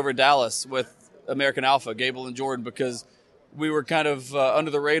say take over Dallas with American Alpha, Gable and Jordan, because we were kind of under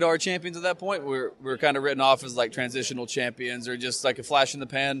the radar champions at that point. We were kind of written off as like transitional champions or just like a flash in the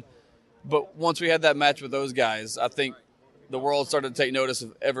pan. But once we had that match with those guys, I think the world started to take notice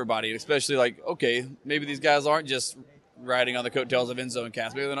of everybody, especially like, okay, maybe these guys aren't just riding on the coattails of Enzo and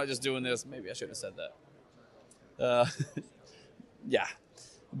Cass. Maybe they're not just doing this. Maybe I shouldn't have said that. Yeah.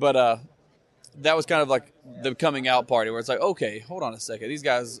 But that was kind of like the coming out party where it's like, okay, hold on a second. These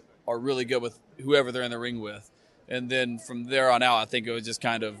guys are really good with whoever they're in the ring with. And then from there on out, I think it was just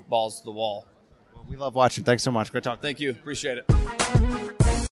kind of balls to the wall. We love watching. Thanks so much. Good talk. Thank you. Appreciate it.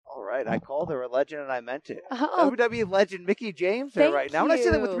 All right. I called her a legend and I meant it. Oh. WWE legend Mickie James Thank right now. And I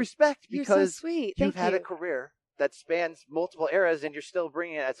say that with you. respect You're so because sweet. you've Thank had you. a career that spans multiple eras and you're still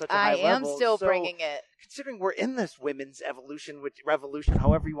bringing it at such a high I level. am still So, bringing it. Considering we're in this women's revolution,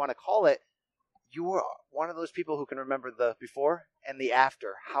 however you want to call it, you were one of those people who can remember the before and the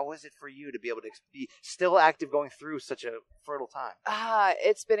after. How is it for you to be able to be still active going through such a fertile time?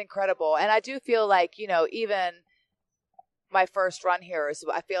 It's been incredible. And I do feel like, even my first run here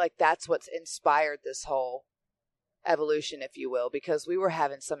I feel like that's what's inspired this whole evolution, if you will, because we were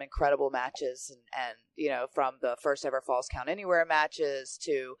having some incredible matches and from the first ever Falls Count Anywhere matches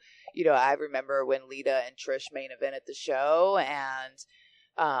to, I remember when Lita and Trish main evented the show and,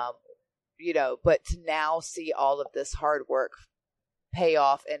 but to now see all of this hard work pay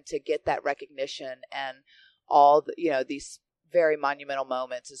off and to get that recognition and all the, these very monumental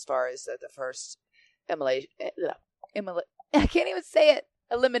moments as far as the first I can't even say it.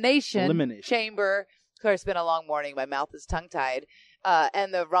 Elimination. Chamber. Of course, it's been a long morning. My mouth is tongue tied.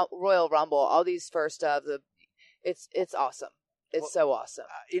 And the Royal Rumble. All these first of the, it's awesome. It's so awesome.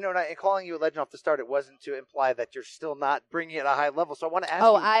 And calling you a legend off the start, it wasn't to imply that you're still not bringing it at a high level. So I want to ask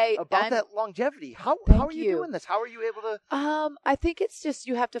you about that longevity. How are you doing this? How are you able to? I think it's just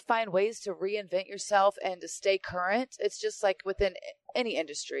you have to find ways to reinvent yourself and to stay current. It's just like within any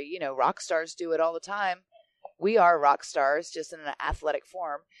industry. Rock stars do it all the time. We are rock stars, just in an athletic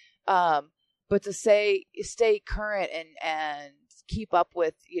form. But to stay current and keep up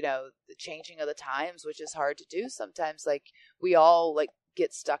with, the changing of the times, which is hard to do sometimes. Like we all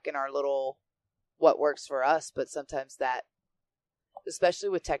get stuck in our little, what works for us. But sometimes that, especially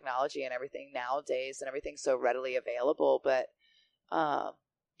with technology and everything nowadays and everything so readily available. But,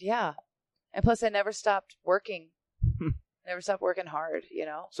 yeah. And plus I never stopped working. Never stopped working hard,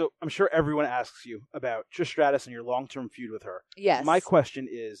 So I'm sure everyone asks you about Trish Stratus and your long-term feud with her. Yes. My question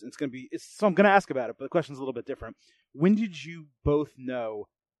is, and so I'm going to ask about it, but the question's a little bit different. When did you both know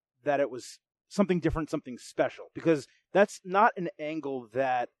that it was something different, something special? Because that's not an angle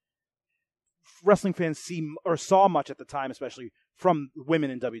that wrestling fans see or saw much at the time, especially from women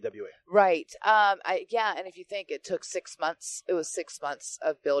in WWE. Right. And if you think it took 6 months, it was 6 months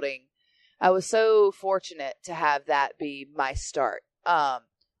of building. I was so fortunate to have that be my start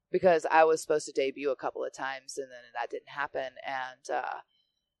because I was supposed to debut a couple of times and then that didn't happen. And,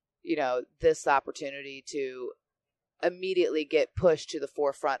 this opportunity to immediately get pushed to the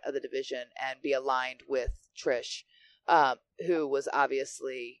forefront of the division and be aligned with Trish, who was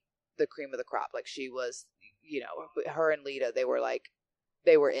obviously the cream of the crop. Like she was, her and Lita, they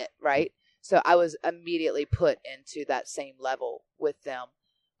were it, right? So I was immediately put into that same level with them.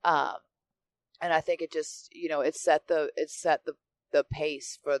 And I think it just, it set the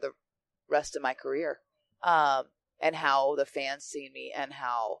pace for the rest of my career, and how the fans see me and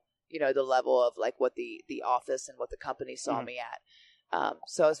how, the level of what the office and what the company saw me at.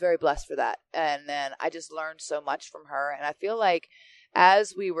 So I was very blessed for that. And then I just learned so much from her. And I feel like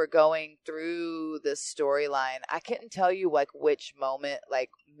as we were going through this storyline, I couldn't tell you which moment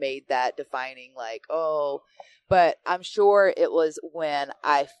made that defining, but I'm sure it was when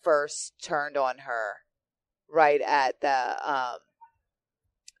I first turned on her right at the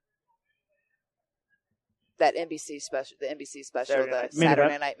that NBC special,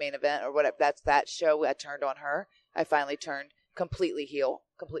 Saturday Night Main Event or whatever. That's that show. I turned on her. I finally turned completely heel,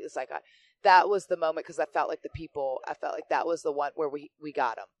 completely psychotic. That was the moment because I felt like that was the one where we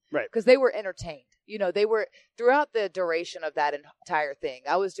got them. Right. Because they were entertained. They were throughout the duration of that entire thing.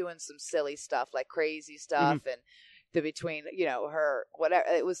 I was doing some silly stuff, crazy stuff and between, her, whatever.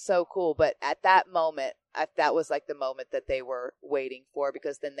 It was so cool. But at that moment, that was the moment that they were waiting for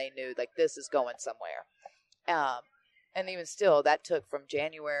because then they knew this is going somewhere. And even still, that took from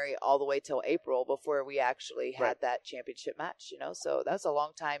January all the way till April before we actually had that championship match, So that was a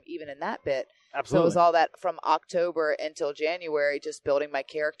long time even in that bit. Absolutely. So it was all that from October until January, just building my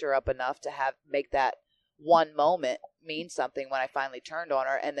character up enough to make that one moment mean something when I finally turned on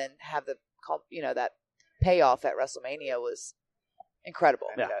her and then have the, that payoff at WrestleMania was incredible.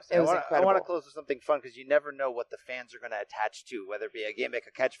 Yeah. It was I incredible. want to close with something fun because you never know what the fans are going to attach to, whether it be a gimmick,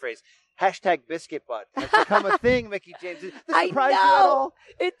 a catchphrase. Hashtag biscuit butt has become a thing, Mickey James. Did this surprise you at all?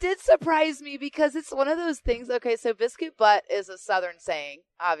 It did surprise me because it's one of those things. Okay, so biscuit butt is a Southern saying,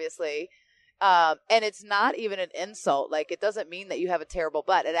 obviously. And it's not even an insult. Like, it doesn't mean that you have a terrible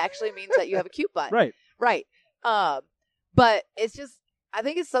butt. It actually means that you have a cute butt. Right. Right. But it's just, I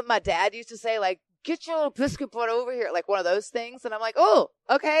think it's something my dad used to say, like, get your little biscuit butt over here. Like one of those things. And I'm like, oh,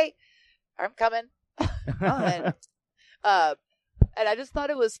 okay. I'm coming. And I just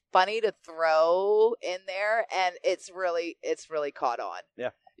thought it was funny to throw in there. And it's really caught on. Yeah.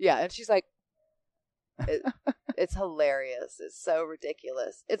 Yeah. And she's like, it's hilarious. It's so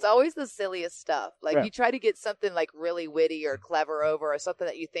ridiculous. It's always the silliest stuff. Like Right. you try to get something like really witty or clever over, or something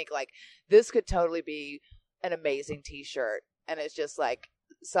that you think like this could totally be an amazing t-shirt. And it's just like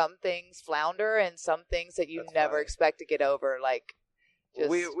some things flounder and some things that you never expect to get over. Like, just...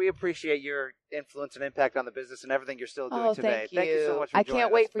 we appreciate your influence and impact on the business and everything you're still doing today. Thank you so much for I joining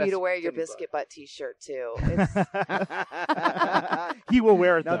can't wait us. for you to Best wear your Jimmy biscuit butt t-shirt too. He will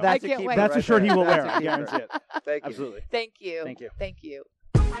wear it, though. No, that's I can't wait. That's a right shirt there. he will wear. That's a I keeper. guarantee it. Thank you. Absolutely. Thank you. Thank you. Thank you.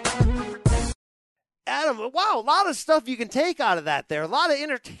 Adam, wow, a lot of stuff you can take out of that there. A lot of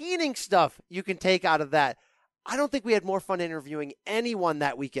entertaining stuff you can take out of that. I don't think we had more fun interviewing anyone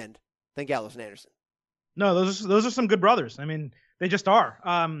that weekend than Gallows and Anderson. No, those are some good brothers. I mean, they just are.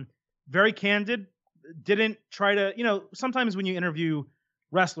 Very candid. Didn't try to, sometimes when you interview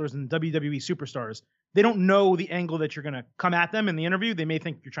wrestlers and WWE superstars, they don't know the angle that you're going to come at them in the interview. They may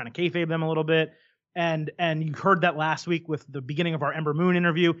think you're trying to kayfabe them a little bit. And you heard that last week with the beginning of our Ember Moon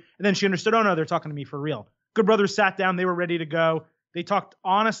interview. And then she understood, oh no, they're talking to me for real. Good brothers sat down. They were ready to go. They talked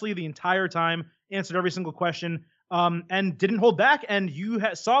honestly the entire time, answered every single question, and didn't hold back. And you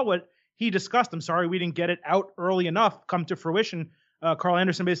saw what he discussed. I'm sorry we didn't get it out early enough, come to fruition. Carl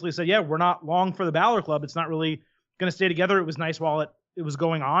Anderson basically said, yeah, we're not long for the Balor Club. It's not really going to stay together. It was nice while it was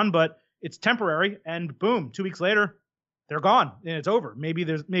going on, but it's temporary. And boom, 2 weeks later, they're gone and it's over. Maybe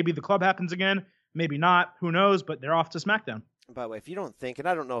the club happens again. Maybe not. Who knows? But they're off to SmackDown. By the way, if you don't think, and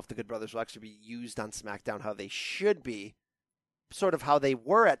I don't know if the Good Brothers will actually be used on SmackDown how they should be, sort of how they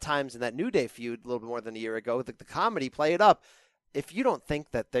were at times in that New Day feud a little bit more than a year ago, the comedy, play it up. If you don't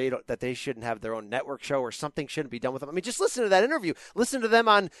think that they shouldn't have their own network show or something shouldn't be done with them, I mean, just listen to that interview. Listen to them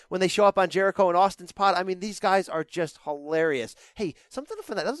when they show up on Jericho and Austin's pod. I mean, these guys are just hilarious. Hey, something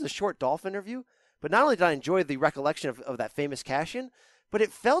from that was a short Dolph interview, but not only did I enjoy the recollection of that famous cash-in, but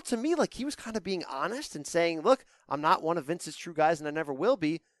it felt to me like he was kind of being honest and saying, look, I'm not one of Vince's true guys and I never will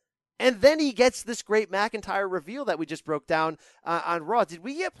be. And then he gets this great McIntyre reveal that we just broke down on Raw. Did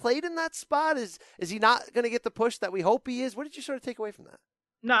we get played in that spot? Is he not going to get the push that we hope he is? What did you sort of take away from that?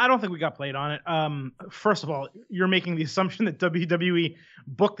 No, I don't think we got played on it. First of all, you're making the assumption that WWE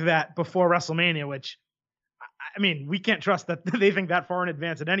booked that before WrestleMania, which, I mean, we can't trust that they think that far in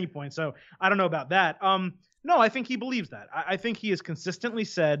advance at any point. So I don't know about that. No, I think he believes that. I think he has consistently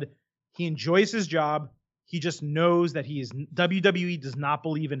said he enjoys his job. He just knows that WWE does not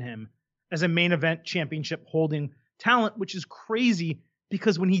believe in him as a main event championship holding talent, which is crazy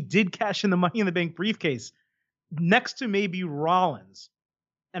because when he did cash in the Money in the Bank briefcase next to maybe Rollins,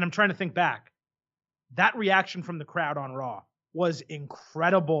 and I'm trying to think back, that reaction from the crowd on Raw was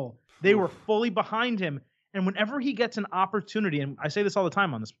incredible. They were fully behind him. And whenever he gets an opportunity, and I say this all the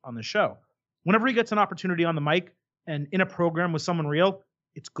time on this show, whenever he gets an opportunity on the mic and in a program with someone real,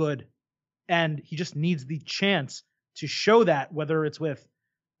 it's good. And he just needs the chance to show that, whether it's with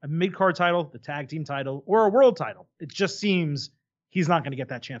a mid-card title, the tag team title, or a world title. It just seems he's not going to get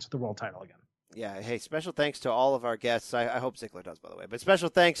that chance with the world title again. Yeah, hey, special thanks to all of our guests. I hope Ziggler does, by the way. But special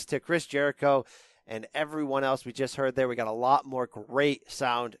thanks to Chris Jericho and everyone else we just heard there. We got a lot more great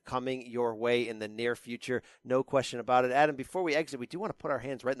sound coming your way in the near future. No question about it. Adam, before we exit, we do want to put our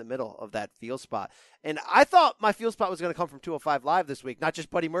hands right in the middle of that field spot. And I thought my field spot was going to come from 205 Live this week, not just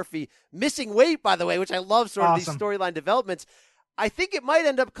Buddy Murphy missing weight, by the way, which I love sort of these storyline developments. I think it might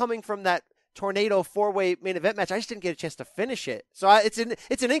end up coming from that Tornado 4-way main event match. I just didn't get a chance to finish it. So it's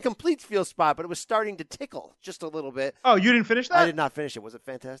an incomplete field spot, but it was starting to tickle just a little bit. Oh, you didn't finish that? I did not finish it. Was it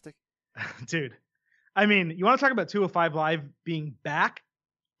fantastic? Dude. I mean, you want to talk about 205 Live being back?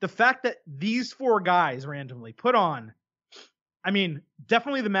 The fact that these four guys randomly put on, I mean,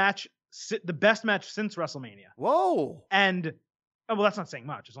 definitely the best match since WrestleMania. Whoa. And, well, that's not saying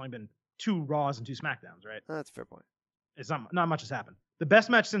much. It's only been 2 Raws and 2 SmackDowns, right? That's a fair point. It's not much has happened. The best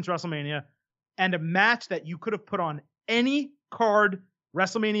match since WrestleMania, and a match that you could have put on any card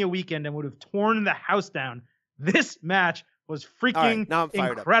WrestleMania weekend and would have torn the house down. This match was All right, freaking now I'm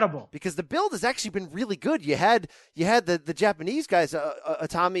fired incredible. up. Because the build has actually been really good. You had the Japanese guys,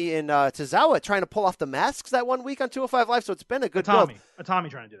 Atami and Tozawa, trying to pull off the masks that 1 week on 205 Live, so it's been a good build. Atami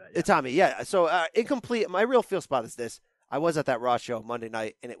trying to do that. Yeah. Atami, yeah. So incomplete. My real feel spot is this. I was at that Raw show Monday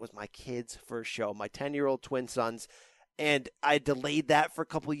night, and it was my kids' first show, my 10-year-old twin sons. And I delayed that for a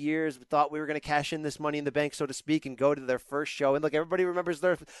couple of years. We thought we were going to cash in this Money in the Bank, so to speak, and go to their first show. And look, everybody remembers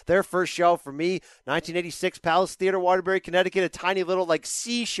their first show. For me, 1986, Palace Theater, Waterbury, Connecticut, a tiny little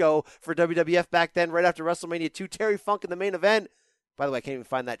C show for WWF back then, right after WrestleMania 2. Terry Funk in the main event. By the way, I can't even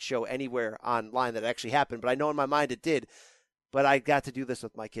find that show anywhere online that actually happened, but I know in my mind it did. But I got to do this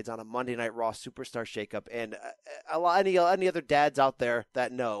with my kids on a Monday Night Raw Superstar Shakeup. And any other dads out there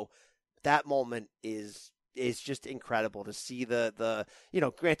that know, that moment is just incredible to see the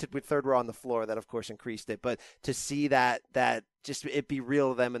granted with third row on the floor, that of course increased it, but to see that just it be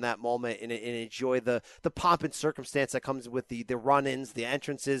real to them in that moment and enjoy the pomp and circumstance that comes with the run-ins, the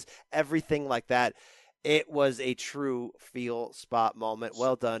entrances, everything like that. It was a true feel spot moment.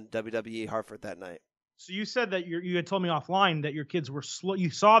 Well done, WWE Hartford, that night. So you said that you had told me offline that your kids were slow. You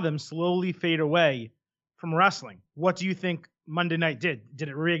saw them slowly fade away from wrestling. What do you think Monday night did? Did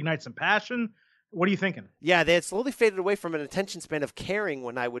it reignite some passion? What are you thinking? Yeah, they had slowly faded away from an attention span of caring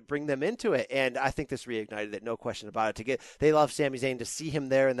when I would bring them into it, and I think this reignited it, no question about it. They love Sami Zayn, to see him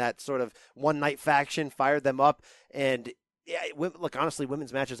there in that sort of one-night faction fired them up, and yeah, look, honestly,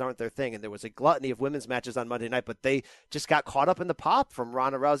 women's matches aren't their thing, and there was a gluttony of women's matches on Monday night, but they just got caught up in the pop from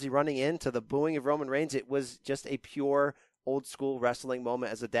Ronda Rousey running in to the booing of Roman Reigns. It was just a pure old-school wrestling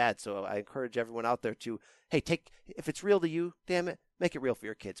moment as a dad, so I encourage everyone out there to, hey, if it's real to you, damn it, make it real for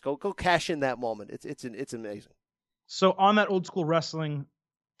your kids. Go cash in that moment. It's amazing. So on that old-school wrestling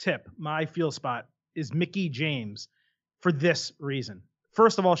tip, my feel spot is Mickie James for this reason.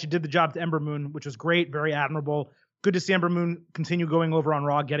 First of all, she did the job to Ember Moon, which was great, very admirable. Good to see Ember Moon continue going over on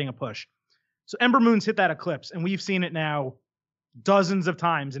Raw, getting a push. So Ember Moon's hit that eclipse, and we've seen it now dozens of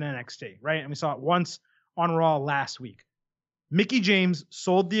times in NXT, right? And we saw it once on Raw last week. Mickie James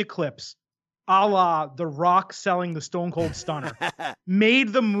sold the eclipse a la The Rock selling the Stone Cold Stunner.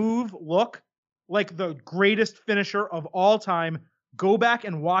 Made the move look like the greatest finisher of all time. Go back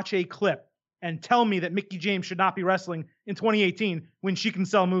and watch a clip and tell me that Mickie James should not be wrestling in 2018 when she can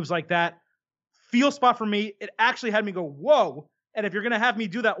sell moves like that. Feel spot for me. It actually had me go, whoa. And if you're going to have me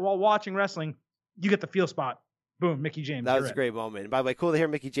do that while watching wrestling, you get the feel spot. Boom, Mickie James. That was a great moment. And by the way, cool to hear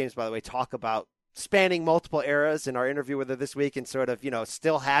Mickie James, by the way, talk about spanning multiple eras in our interview with her this week, and sort of,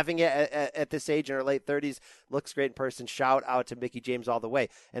 still having it at this age in her late 30s. Looks great in person. Shout out to Mickie James all the way.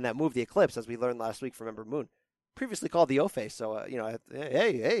 And that move, the Eclipse, as we learned last week from Ember Moon, previously called the O-Face. So,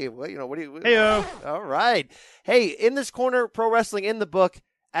 hey, what do you? Hey-o. All right. Hey, in this corner, Pro Wrestling in the Book.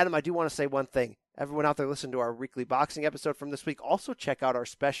 Adam, I do want to say one thing. Everyone out there listen to our weekly boxing episode from this week. Also check out our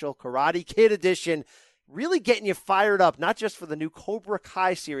special Karate Kid edition. Really getting you fired up, not just for the new Cobra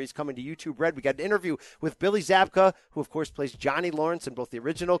Kai series coming to YouTube Red. We got an interview with Billy Zabka, who, of course, plays Johnny Lawrence in both the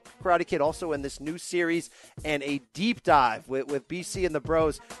original Karate Kid, also in this new series, and a deep dive with BC and the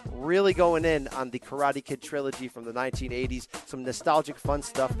Bros, really going in on the Karate Kid trilogy from the 1980s. Some nostalgic, fun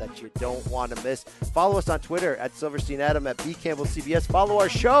stuff that you don't want to miss. Follow us on Twitter at Silverstein Adam, at B Campbell CBS. Follow our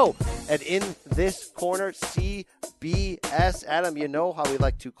show at In This Corner CBS. Adam, you know how we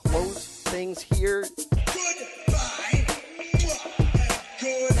like to close things here. Goodbye.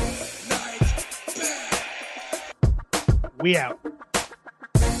 Good night. We out.